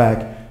people go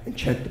back and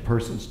check the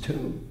person's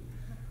tomb.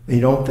 They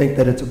don't think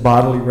that it's a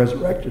bodily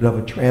resurrected of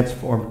a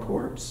transformed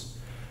corpse.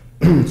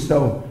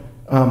 So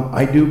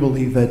I do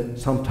believe that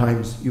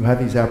sometimes you have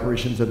these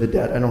apparitions of the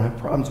dead. I don't have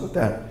problems with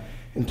that.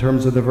 In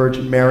terms of the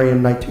Virgin Mary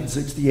in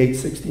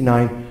 1968-69,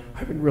 I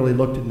haven't really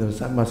looked into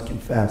this, I must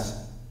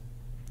confess.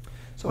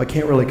 So I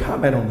can't really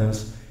comment on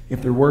this.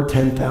 If there were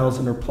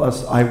 10,000 or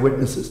plus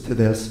eyewitnesses to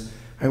this,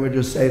 I would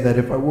just say that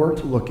if I were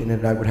to look in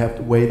it, I would have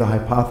to weigh the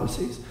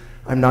hypotheses.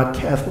 I'm not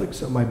Catholic,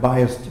 so my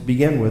bias to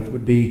begin with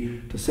would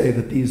be to say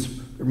that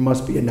there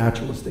must be a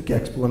naturalistic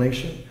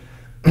explanation.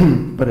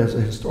 But as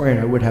a historian,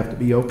 I would have to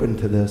be open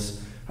to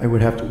this. I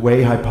would have to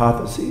weigh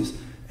hypotheses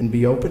and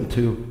be open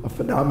to a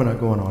phenomena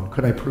going on.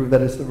 Could I prove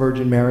that it's the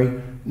Virgin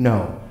Mary?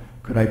 No.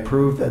 Could I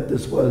prove that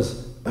this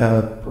was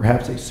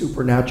perhaps a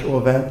supernatural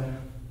event?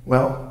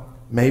 Well,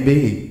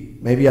 maybe.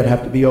 Maybe I'd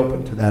have to be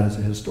open to that as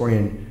a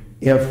historian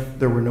if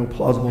there were no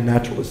plausible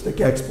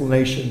naturalistic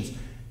explanations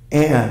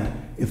and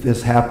if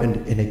this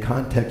happened in a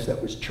context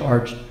that was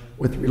charged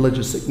with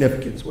religious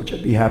significance, which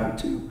I'd be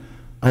happy to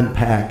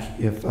unpack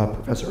if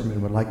Professor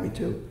Ehrman would like me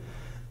to.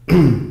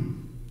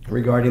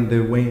 Regarding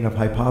the weighing of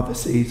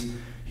hypotheses,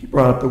 he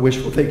brought up the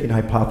wishful thinking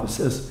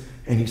hypothesis,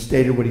 and he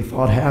stated what he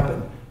thought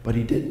happened, but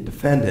he didn't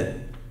defend it.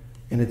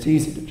 And it's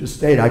easy to just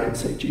state, I could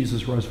say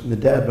Jesus rose from the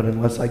dead, but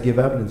unless I give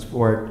evidence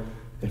for it,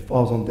 it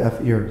falls on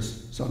deaf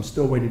ears. So I'm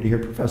still waiting to hear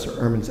Professor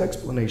Ehrman's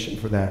explanation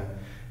for that.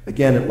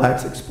 Again, it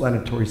lacks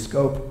explanatory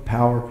scope,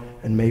 power,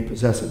 and may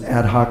possess an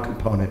ad hoc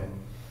component.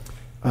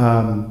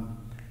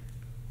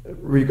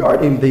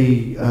 Regarding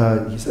he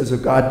says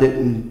if God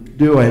didn't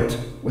do it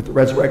with the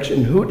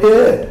resurrection, who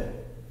did?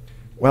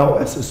 Well,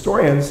 as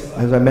historians,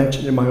 as I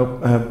mentioned in my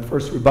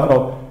first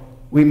rebuttal,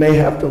 we may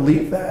have to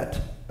leave that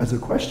as a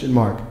question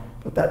mark,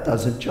 but that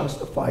doesn't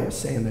justify us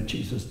saying that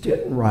Jesus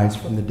didn't rise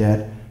from the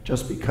dead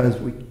just because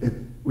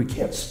we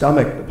can't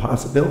stomach the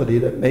possibility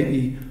that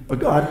maybe a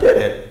God did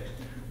it.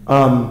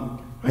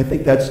 I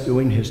think that's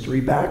doing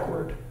history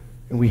backward.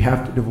 And we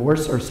have to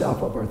divorce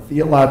ourselves of our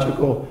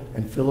theological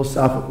and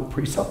philosophical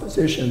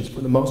presuppositions for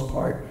the most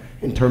part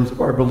in terms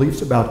of our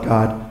beliefs about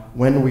God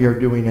when we are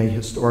doing a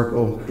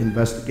historical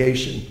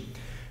investigation.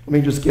 Let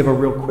me just give a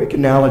real quick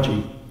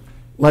analogy.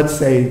 Let's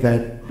say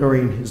that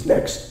during his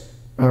next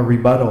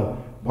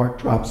rebuttal, Bart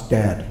drops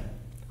dead.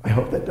 I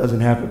hope that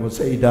doesn't happen. We'll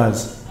say he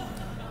does.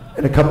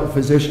 And a couple of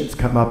physicians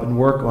come up and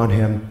work on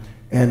him,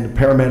 and the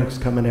paramedics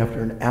come in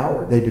after an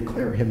hour. They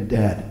declare him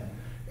dead.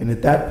 And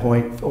at that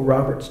point, Phil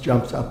Roberts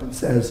jumps up and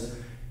says,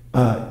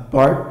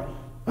 Bart,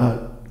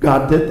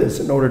 God did this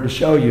in order to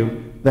show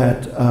you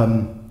that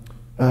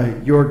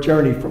your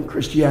journey from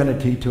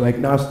Christianity to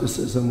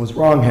agnosticism was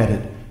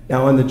wrong-headed.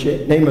 Now, in the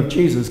name of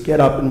Jesus, get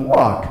up and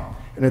walk.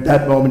 And at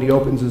that moment, he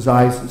opens his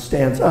eyes and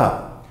stands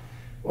up.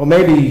 Well,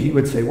 maybe he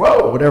would say,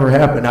 whoa, whatever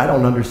happened, I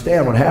don't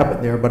understand what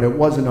happened there, but it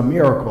wasn't a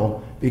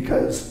miracle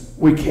because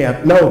we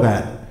can't know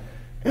that.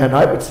 And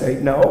I would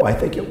say, no, I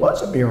think it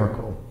was a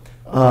miracle.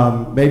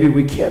 Maybe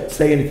we can't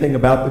say anything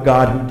about the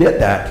God who did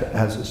that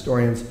as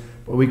historians,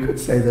 but we could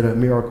say that a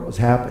miracle has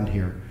happened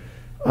here.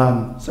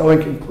 So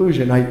in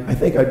conclusion, I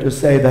think I'd just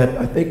say that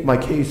I think my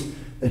case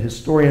that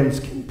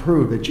historians can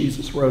prove that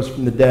Jesus rose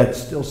from the dead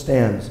still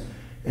stands,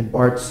 and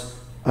Bart's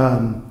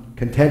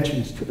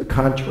contentions to the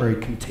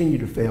contrary continue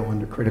to fail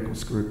under critical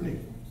scrutiny.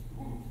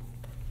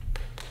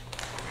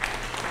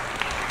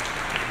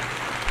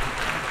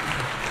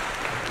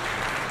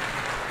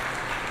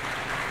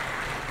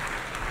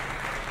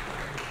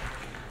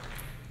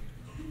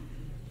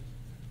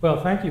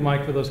 Well, thank you,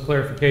 Mike, for those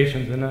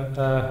clarifications. And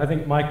I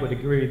think Mike would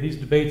agree. These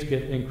debates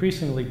get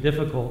increasingly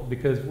difficult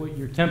because what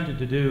you're tempted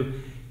to do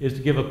is to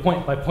give a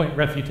point-by-point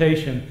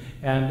refutation.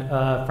 And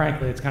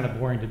frankly, it's kind of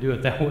boring to do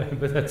it that way,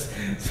 but that's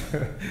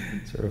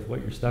sort of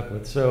what you're stuck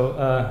with. So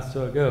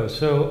it goes.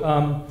 So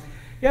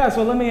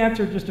let me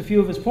answer just a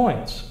few of his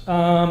points.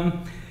 I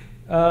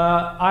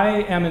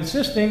am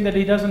insisting that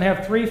he doesn't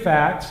have three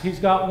facts. He's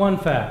got one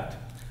fact,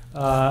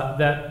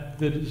 that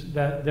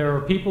there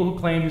are people who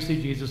claim to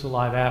see Jesus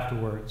alive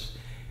afterwards.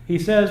 He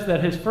says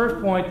that his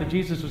first point, that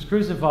Jesus was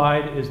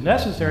crucified, is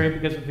necessary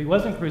because if he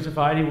wasn't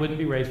crucified, he wouldn't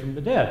be raised from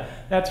the dead.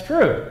 That's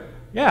true.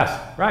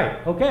 Yes,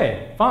 right,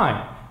 okay,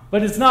 fine.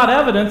 But it's not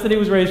evidence that he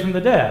was raised from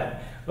the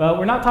dead. Well,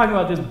 we're not talking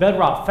about just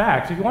bedrock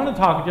facts. If you want to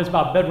talk just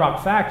about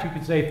bedrock facts, you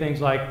could say things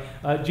like,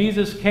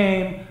 Jesus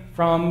came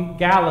from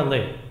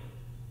Galilee.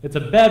 It's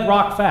a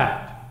bedrock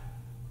fact.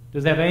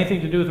 Does it have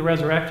anything to do with the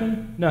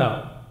resurrection?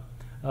 No.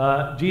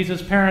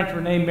 Jesus' parents were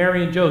named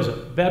Mary and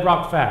Joseph.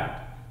 Bedrock fact.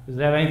 Does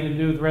it have anything to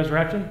do with the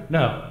resurrection?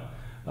 No.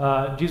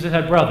 Jesus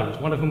had brothers,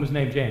 one of whom was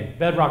named James.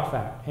 Bedrock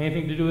fact.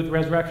 Anything to do with the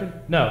resurrection?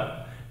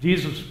 No.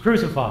 Jesus was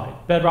crucified.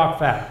 Bedrock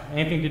fact.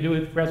 Anything to do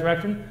with the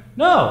resurrection?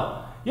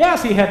 No.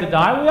 Yes, he had to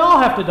die. We all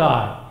have to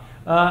die.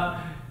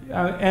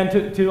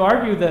 And to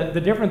argue that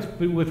the difference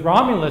with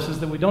Romulus is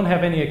that we don't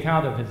have any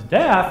account of his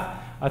death,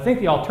 I think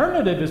the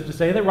alternative is to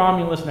say that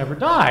Romulus never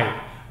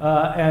died.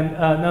 And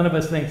none of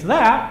us thinks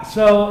that.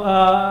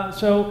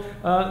 So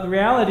the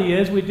reality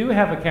is we do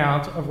have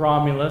accounts of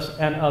Romulus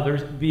and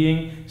others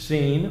being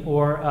seen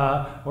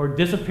or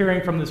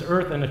disappearing from this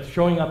earth and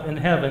showing up in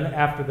heaven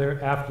after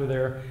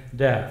their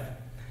death.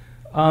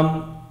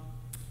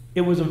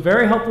 It was a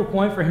very helpful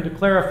point for him to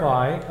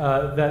clarify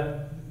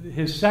that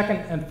his second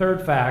and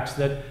third facts,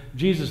 that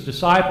Jesus'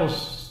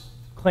 disciples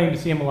claimed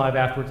to see him alive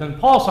afterwards and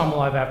Paul saw him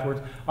alive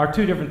afterwards, are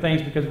two different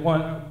things, because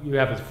one you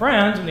have his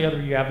friends and the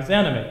other you have his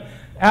enemy.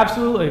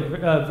 Absolutely,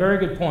 very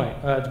good point.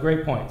 It's a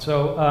great point.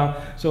 So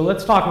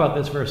let's talk about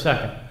this for a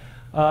second.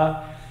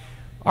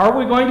 Are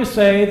we going to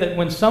say that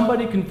when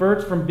somebody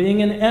converts from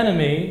being an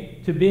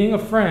enemy to being a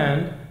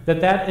friend,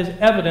 that is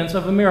evidence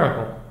of a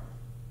miracle?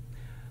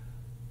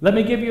 Let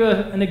me give you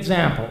an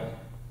example.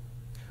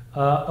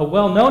 A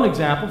well-known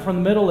example from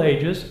the Middle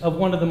Ages of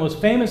one of the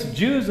most famous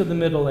Jews of the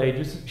Middle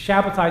Ages,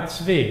 Shabbatai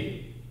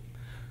Tzvi,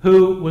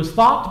 who was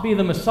thought to be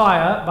the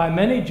Messiah by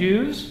many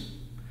Jews,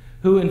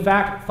 who in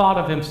fact thought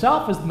of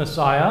himself as the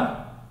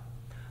Messiah,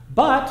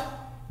 but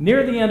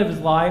near the end of his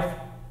life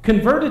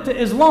converted to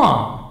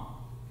Islam.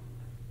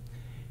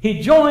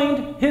 He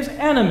joined his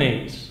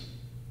enemies.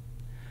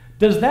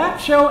 Does that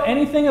show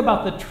anything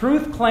about the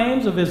truth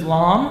claims of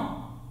Islam?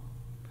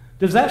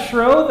 Does that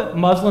show that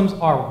Muslims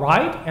are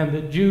right and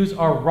that Jews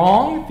are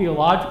wrong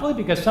theologically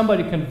because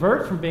somebody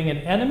converts from being an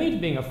enemy to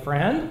being a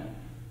friend?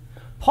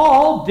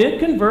 Paul did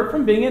convert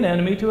from being an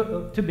enemy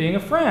to being a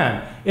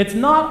friend. It's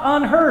not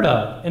unheard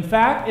of. In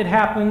fact, it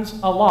happens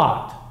a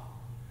lot.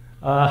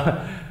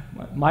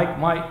 Mike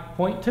might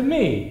point to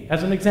me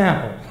as an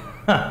example.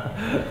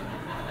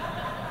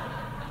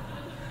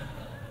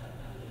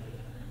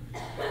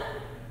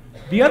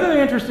 The other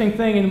interesting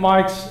thing in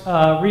Mike's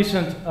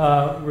recent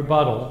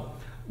rebuttal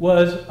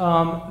was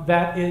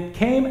that it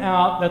came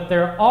out that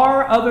there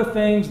are other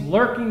things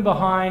lurking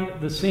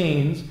behind the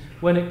scenes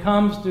when it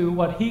comes to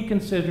what he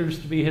considers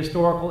to be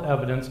historical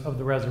evidence of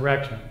the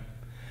resurrection.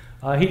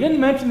 He didn't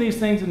mention these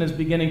things in his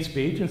beginning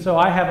speech, and so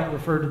I haven't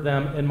referred to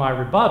them in my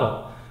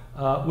rebuttal,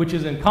 which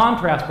is in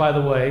contrast, by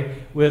the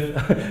way, with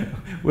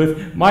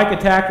Mike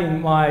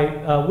attacking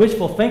my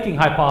wishful thinking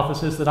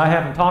hypothesis that I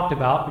haven't talked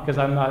about because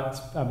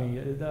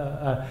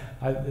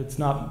it's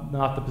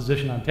not the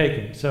position I'm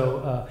taking.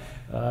 So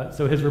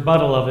his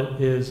rebuttal of it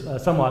is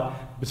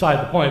somewhat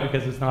beside the point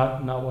because it's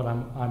not what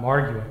I'm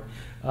arguing.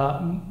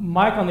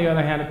 Mike, on the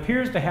other hand,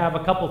 appears to have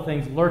a couple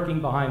things lurking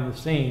behind the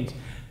scenes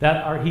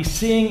that he's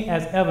seeing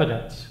as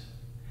evidence.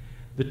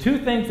 The two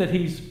things that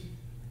he's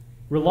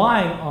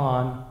relying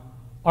on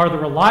are the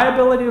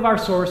reliability of our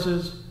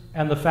sources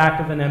and the fact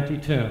of an empty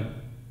tomb.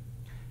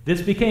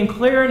 This became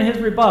clear in his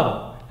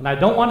rebuttal, and I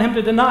don't want him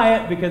to deny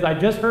it because I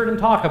just heard him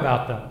talk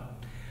about them.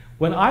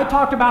 When I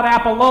talked about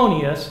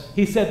Apollonius,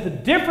 he said the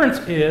difference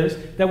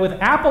is that with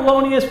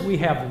Apollonius we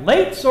have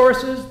late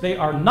sources, they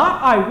are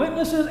not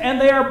eyewitnesses,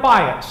 and they are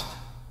biased.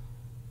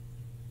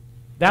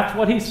 That's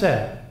what he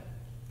said.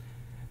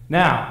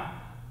 Now,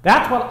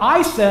 that's what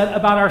I said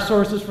about our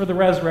sources for the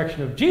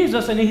resurrection of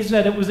Jesus, and he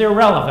said it was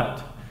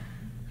irrelevant.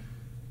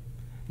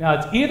 Now,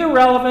 it's either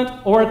relevant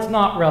or it's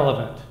not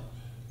relevant.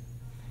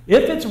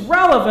 If it's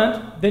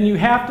relevant, then you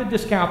have to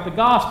discount the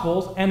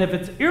Gospels, and if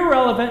it's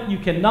irrelevant, you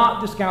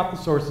cannot discount the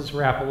sources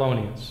for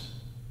Apollonius.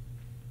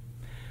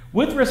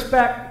 With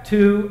respect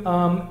to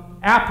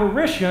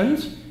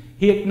apparitions,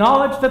 he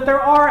acknowledged that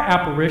there are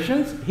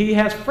apparitions. He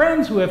has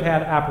friends who have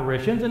had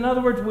apparitions. In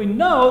other words, we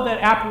know that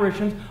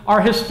apparitions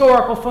are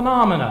historical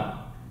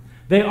phenomena.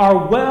 They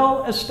are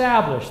well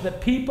established,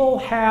 that people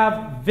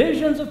have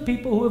visions of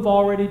people who have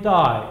already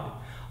died.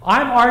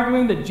 I'm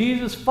arguing that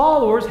Jesus'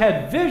 followers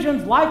had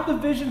visions like the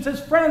visions his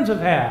friends have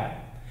had.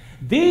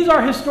 These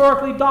are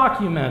historically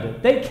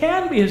documented. They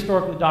can be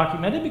historically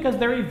documented because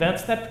they're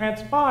events that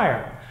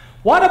transpire.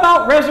 What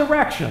about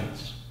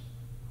resurrections?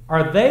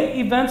 Are they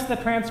events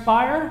that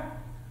transpire?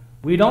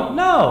 We don't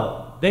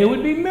know. They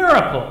would be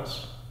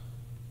miracles.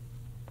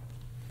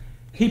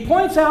 He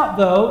points out,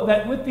 though,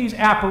 that with these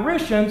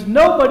apparitions,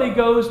 nobody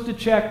goes to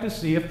check to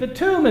see if the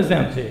tomb is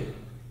empty.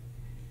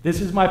 This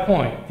is my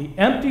point. The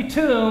empty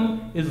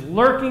tomb is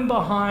lurking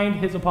behind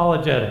his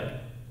apologetic.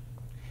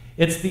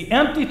 It's the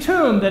empty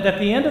tomb that at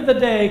the end of the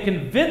day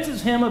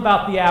convinces him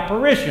about the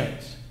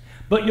apparitions.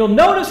 But you'll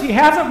notice he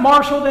hasn't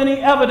marshaled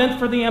any evidence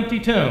for the empty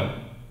tomb.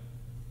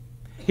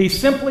 He's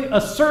simply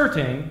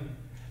asserting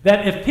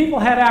that if people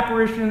had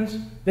apparitions,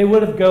 they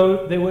would have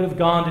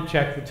gone to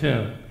check the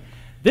tomb.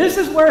 This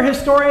is where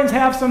historians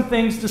have some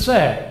things to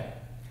say.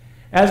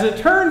 As it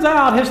turns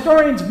out,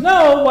 historians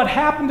know what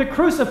happened to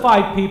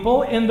crucified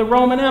people in the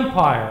Roman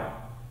Empire.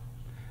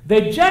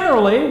 They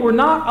generally were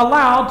not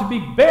allowed to be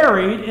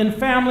buried in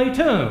family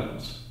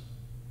tombs.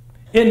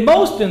 In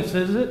most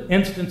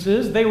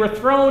instances, they were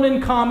thrown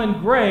in common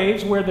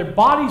graves where their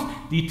bodies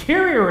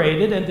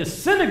deteriorated and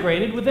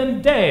disintegrated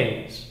within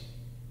days.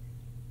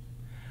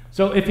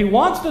 So if he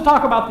wants to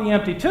talk about the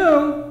empty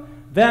tomb,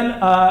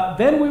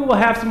 then we will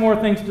have some more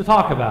things to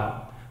talk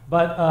about.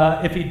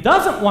 But if he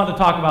doesn't want to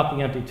talk about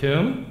the empty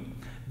tomb,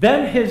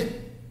 then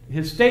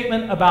his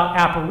statement about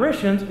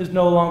apparitions is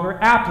no longer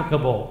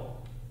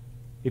applicable,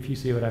 if you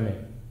see what I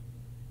mean.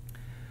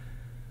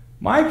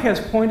 Mike has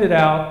pointed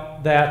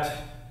out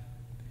that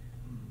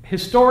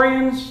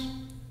historians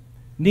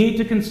need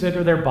to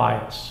consider their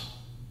bias.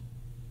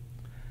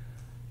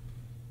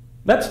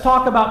 Let's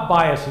talk about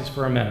biases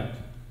for a minute.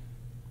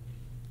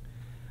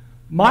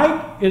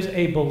 Mike is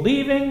a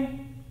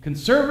believing,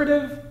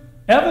 conservative,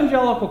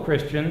 evangelical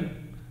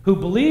Christian who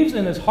believes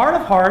in his heart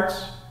of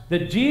hearts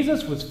that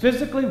Jesus was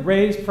physically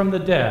raised from the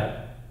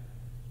dead.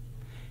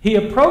 He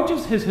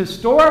approaches his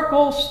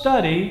historical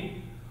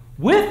study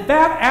with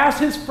that as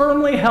his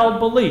firmly held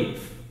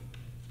belief.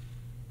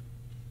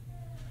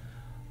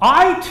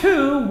 I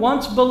too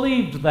once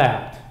believed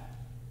that,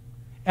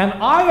 and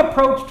I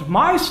approached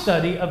my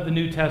study of the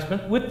New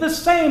Testament with the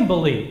same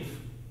belief.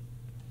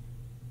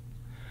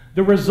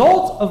 The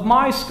results of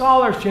my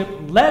scholarship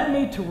led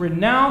me to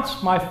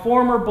renounce my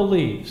former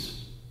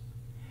beliefs.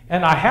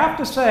 And I have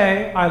to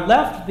say, I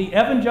left the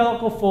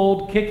evangelical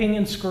fold kicking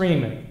and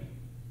screaming.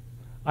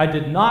 I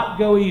did not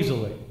go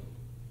easily.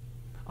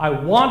 I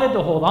wanted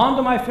to hold on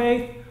to my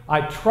faith.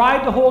 I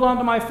tried to hold on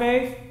to my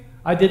faith.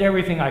 I did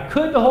everything I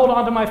could to hold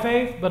on to my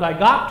faith, but I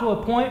got to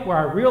a point where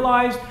I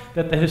realized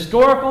that the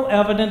historical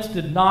evidence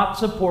did not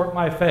support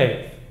my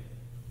faith.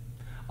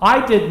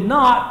 I did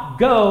not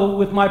go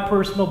with my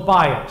personal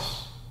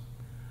bias.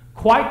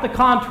 Quite the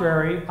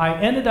contrary, I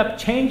ended up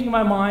changing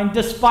my mind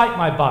despite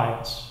my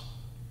bias.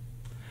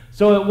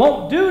 So it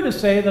won't do to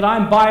say that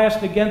I'm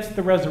biased against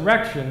the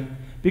resurrection,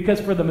 because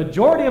for the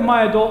majority of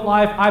my adult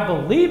life, I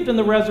believed in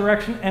the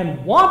resurrection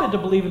and wanted to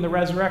believe in the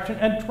resurrection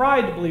and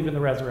tried to believe in the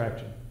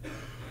resurrection.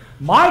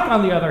 Mike,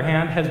 on the other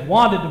hand, has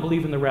wanted to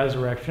believe in the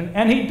resurrection,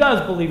 and he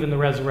does believe in the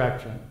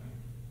resurrection.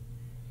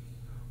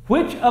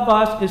 Which of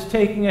us is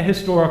taking a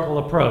historical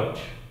approach?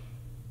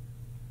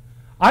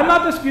 I'm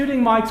not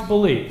disputing Mike's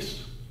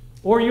beliefs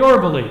or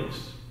your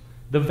beliefs.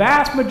 The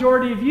vast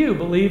majority of you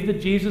believe that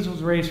Jesus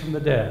was raised from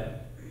the dead.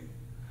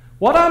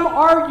 What I'm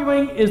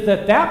arguing is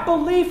that that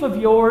belief of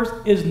yours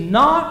is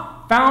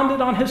not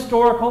founded on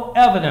historical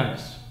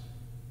evidence.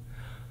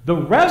 The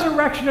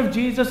resurrection of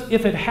Jesus,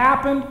 if it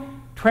happened,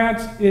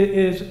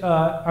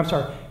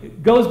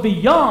 goes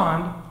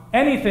beyond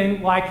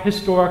anything like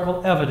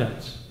historical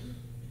evidence.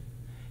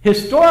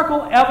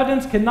 Historical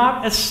evidence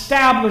cannot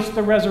establish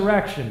the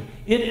resurrection.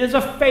 It is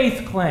a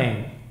faith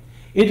claim.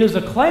 It is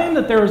a claim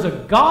that there is a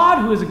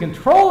God who is in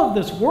control of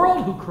this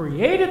world, who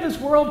created this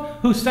world,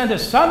 who sent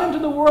his Son into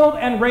the world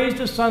and raised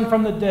his Son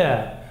from the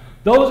dead.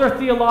 Those are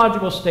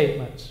theological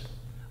statements.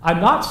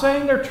 I'm not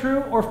saying they're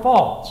true or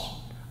false.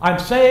 I'm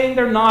saying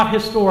they're not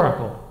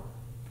historical.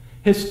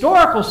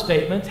 Historical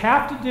statements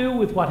have to do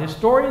with what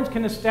historians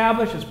can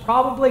establish as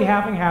probably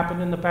having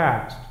happened in the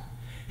past.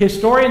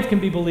 Historians can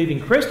be believing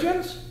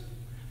Christians,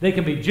 they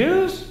can be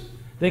Jews,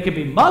 they can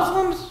be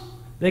Muslims,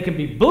 they can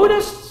be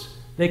Buddhists,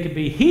 they can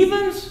be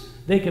heathens,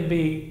 they can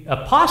be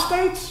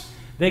apostates,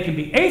 they can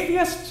be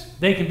atheists,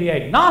 they can be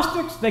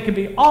agnostics, they can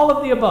be all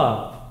of the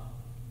above.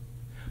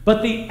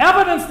 But the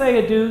evidence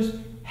they adduce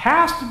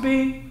has to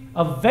be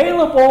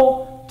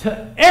available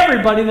to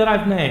everybody that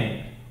I've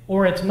named,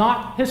 or it's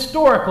not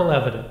historical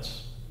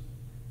evidence.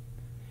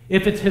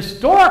 If it's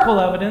historical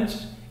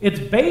evidence, it's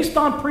based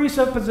on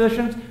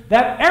presuppositions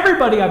that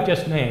everybody I've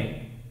just named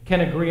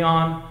can agree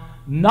on,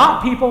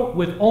 not people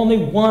with only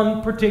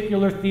one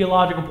particular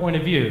theological point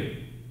of view.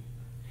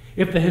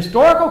 If the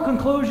historical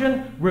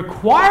conclusion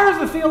requires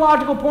the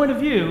theological point of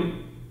view,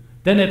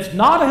 then it's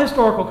not a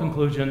historical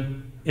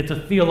conclusion, it's a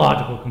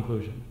theological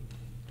conclusion.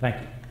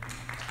 Thank you.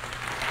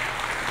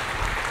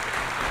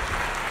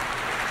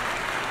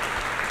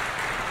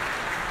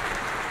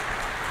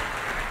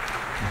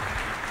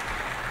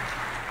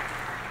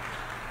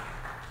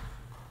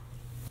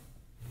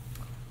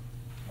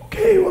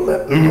 Okay, well,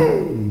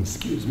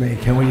 excuse me,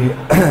 can we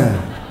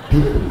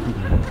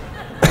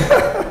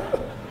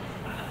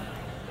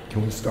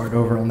start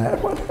over on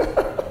that one?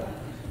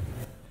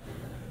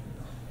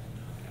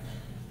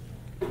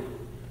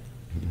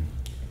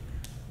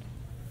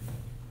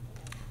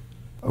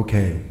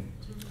 Okay.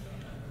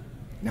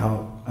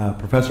 Now,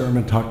 Professor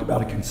Ehrman talked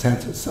about a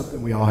consensus,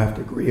 something we all have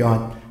to agree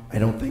on. I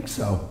don't think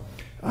so.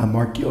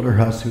 Mark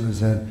Gilderhus, who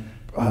is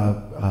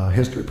a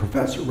history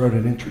professor, wrote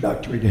an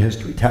introductory to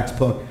history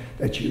textbook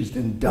that's used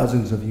in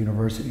dozens of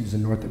universities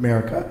in North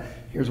America.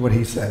 Here's what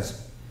he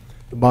says.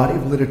 The body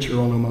of literature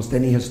on almost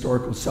any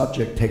historical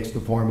subject takes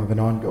the form of an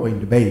ongoing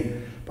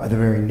debate. By the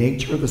very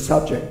nature of the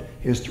subject,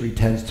 history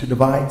tends to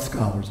divide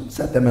scholars and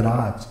set them at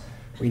odds.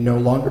 We no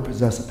longer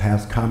possess a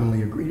past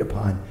commonly agreed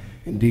upon.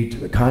 Indeed, to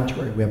the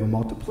contrary, we have a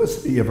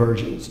multiplicity of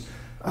versions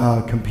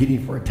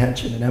competing for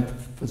attention and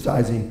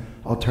emphasizing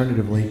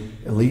alternatively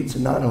elites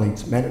and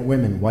non-elites, men and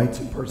women, whites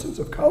and persons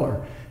of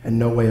color, and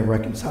no way of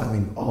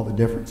reconciling all the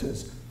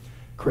differences.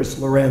 Chris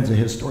Lorenz, a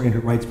historian who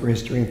writes for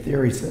History and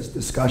Theory, says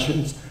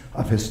discussions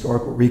of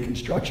historical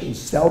reconstruction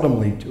seldom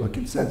lead to a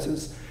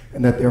consensus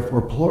and that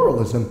therefore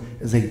pluralism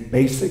is a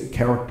basic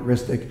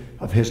characteristic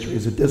of history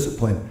as a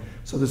discipline.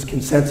 So this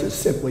consensus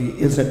simply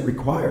isn't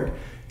required,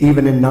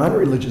 even in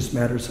non-religious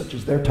matters such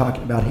as they're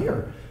talking about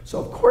here. So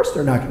of course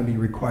they're not going to be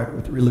required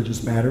with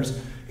religious matters.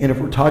 And if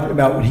we're talking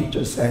about what he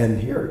just said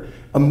here,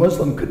 a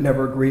Muslim could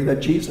never agree that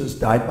Jesus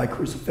died by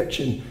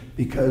crucifixion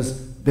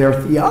because their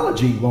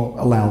theology won't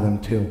allow them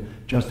to,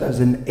 just as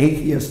an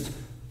atheist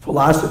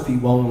philosophy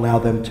won't allow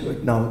them to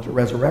acknowledge a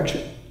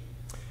resurrection.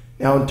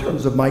 Now, in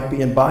terms of Mike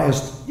being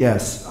biased,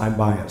 yes, I'm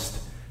biased.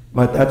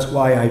 But that's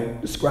why I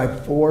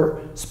described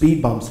 4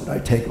 speed bumps that I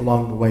take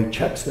along the way,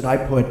 checks that I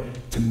put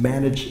to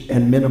manage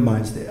and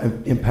minimize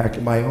the impact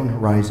of my own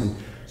horizon.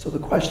 So the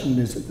question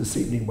isn't this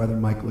evening whether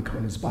Michael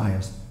Licona is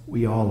biased.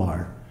 We all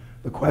are.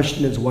 The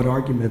question is what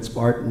arguments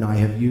Bart and I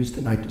have used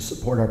tonight to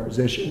support our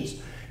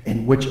positions,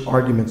 and which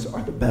arguments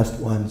are the best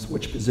ones,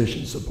 which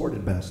positions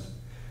supported best.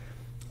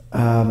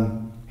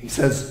 He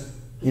says,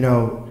 you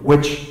know,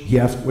 he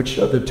asked which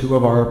of the 2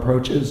 of our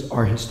approaches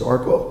are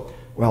historical.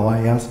 Well,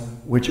 I asked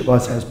which of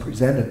us has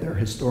presented their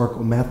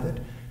historical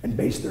method and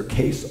based their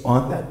case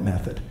on that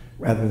method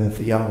rather than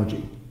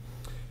theology.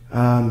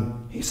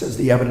 He says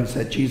the evidence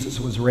that Jesus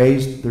was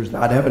raised, there's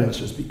not evidence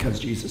just because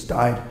Jesus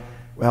died.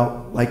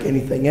 Well, like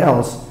anything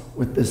else,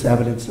 with this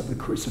evidence of the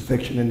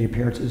crucifixion and the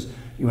appearances,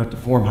 you have to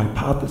form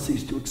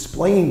hypotheses to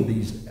explain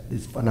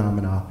these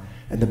phenomena.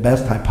 And the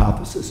best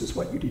hypothesis is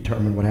what you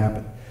determine what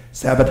happened.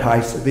 Sabbatai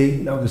Savi,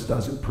 no, this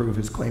doesn't prove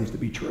his claims to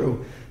be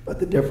true. But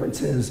the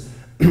difference is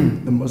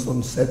the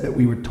Muslims said that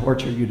we would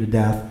torture you to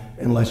death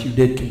unless you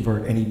did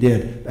convert, and he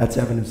did. That's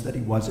evidence that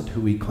he wasn't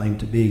who he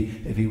claimed to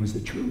be if he was the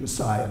true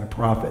Messiah and a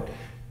prophet.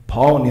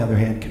 Paul, on the other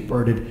hand,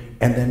 converted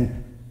and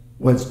then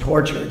was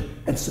tortured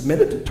and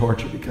submitted to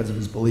torture because of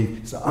his belief.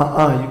 He said,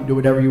 you can do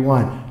whatever you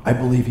want. I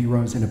believe he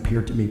rose and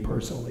appeared to me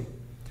personally.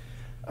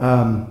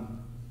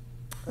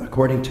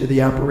 According to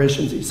the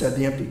apparitions, he said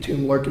the empty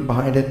tomb lurking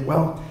behind it.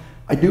 Well,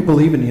 I do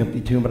believe in the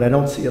empty tomb, but I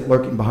don't see it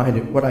lurking behind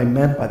it. What I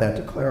meant by that,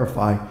 to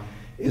clarify,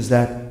 is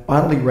that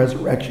bodily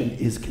resurrection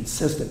is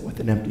consistent with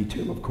an empty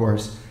tomb, of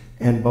course,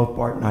 and both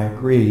Bart and I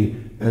agree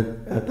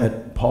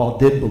that Paul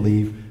did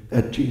believe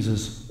that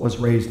Jesus was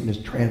raised in his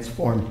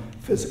transformed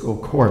physical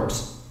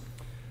corpse.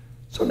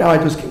 So now I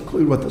just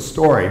conclude with a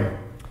story,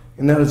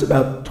 and that is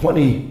about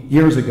 20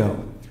 years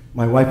ago.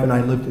 My wife and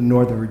I lived in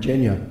Northern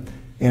Virginia,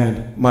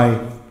 and my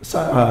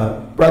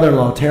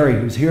brother-in-law, Terry,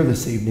 who's here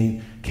this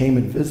evening, came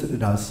and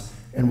visited us,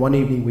 and one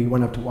evening we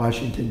went up to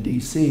Washington,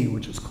 D.C.,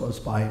 which was close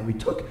by, and we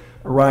took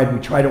a ride. We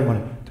tried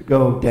to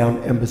go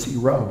down Embassy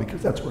Row,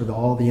 because that's where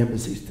all the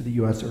embassies to the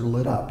U.S. are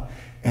lit up.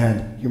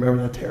 And you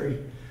remember that,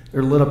 Terry?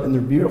 They're lit up and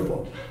they're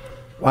beautiful.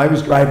 Well, I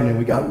was driving and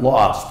we got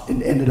lost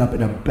and ended up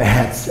in a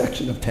bad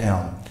section of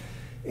town.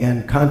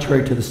 And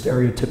contrary to the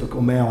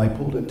stereotypical male, I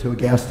pulled into a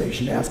gas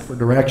station to ask for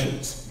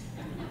directions.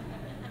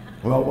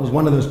 Well, it was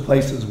one of those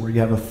places where you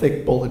have a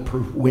thick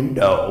bulletproof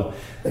window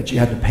that you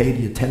had to pay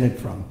the attendant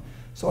from.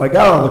 So I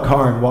got out of the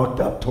car and walked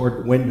up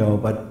toward the window,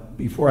 but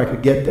before I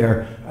could get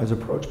there, I was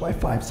approached by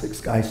 5,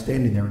 6 guys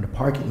standing there in the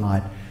parking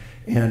lot.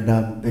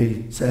 And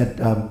they said,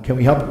 can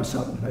we help you with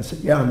something? And I said,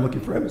 yeah, I'm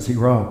looking for Embassy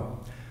Row.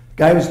 The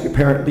guy who was the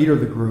apparent leader of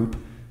the group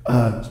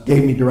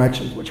gave me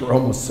directions, which were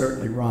almost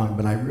certainly wrong,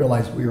 but I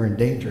realized we were in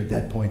danger at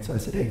that point. So I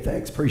said, hey,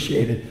 thanks,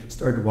 appreciate it,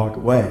 started to walk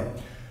away.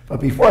 But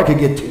before I could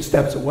get 2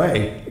 steps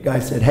away, the guy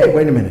said, hey,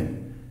 wait a minute.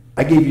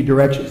 I gave you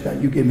directions, now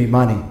you give me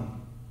money.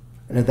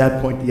 And at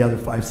that point, the other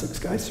 5, 6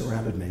 guys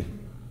surrounded me.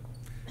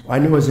 Well, I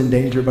knew I was in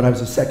danger, but I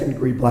was a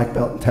 2nd-degree black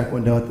belt in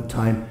Taekwondo at the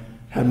time,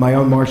 had my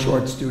own martial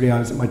arts studio. I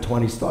was in my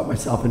 20s, thought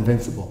myself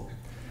invincible.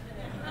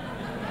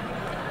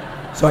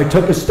 So I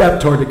took a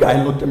step toward the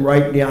guy, looked him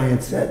right in the eye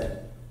and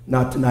said,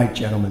 not tonight,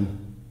 gentlemen.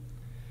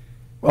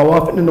 Well,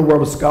 often in the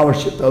world of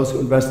scholarship, those who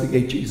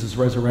investigate Jesus'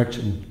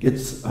 resurrection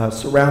gets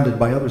surrounded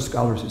by other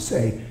scholars who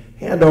say,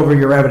 hand over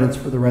your evidence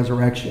for the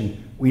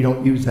resurrection. We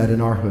don't use that in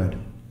our hood.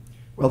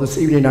 Well, this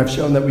evening I've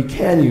shown that we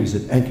can use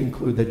it and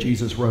conclude that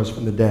Jesus rose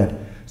from the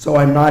dead. So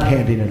I'm not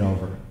handing it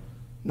over.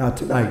 Not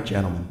tonight,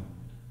 gentlemen.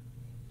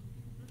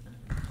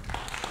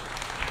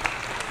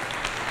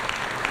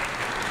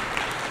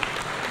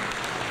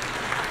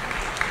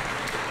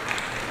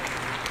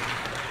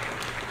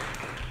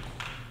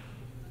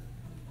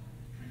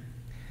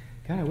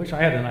 God, I wish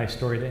I had a nice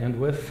story to end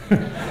with.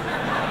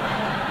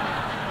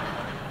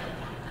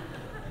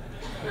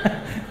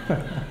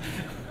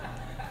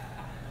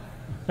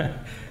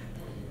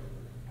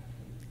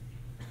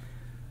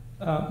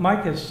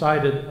 Mike has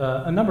cited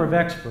a number of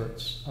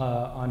experts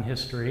on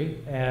history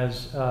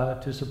as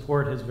to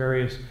support his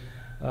various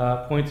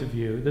points of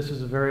view. This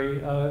is a very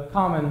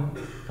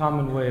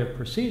common way of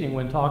proceeding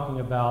when talking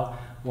about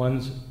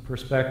one's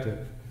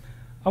perspective.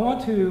 I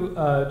want to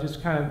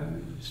just kind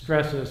of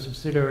stress a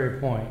subsidiary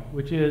point,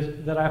 which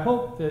is that I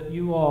hope that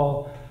you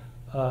all,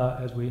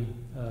 as we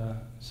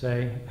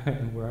say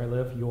where I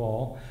live, you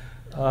all,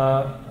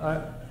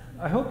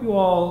 I hope you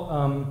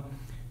all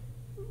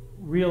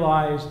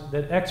realize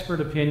that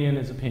expert opinion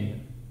is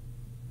opinion.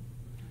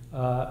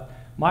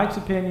 Mike's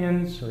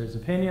opinions are his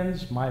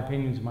opinions, my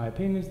opinions are my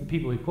opinions, the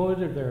people he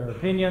quoted are their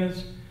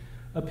opinions.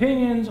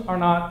 Opinions are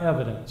not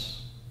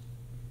evidence.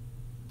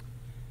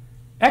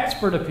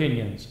 Expert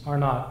opinions are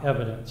not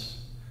evidence.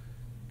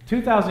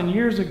 2,000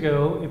 years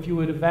ago, if you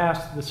would have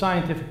asked the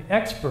scientific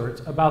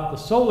experts about the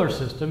solar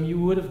system, you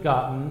would have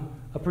gotten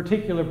a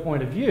particular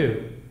point of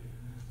view.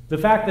 The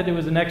fact that it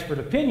was an expert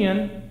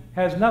opinion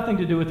has nothing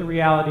to do with the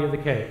reality of the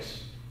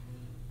case.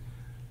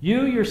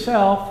 You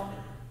yourself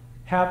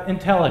have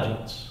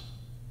intelligence,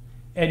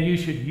 and you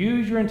should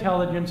use your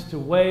intelligence to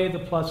weigh the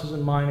pluses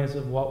and minuses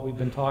of what we've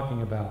been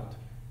talking about.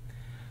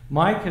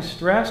 Mike has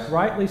stressed,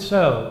 rightly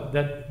so,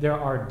 that there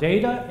are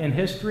data in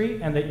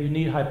history and that you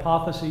need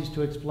hypotheses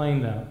to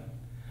explain them.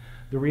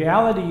 The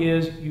reality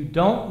is you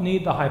don't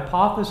need the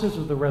hypothesis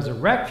of the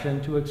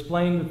resurrection to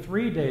explain the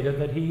three data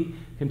that he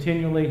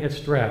continually has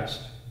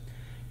stressed.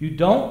 You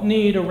don't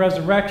need a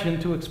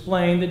resurrection to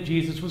explain that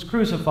Jesus was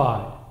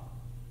crucified.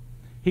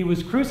 He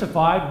was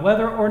crucified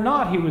whether or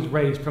not he was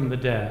raised from the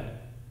dead.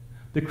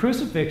 The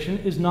crucifixion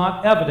is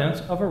not evidence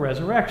of a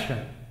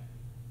resurrection.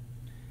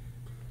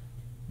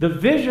 The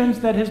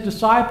visions that his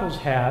disciples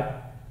had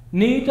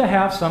need to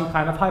have some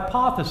kind of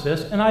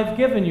hypothesis, and I've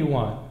given you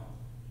one.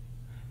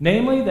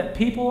 Namely, that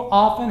people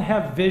often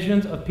have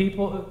visions of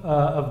people,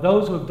 of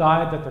those who have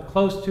died that they're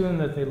close to and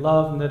that they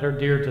love and that are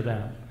dear to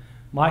them.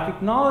 Mike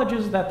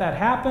acknowledges that that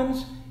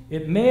happens.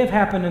 It may have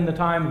happened in the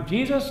time of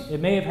Jesus.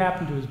 It may have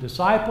happened to his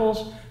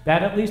disciples.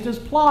 That at least is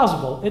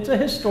plausible. It's a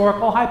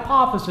historical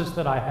hypothesis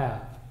that I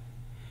have.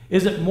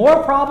 Is it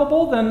more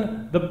probable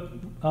than the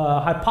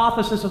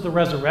hypothesis of the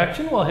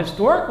resurrection? Well,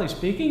 historically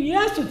speaking,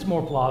 yes, it's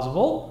more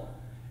plausible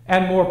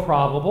and more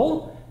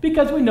probable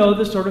because we know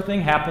this sort of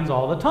thing happens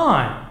all the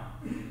time.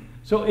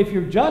 So if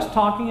you're just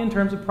talking in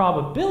terms of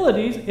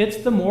probabilities, it's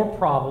the more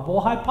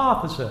probable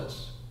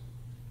hypothesis.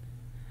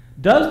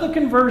 Does the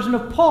conversion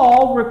of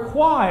Paul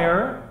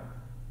require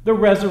the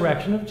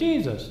resurrection of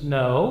Jesus?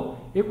 No,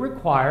 it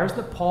requires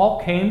that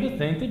Paul came to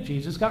think that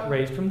Jesus got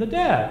raised from the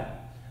dead.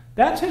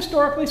 That's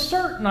historically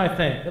certain, I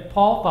think, that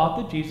Paul thought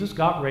that Jesus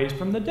got raised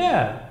from the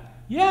dead.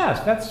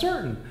 Yes, that's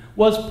certain.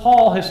 Was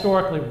Paul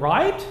historically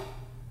right?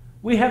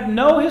 We have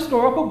no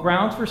historical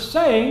grounds for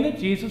saying that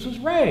Jesus was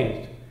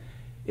raised.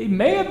 He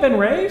may have been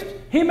raised.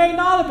 He may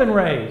not have been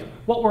raised.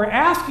 What we're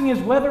asking is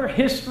whether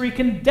history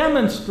can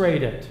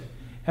demonstrate it.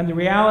 And the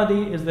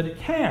reality is that it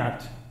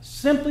can't,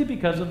 simply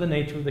because of the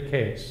nature of the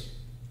case.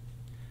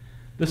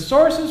 The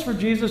sources for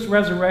Jesus'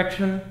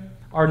 resurrection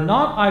are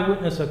not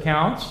eyewitness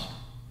accounts.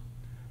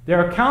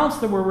 They're accounts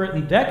that were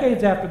written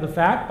decades after the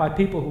fact by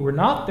people who were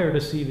not there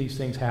to see these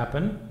things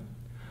happen.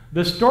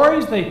 The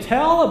stories they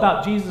tell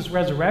about Jesus'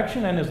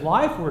 resurrection and his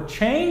life were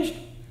changed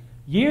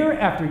year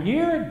after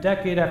year,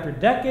 decade after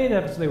decade,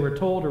 as they were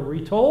told or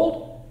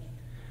retold.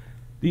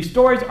 These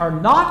stories are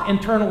not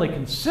internally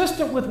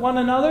consistent with one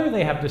another.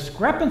 They have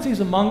discrepancies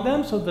among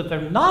them so that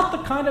they're not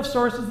the kind of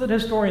sources that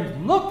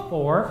historians look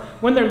for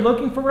when they're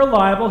looking for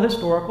reliable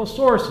historical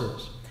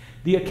sources.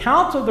 The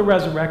accounts of the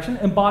resurrection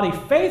embody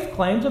faith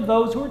claims of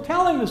those who are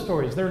telling the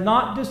stories. They're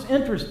not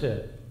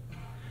disinterested.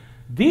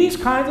 These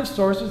kinds of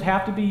sources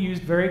have to be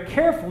used very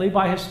carefully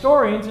by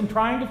historians in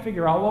trying to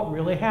figure out what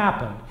really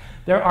happened.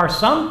 There are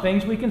some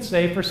things we can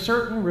say for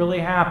certain really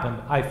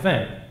happened, I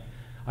think.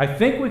 I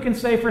think we can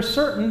say for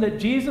certain that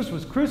Jesus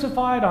was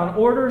crucified on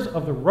orders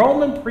of the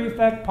Roman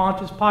prefect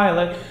Pontius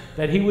Pilate,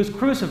 that he was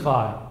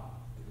crucified.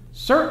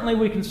 Certainly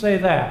we can say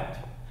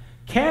that.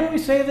 Can we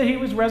say that he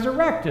was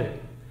resurrected?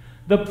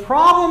 The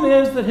problem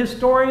is that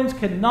historians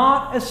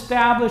cannot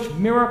establish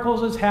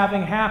miracles as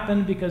having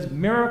happened because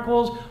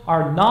miracles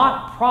are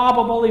not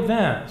probable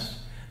events.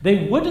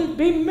 They wouldn't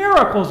be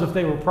miracles if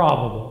they were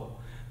probable.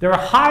 They're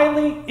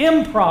highly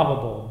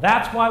improbable.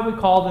 That's why we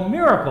call them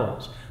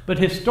miracles. But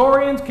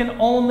historians can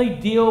only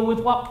deal with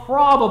what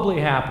probably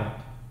happened.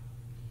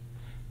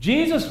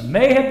 Jesus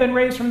may have been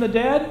raised from the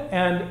dead,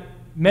 and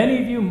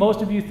many of you,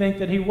 most of you, think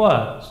that he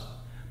was.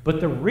 But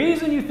the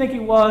reason you think he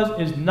was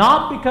is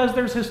not because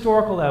there's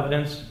historical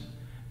evidence.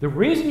 The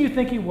reason you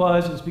think he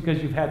was is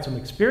because you've had some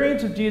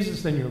experience of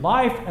Jesus in your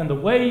life, and the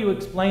way you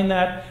explain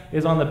that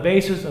is on the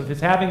basis of his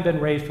having been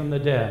raised from the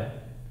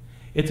dead.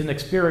 It's an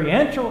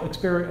experiential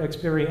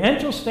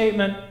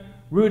statement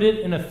rooted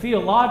in a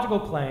theological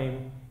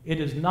claim. It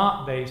is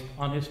not based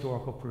on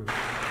historical proof.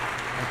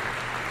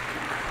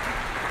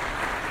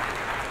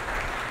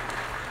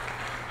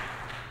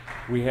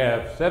 We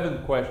have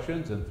 7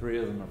 questions, and 3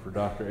 of them are for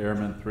Dr.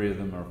 Ehrman, 3 of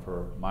them are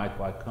for Mike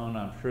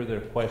Licona. I'm sure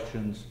they're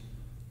questions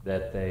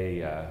that they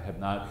have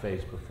not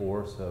faced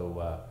before,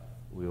 so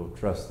we'll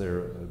trust their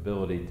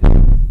ability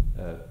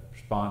to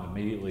respond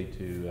immediately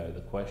to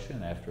the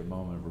question after a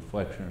moment of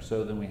reflection or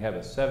so. Then we have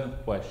a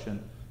 7th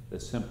question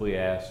that simply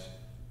asks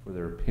for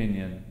their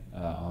opinion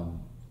on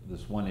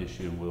this one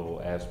issue, and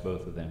we'll ask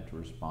both of them to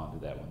respond to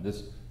that one. In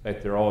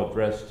fact, they're all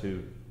addressed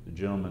to the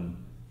gentleman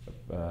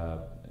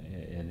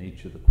in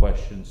each of the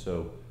questions.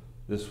 So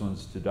this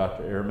one's to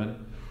Dr.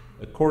 Ehrman.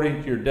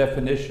 According to your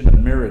definition of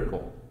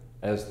miracle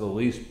as the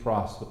least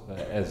probable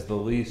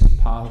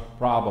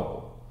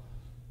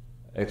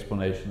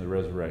explanation of the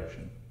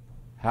resurrection,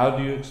 How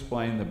do you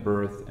explain the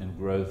birth and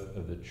growth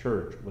of the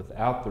church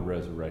without the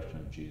resurrection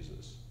of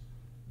Jesus?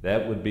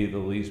 That would be the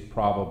least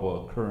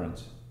probable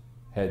occurrence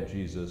had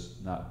Jesus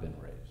not been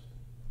raised.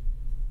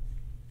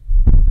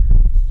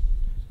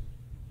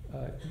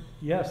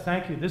 Yes,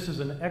 thank you. This is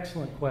an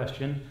excellent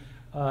question.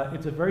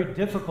 It's a very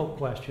difficult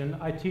question.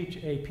 I teach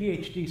a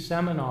PhD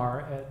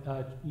seminar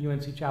at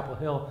UNC Chapel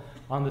Hill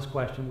on this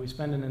question. We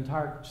spend an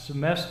entire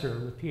semester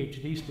with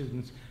PhD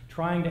students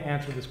trying to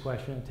answer this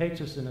question. It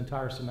takes us an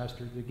entire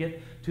semester to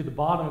get to the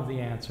bottom of the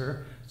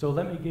answer. So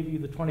let me give you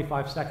the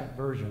 25-second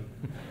version.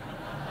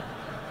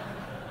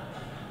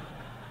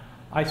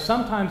 I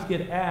sometimes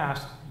get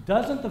asked,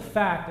 doesn't the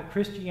fact that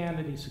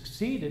Christianity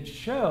succeeded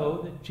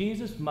show that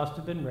Jesus must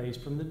have been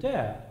raised from the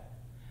dead?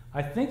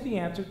 I think the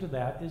answer to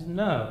that is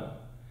no.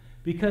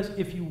 Because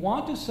if you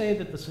want to say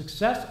that the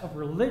success of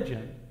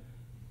religion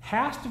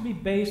has to be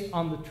based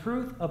on the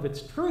truth of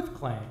its truth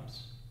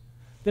claims,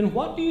 then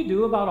what do you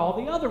do about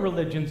all the other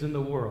religions in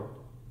the world?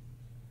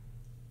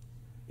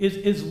 Is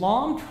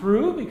Islam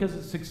true because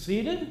it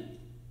succeeded?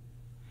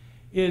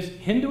 Is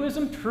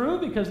Hinduism true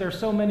because there are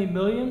so many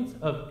millions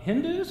of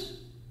Hindus?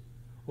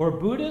 Or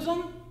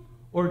Buddhism?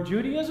 Or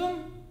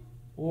Judaism?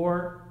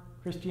 Or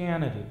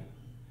Christianity?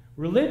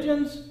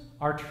 Religions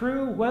are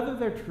true whether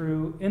they're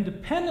true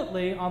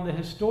independently on the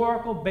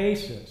historical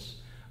basis.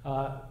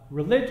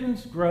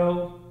 Religions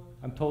grow,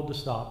 I'm told to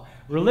stop.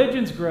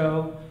 Religions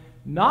grow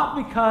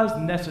not because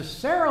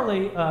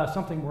necessarily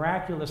something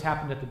miraculous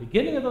happened at the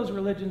beginning of those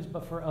religions,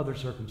 but for other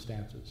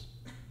circumstances.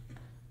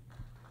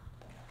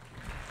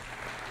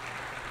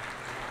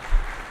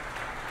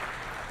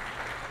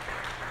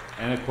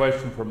 And a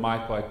question for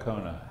Michael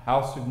Licona.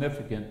 How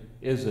significant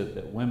is it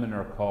that women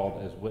are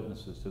called as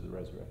witnesses to the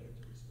resurrection?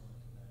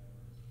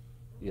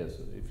 Yes,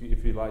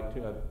 if you'd like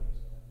to.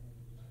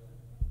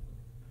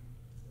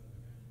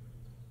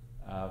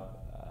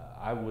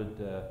 I would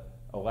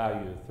allow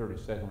you a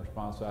 30-second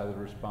response, either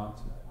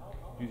response.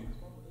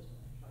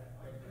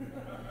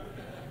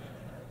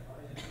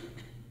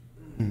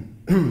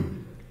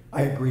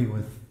 I agree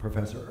with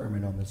Professor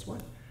Ehrman on this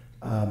one.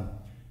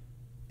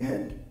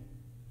 And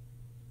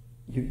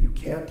you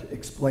can't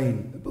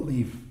explain the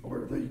belief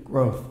or the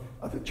growth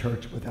of the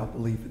church without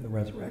belief in the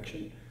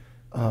resurrection.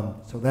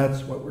 So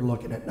that's what we're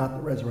looking at, not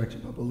the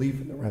resurrection, but belief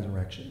in the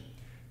resurrection.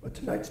 But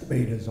tonight's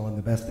debate is on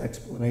the best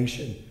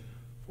explanation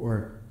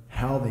for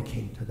how they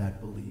came to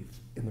that belief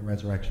in the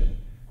resurrection.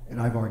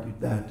 And I've argued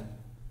that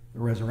the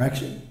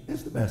resurrection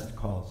is the best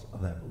cause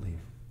of that belief.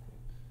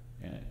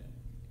 Any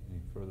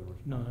further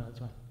response? No, that's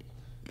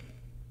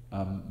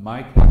fine.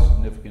 Mike, how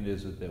significant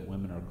is it that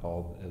women are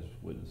called as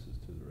witnesses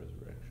to the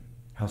resurrection?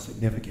 How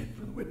significant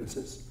for the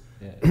witnesses?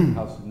 Yeah,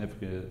 how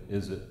significant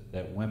is it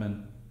that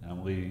women,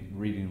 and we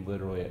reading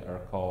literally,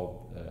 are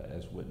called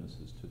as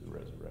witnesses to the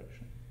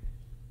resurrection?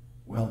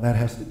 Well, that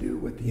has to do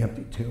with the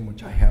empty tomb,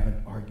 which I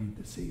haven't argued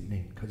this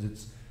evening, because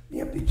it's the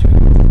empty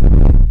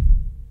tomb,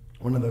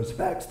 one of those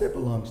facts that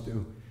belongs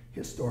to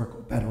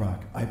historical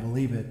bedrock. I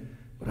believe it,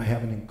 but I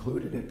haven't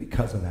included it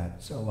because of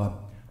that. So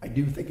I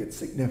do think it's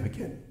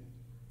significant.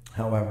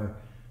 However,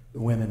 the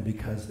women,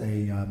 because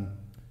they,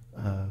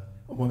 a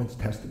woman's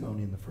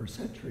testimony in the first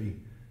century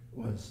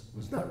was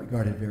not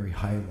regarded very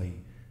highly.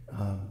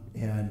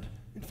 And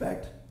in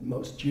fact,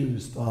 most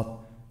Jews thought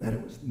that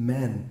it was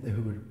men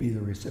who would be the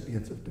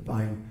recipients of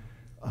divine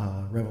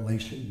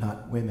revelation,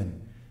 not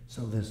women.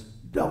 So this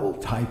double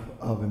type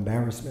of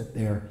embarrassment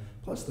there,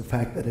 plus the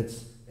fact that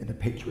it's in a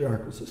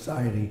patriarchal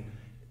society,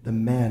 the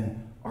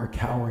men are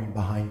cowering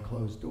behind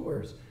closed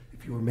doors.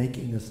 If you were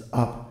making this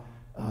up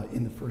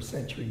in the first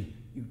century,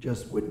 you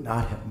just would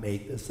not have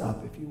made this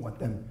up if you want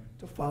them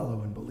to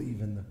follow and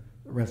believe in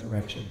the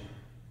resurrection.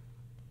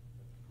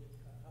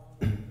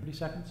 30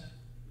 seconds?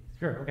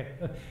 Sure, okay.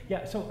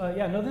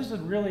 This is a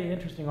really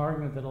interesting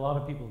argument that a lot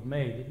of people have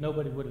made, that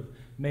nobody would have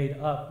made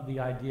up the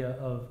idea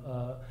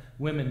of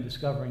women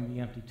discovering the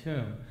empty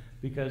tomb,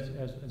 because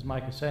as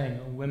Mike is saying,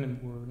 women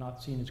were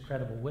not seen as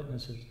credible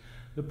witnesses.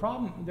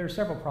 There are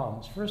several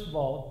problems. First of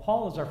all,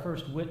 Paul is our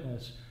first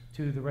witness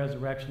to the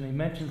resurrection. He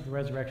mentions the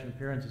resurrection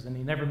appearances, and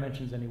he never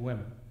mentions any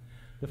women.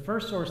 The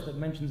first source that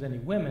mentions any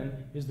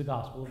women is the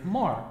Gospel of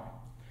Mark.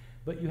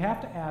 But you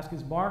have to ask,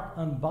 is Mark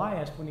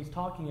unbiased when he's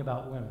talking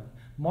about women?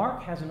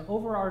 Mark has an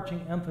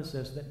overarching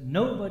emphasis that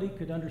nobody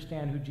could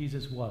understand who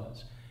Jesus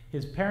was.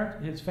 His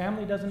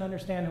family doesn't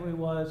understand who he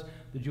was.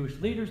 The Jewish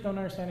leaders don't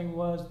understand who he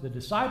was. The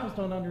disciples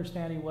don't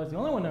understand who he was. The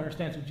only one who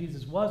understands who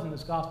Jesus was in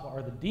this gospel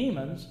are the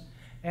demons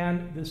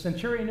and the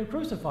centurion who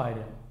crucified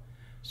him.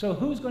 So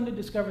who's going to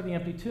discover the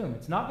empty tomb?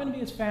 It's not going to be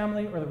his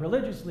family or the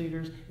religious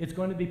leaders. It's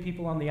going to be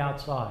people on the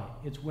outside.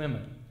 It's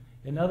women.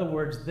 In other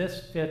words,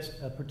 this fits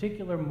a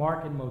particular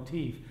mark and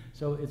motif,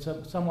 so it's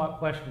somewhat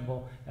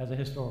questionable as a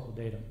historical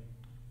datum.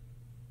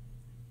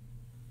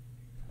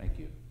 Thank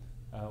you.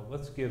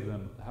 Let's give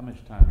them, how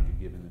much time are you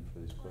giving them for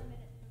this question?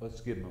 Let's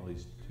give them at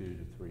least 2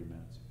 to 3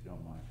 minutes, if you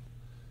don't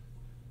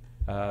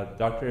mind.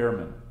 Dr.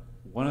 Ehrman,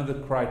 one of the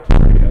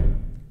criteria,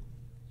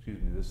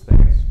 this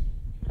thing's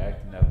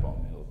acting up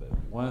on me a little bit.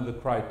 One of the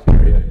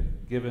criteria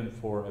given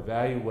for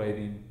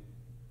evaluating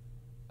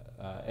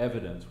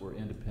evidence were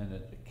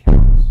independent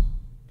accounts.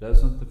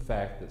 Doesn't the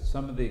fact that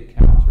some of the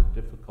accounts are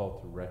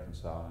difficult to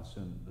reconcile, and I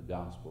assume the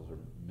Gospels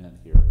are meant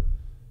here,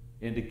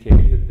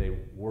 indicate that they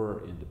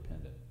were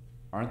independent?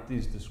 Aren't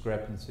these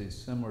discrepancies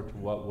similar to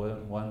what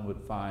one would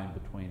find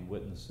between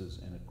witnesses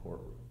in a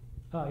courtroom?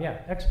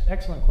 Yeah,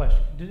 excellent question.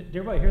 Did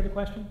everybody hear the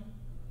question?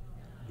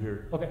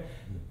 Here. Okay.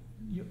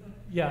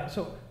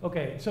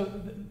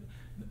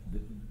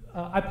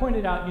 I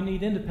pointed out you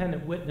need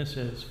independent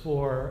witnesses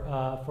for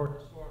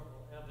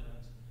historical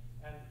evidence.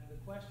 And the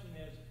question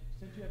is,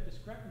 since you have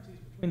discrepancies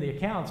between the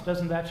accounts,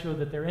 doesn't that show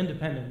that they're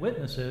independent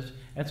witnesses?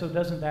 And so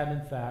doesn't that,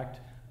 in fact,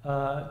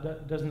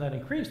 doesn't that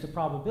increase the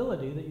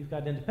probability that you've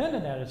got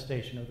independent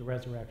attestation of the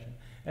resurrection?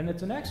 And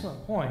it's an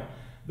excellent point.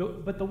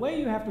 But the way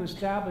you have to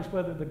establish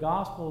whether the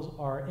Gospels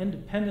are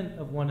independent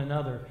of one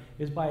another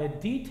is by a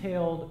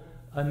detailed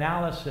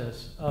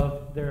analysis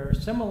of their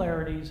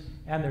similarities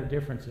and their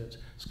differences.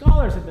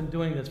 Scholars have been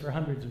doing this for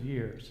hundreds of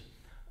years.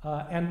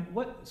 And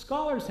what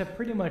scholars have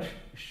pretty much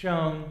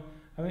shown,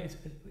 I mean,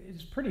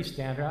 it's pretty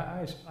standard.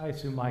 I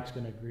assume Mike's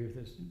going to agree with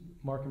this.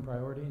 Mark in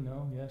priority?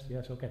 No?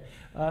 Yes, okay.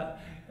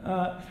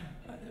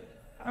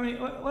 I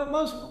mean, what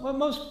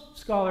most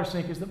scholars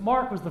think is that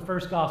Mark was the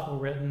first gospel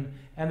written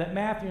and that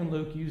Matthew and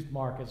Luke used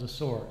Mark as a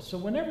source. So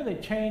whenever they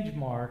change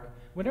Mark,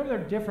 whenever they're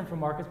different from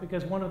Mark, it's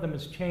because one of them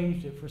has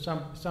changed it for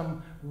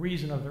some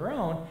reason of their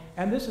own.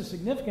 And this is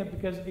significant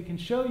because it can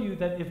show you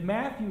that if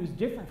Matthew is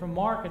different from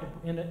Mark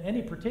in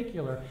any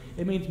particular,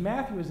 it means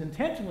Matthew has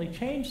intentionally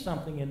changed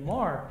something in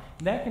Mark.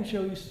 And that can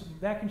show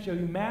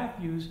you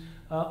Matthew's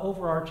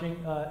overarching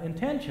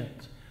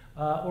intentions.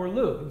 Or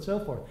Luke, and so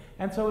forth.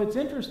 And so it's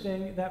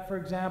interesting that, for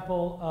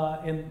example,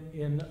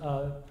 in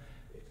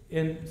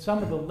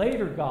some of the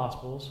later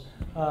Gospels,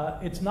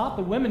 it's not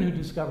the women who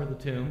discover the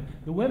tomb.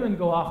 The women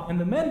go off, and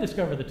the men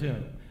discover the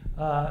tomb.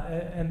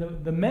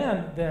 And the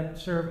men then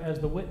serve as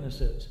the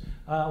witnesses.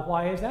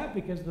 Why is that?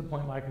 Because of the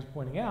point Mike was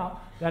pointing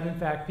out, that in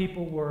fact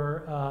people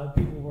were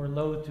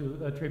loath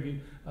to attribute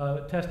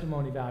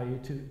testimony value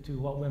to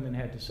what women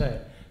had to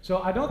say. So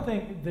I don't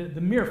think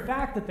the mere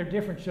fact that they're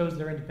different shows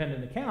they're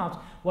independent accounts.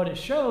 What it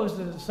shows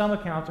is that some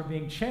accounts are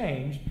being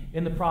changed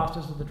in the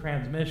process of the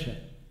transmission.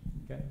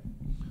 Okay.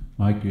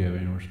 Mike, do you have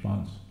any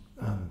response?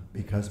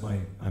 Because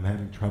I'm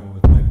having trouble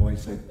with my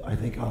voice, I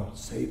think I'll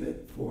save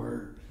it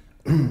for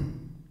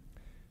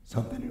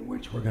something in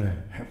which we're going to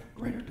have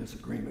greater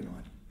disagreement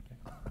on.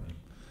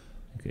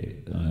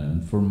 Okay,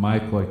 and for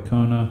Michael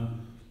Licona,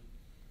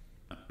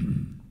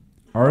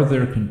 are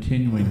there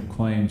continuing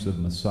claims of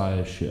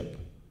messiahship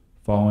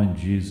following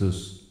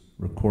Jesus'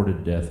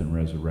 recorded death and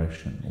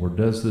resurrection, or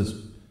does this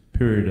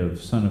period of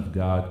Son of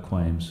God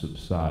claims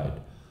subside,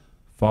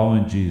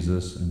 following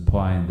Jesus,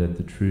 implying that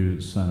the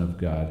true Son of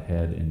God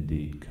had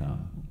indeed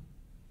come?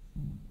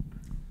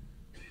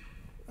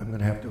 I'm going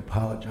to have to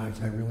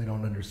apologize. I really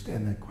don't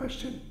understand that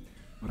question,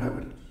 but I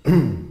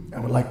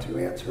would like to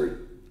answer it.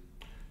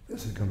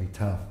 This is going to be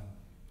tough.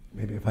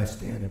 Maybe if I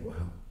stand, it will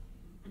help.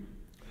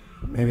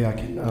 Maybe I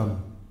can,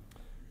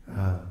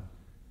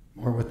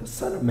 more with the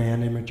Son of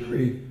Man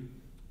imagery.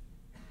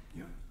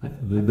 Yeah. I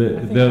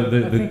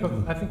think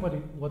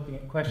what the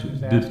question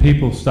is asking. Did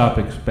people stop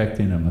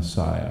expecting a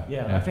Messiah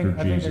after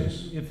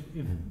Jesus? I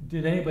think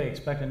did anybody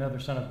expect another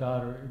Son of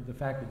God, or the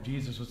fact that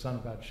Jesus was Son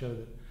of God showed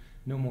that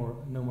no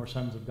more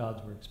sons of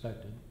God were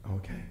expected?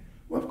 Okay.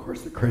 Well, of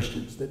course, the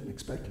Christians didn't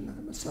expect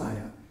another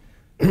Messiah,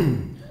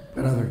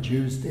 but other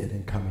Jews did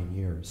in coming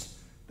years.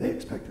 They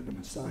expected a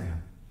Messiah.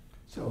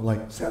 So,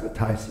 like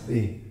Sabbatai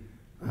Savi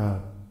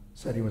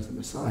said he was the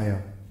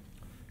Messiah,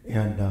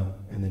 and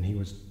then he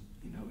was,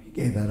 he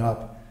gave that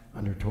up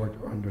under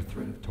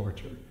threat of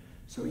torture.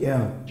 So,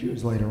 yeah,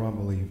 Jews later on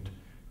believed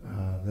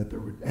that there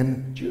would,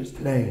 and Jews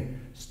today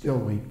still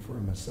wait for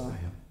a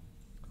Messiah.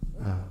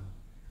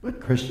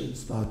 But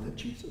Christians thought that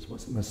Jesus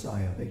was the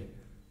Messiah. They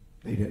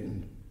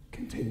didn't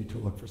continue to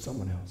look for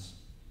someone else.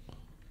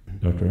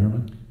 Dr.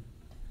 Ehrman?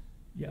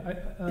 Yeah,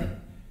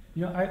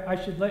 I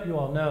should let you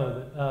all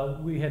know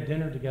that we had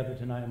dinner together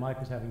tonight, and Mike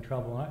was having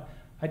trouble.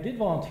 I did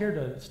volunteer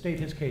to state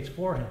his case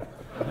for him.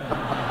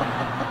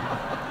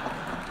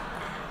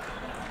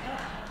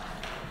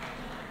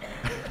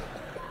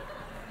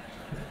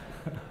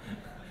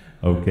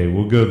 Okay,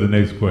 we'll go to the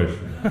next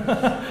question.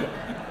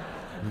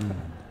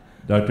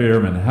 Dr.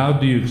 Ehrman, how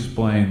do you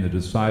explain the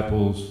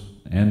disciples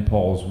and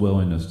Paul's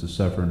willingness to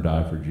suffer and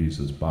die for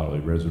Jesus' bodily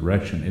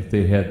resurrection if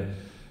they had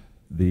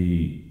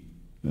the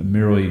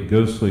merely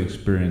ghostly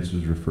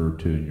experiences referred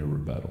to in your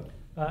rebuttal?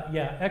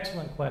 Yeah,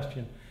 excellent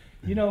question.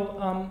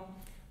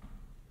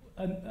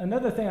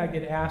 Another thing I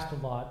get asked a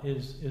lot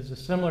is a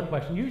similar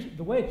question.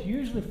 The way it's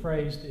usually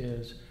phrased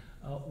is,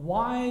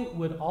 why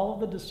would all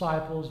of the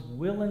disciples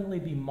willingly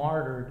be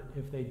martyred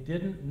if they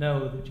didn't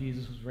know that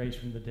Jesus was raised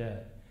from the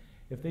dead?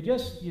 If they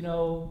just,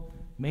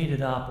 made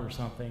it up or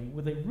something,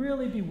 would they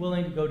really be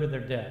willing to go to their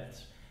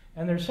deaths?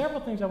 And there's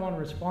several things I want to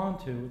respond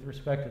to with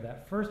respect to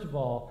that. First of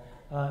all,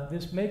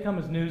 this may come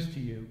as news to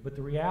you, but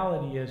the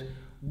reality is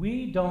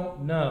we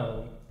don't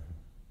know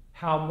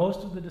how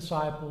most of the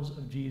disciples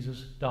of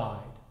Jesus died.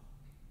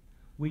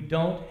 We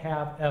don't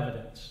have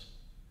evidence.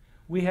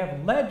 We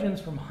have legends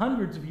from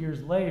hundreds of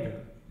years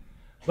later,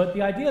 but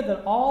the idea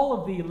that all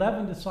of the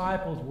 11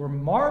 disciples were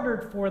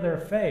martyred for their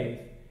faith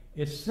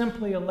is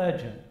simply a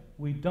legend.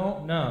 We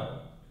don't know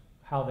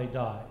how they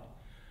died.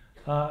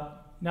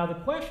 Now the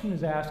question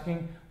is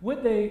asking,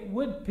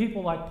 would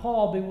people like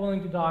Paul be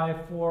willing to die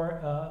for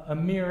a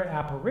mere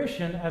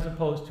apparition as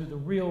opposed to the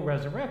real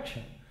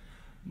resurrection?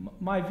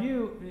 My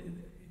view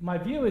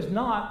is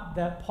not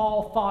that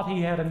Paul thought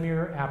he had a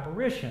mere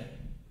apparition.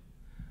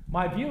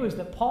 My view is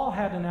that Paul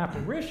had an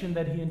apparition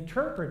that he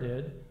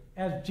interpreted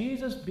as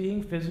Jesus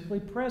being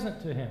physically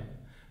present to him.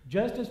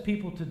 Just as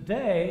people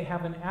today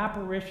have an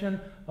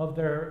apparition of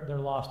their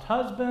lost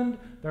husband,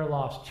 their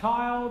lost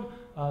child,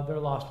 their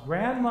lost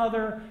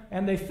grandmother,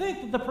 and they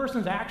think that the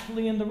person's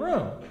actually in the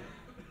room.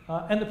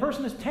 And the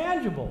person is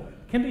tangible,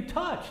 can be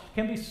touched,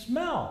 can be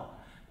smelled.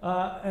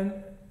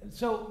 And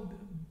so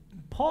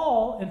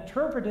Paul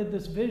interpreted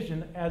this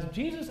vision as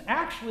Jesus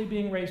actually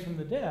being raised from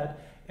the dead.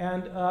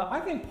 And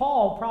I think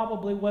Paul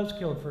probably was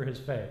killed for his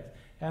faith.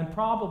 And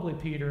probably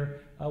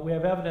Peter. We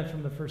have evidence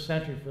from the first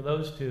century for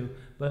those two,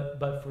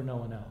 but for no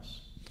one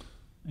else.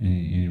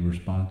 Any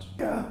response?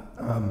 Yeah,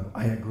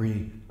 I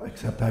agree,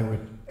 except I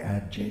would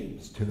add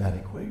James to that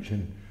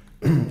equation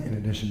in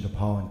addition to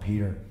Paul and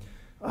Peter.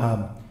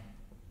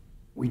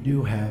 We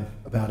do have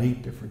about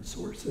 8 different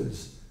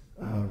sources,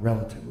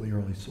 relatively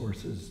early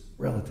sources,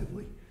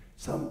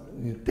 some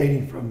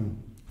dating from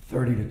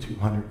 30 to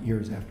 200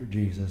 years after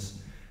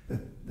Jesus, that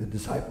the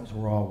disciples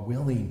were all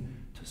willing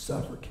to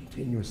suffer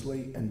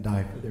continuously and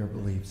die for their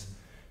beliefs.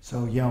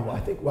 So yeah, I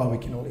think while we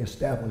can only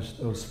establish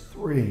those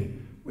 3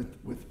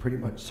 with pretty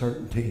much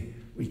certainty,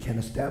 we can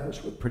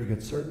establish with pretty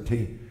good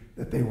certainty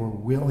that they were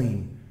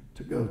willing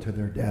to go to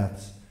their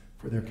deaths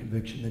for their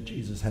conviction that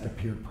Jesus had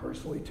appeared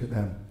personally to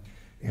them.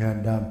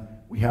 And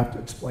we have to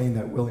explain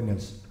that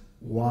willingness.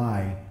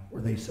 Why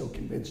were they so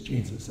convinced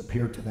Jesus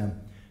appeared to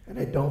them? And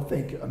I don't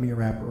think a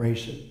mere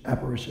apparition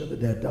of the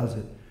dead does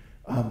it,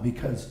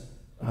 because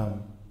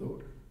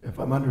if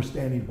I'm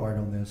understanding Bart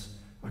on this,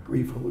 a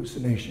grief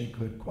hallucination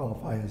could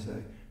qualify as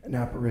an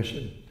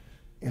apparition.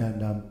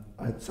 And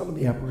some of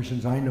the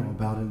apparitions I know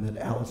about and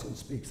that Allison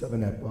speaks of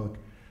in that book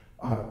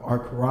are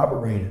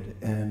corroborated.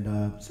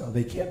 And so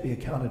they can't be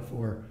accounted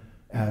for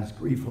as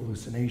grief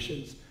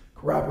hallucinations.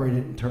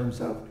 Corroborated in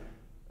terms of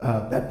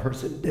that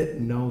person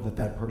didn't know that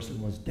that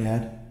person was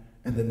dead,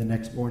 and then the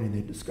next morning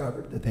they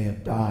discovered that they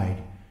had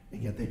died,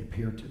 and yet they'd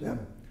appeared to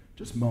them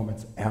just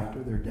moments after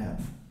their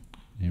death.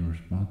 Any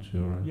response,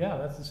 Joe? Yeah,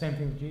 that's the same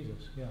thing with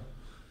Jesus. Yeah,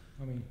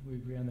 I mean, we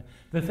agree on that.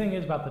 The thing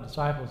is about the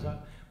disciples,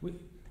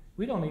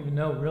 we don't even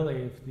know really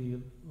if the.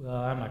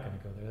 I'm not going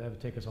to go there. That would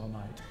take us all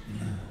night.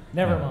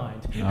 Never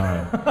mind. All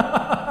right.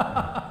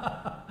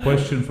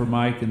 Question for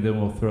Mike, and then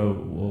we'll throw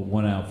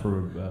one out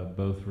for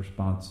both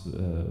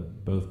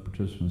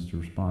participants to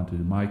respond to.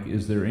 Mike,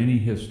 is there any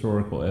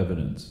historical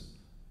evidence,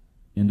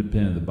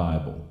 independent of the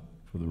Bible,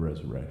 for the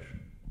resurrection?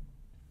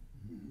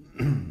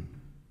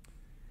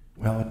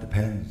 Well, it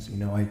depends. You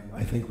know,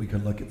 I think we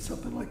could look at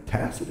something like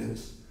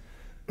Tacitus,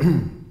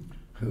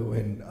 who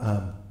in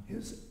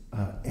his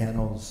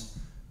Annals,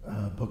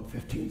 book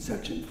 15,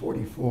 section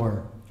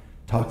 44,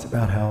 talks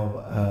about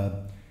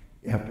how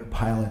after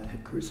Pilate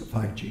had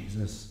crucified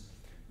Jesus,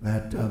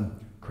 that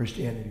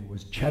Christianity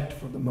was checked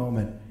for the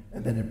moment,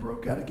 and then it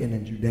broke out again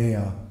in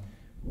Judea,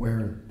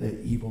 where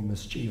the evil,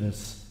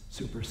 mischievous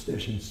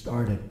superstition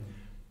started.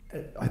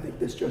 I think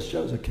this just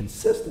shows a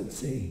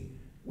consistency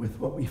with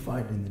what we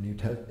find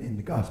in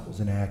the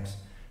Gospels and Acts.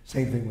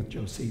 Same thing with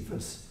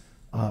Josephus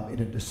in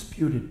a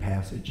disputed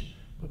passage,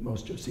 but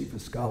most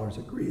Josephus scholars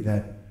agree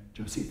that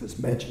Josephus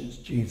mentions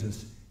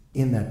Jesus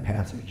in that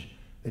passage,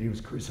 that he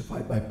was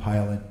crucified by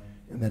Pilate,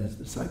 and that his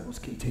disciples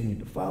continued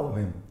to follow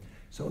him.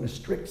 So in a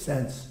strict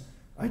sense,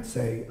 I'd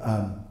say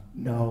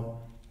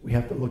no. We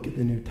have to look at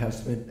the New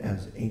Testament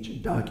as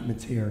ancient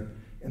documents here,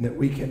 and that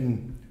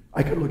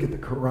I could look at the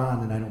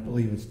Quran, and I don't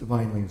believe it's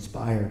divinely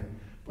inspired,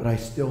 but I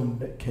still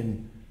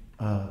can,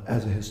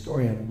 as a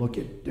historian, look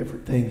at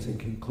different things and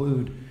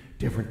conclude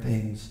different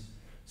things,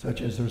 such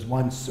as there's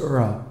one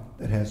surah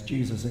that has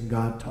Jesus and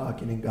God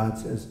talking, and God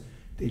says,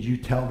 "Did you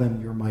tell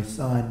them you're my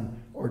son?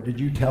 Or did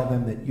you tell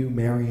them that you,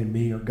 Mary, and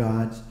me are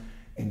God's?"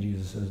 And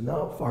Jesus says,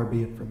 "No, far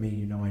be it from me.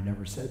 You know, I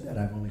never said that.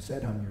 I've only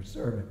said I'm your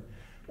servant."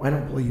 Well, I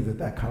don't believe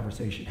that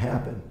conversation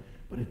happened,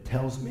 but it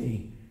tells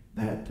me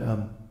that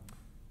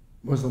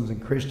Muslims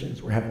and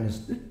Christians were having this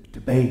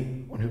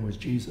debate on who was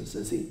Jesus.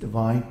 Is he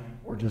divine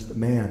or just a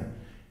man?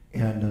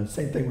 And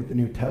same thing with the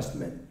New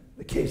Testament.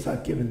 The case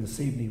I've given this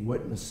evening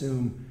wouldn't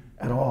assume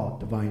at all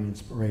divine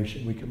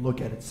inspiration. We could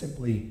look at it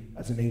simply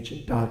as an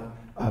ancient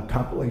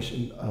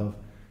compilation of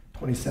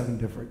 27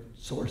 different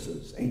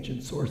sources,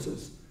 ancient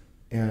sources,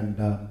 and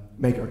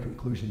make our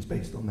conclusions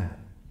based on that.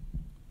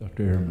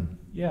 Dr. Ehrman.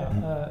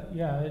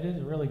 Yeah, it is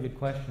a really good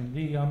question.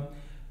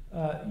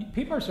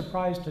 People are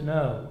surprised to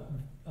know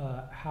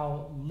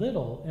how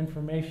little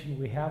information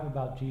we have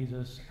about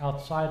Jesus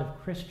outside of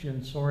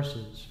Christian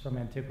sources from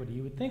antiquity.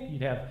 You would think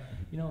you'd have,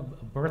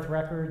 birth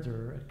records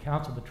or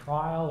accounts of the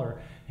trial or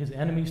his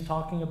enemies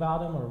talking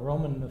about him or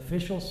Roman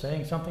officials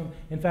saying something.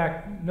 In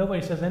fact,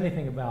 nobody says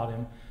anything about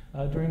him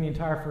during the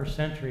entire first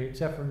century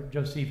except for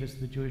Josephus,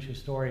 the Jewish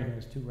historian, who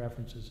has 2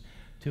 references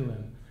to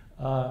him.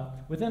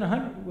 Within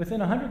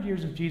 100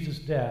 years of Jesus'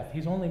 death,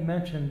 he's only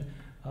mentioned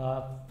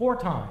 4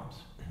 times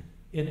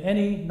in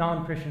any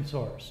non-Christian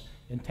source.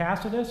 In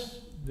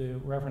Tacitus, the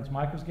reference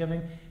Mike was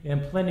giving, in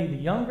Pliny the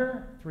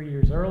Younger, 3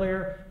 years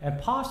earlier, and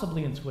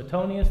possibly in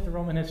Suetonius, the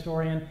Roman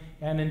historian,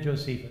 and in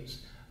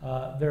Josephus.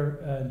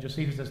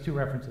 Josephus has 2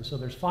 references, so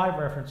there's 5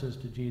 references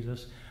to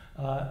Jesus.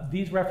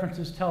 These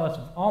references tell us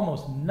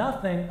almost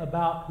nothing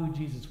about who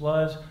Jesus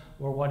was,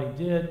 or what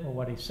he did, or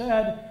what he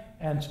said,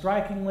 and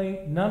strikingly,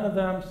 none of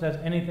them says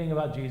anything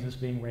about Jesus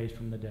being raised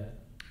from the dead.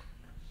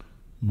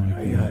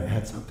 I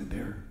had something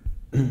there.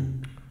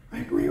 I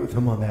agree with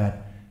him on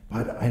that.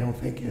 But I don't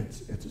think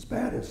it's as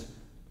bad as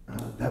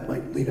that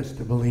might lead us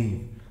to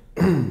believe.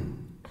 The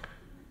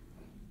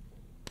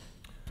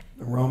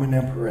Roman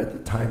emperor at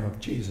the time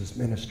of Jesus'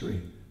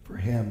 ministry, for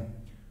him,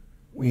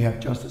 we have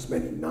just as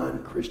many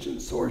non-Christian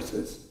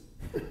sources,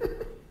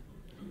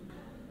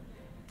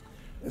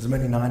 as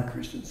many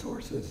non-Christian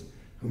sources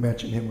who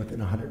mention him within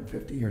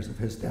 150 years of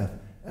his death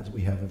as we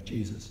have of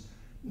Jesus.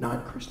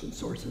 Non-Christian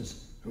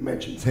sources who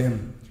mentions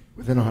him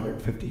within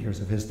 150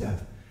 years of his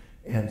death.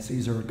 And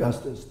Caesar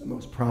Augustus, the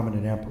most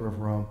prominent emperor of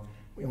Rome,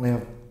 we only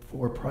have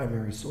 4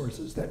 primary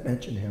sources that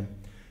mention him,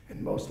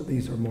 and most of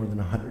these are more than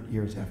 100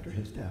 years after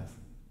his death.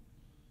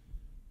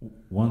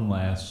 One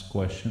last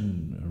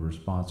question, a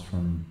response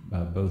from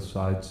both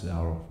sides.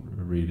 I'll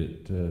read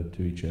it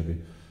to each of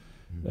you.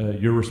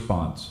 Your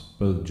response: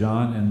 both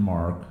John and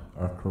Mark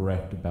are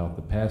correct about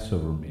the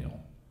Passover meal,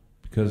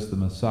 because the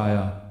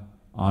Messiah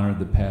honored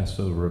the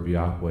Passover of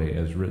Yahweh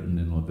as written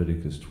in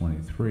Leviticus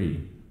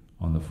 23.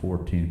 On the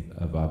 14th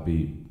of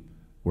Abib,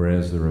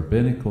 whereas the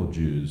rabbinical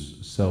Jews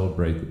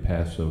celebrate the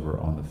Passover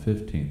on the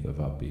 15th of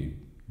Abib.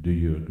 Do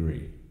you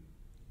agree?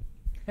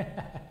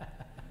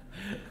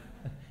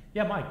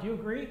 Yeah, Mike, do you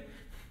agree?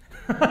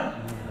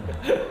 I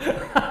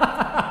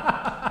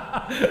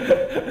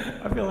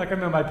feel like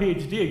I'm in my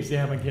PhD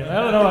exam again.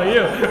 I don't know about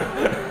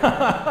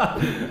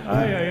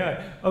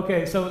you.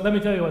 Okay, so let me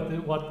tell you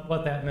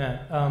what that meant.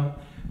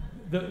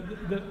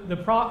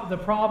 The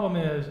problem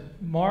is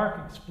Mark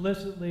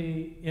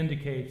explicitly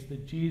indicates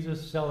that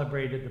Jesus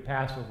celebrated the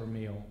Passover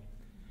meal.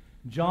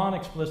 John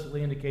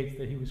explicitly indicates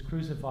that he was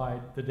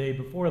crucified the day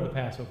before the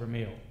Passover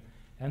meal.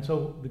 And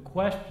so the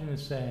question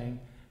is saying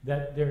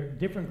that there are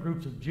different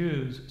groups of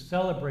Jews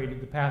celebrated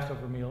the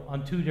Passover meal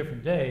on 2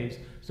 different days,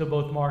 so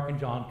both Mark and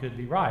John could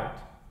be right.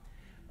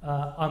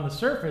 On the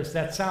surface,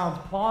 that sounds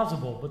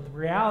plausible, but the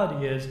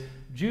reality is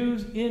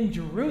Jews in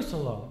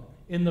Jerusalem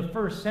in the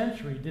first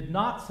century did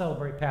not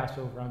celebrate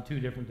Passover on 2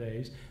 different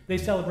days. They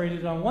celebrated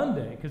it on 1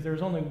 day, because there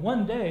was only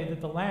 1 day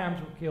that the lambs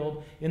were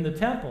killed in the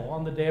temple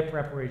on the day of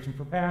preparation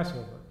for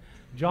Passover.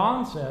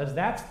 John says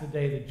that's the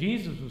day that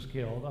Jesus was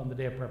killed, on the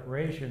day of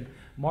preparation.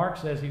 Mark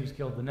says he was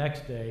killed the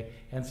next day,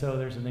 and so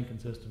there's an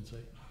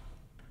inconsistency.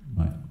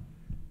 Mike?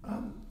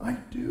 I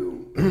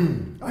do.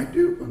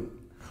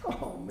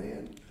 Oh,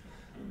 man.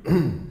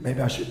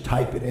 Maybe I should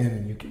type it in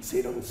and you can see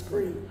it on the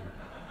screen.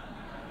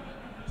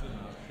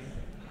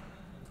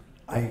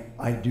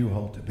 I do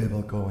hold to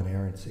biblical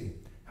inerrancy.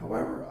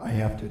 However, I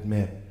have to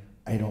admit,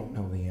 I don't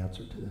know the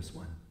answer to this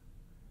one.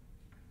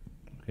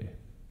 Okay.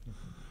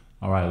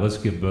 All right, let's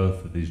give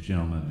both of these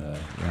gentlemen a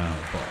round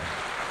of applause.